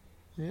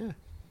 Yeah.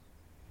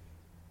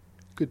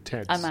 Good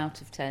Teds. I'm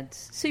out of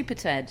Teds. Super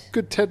Ted.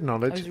 Good Ted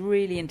knowledge. I was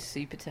really into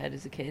Super Ted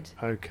as a kid.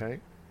 Okay,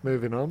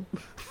 moving on.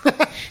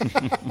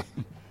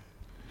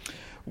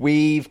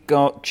 We've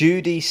got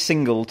Judy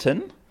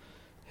Singleton,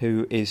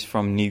 who is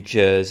from New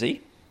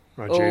Jersey.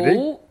 Right, Judy.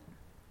 Oh.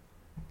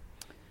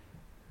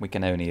 We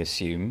can only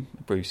assume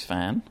a Bruce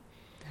fan.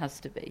 Has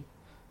to be.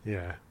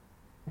 Yeah.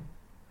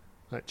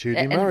 Like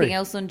Judy Murray. Anything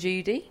else on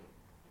Judy?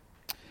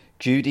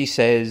 Judy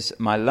says,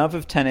 my love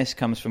of tennis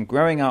comes from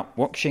growing up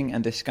watching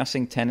and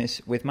discussing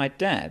tennis with my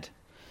dad.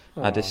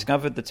 I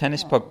discovered the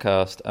tennis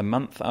podcast a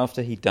month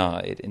after he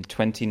died in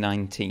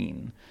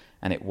 2019,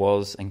 and it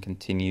was and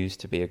continues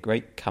to be a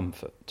great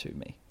comfort to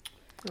me.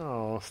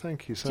 Oh,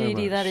 thank you so much,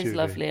 Judy, that is Judy.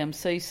 lovely. I'm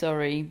so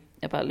sorry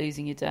about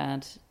losing your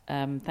dad.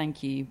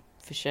 Thank you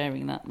for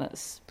sharing that.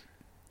 That's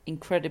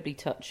incredibly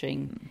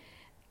touching.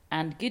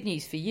 And good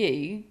news for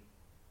you,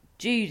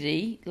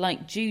 Judy,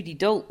 like Judy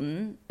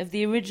Dalton of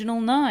the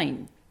original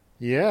 9.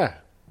 Yeah.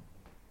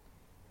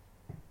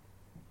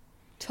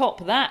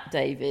 Top that,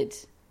 David.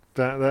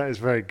 That is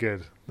very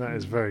good. That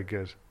is very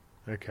good.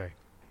 Okay.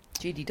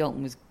 Judy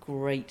Dalton was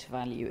great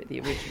value at the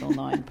original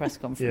 9 press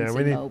conference Yeah,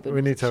 in Melbourne.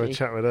 we need to have a wasn't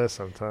chat with her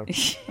sometime.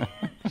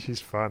 She's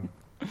fun.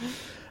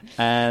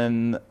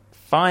 And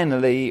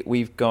finally,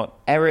 we've got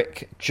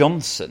Eric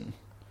Johnson,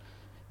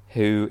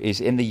 who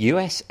is in the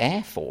US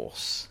Air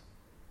Force.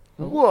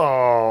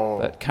 Whoa!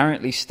 But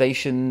currently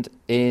stationed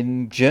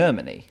in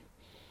Germany,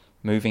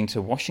 moving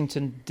to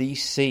Washington,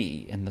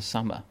 D.C. in the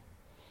summer.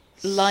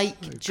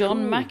 Like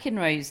John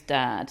McEnroe's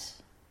dad.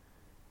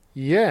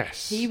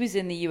 Yes. He was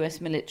in the US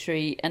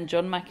military, and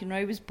John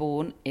McEnroe was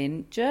born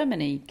in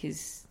Germany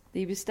because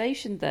he was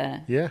stationed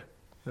there. Yeah,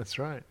 that's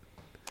right.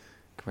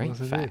 Great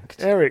fact.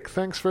 Eric,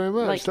 thanks very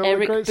much. Like that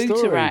Eric was a great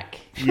story. Buterak.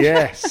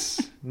 Yes.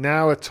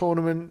 Now a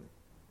tournament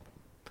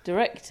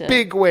Director.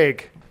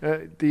 bigwig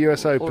at the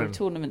US Open. Or a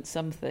tournament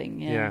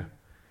something, yeah.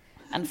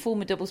 And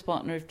former doubles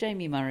partner of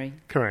Jamie Murray.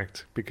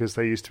 Correct, because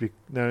they used to be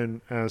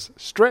known as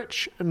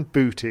Stretch and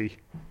Booty.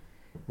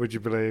 Would you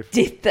believe?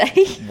 Did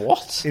they?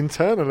 What?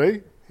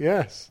 Internally,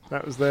 yes.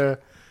 That was their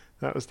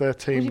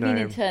team What do you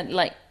name. mean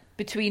like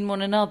between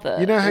one another?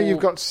 You know how you've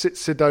got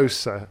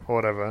Sitsidosa or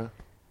whatever?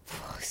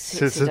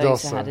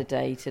 Sitsidosa had a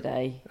day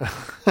today.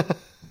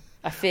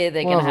 I fear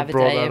they're going to have a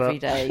brought day that every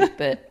up. day,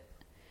 but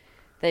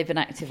they've been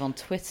active on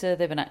Twitter,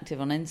 they've been active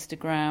on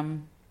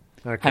Instagram.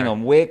 Okay. Hang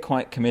on, we're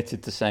quite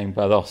committed to saying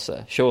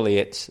Badosa. Surely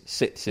it's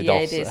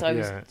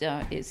Sitsidosa.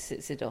 Yeah, it is.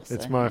 It's Sitsidosa.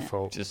 It's my yeah.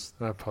 fault.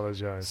 I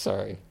apologise.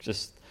 Sorry,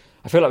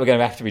 I feel like we're going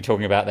to have to be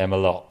talking about them a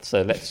lot,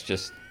 so let's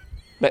just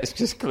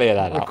clear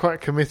that We're up.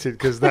 quite committed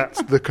because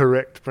that's the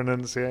correct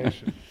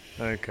pronunciation.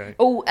 Okay.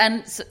 Oh,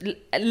 and so,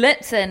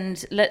 let's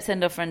end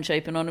our French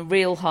Open on a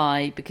real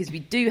high because we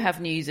do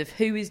have news of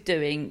who is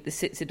doing the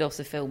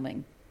Sitsidosa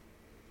filming.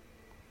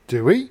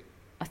 Do we?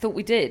 I thought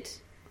we did.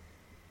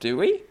 Do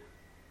we?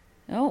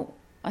 Oh,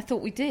 I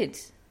thought we did.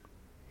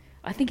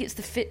 I think it's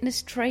the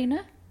fitness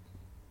trainer.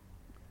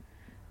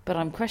 But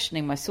I'm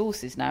questioning my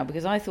sources now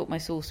because I thought my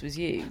source was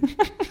you.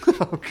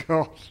 Oh,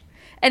 God.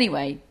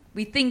 Anyway,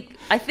 I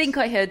think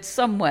I heard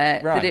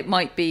somewhere Right. that it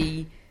might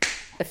be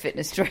a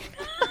fitness trainer.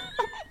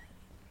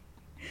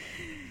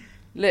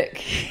 Look.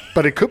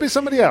 But it could be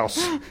somebody else.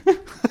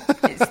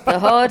 It's the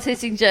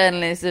hard-hitting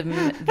journalism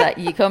that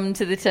you come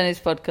to the tennis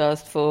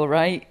podcast for,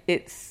 right?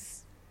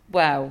 It's,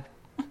 wow.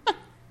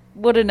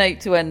 What a note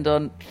to end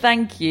on.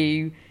 Thank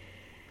you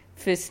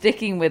for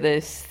sticking with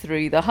us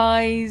through the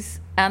highs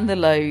and the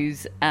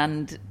lows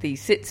and the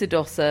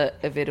sitsadosa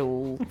of it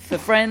all. For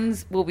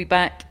friends, we'll be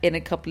back in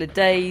a couple of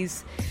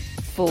days.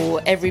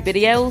 For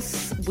everybody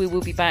else, we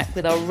will be back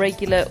with our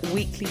regular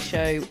weekly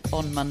show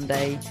on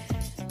Monday.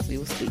 We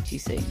will speak to you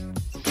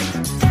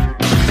soon.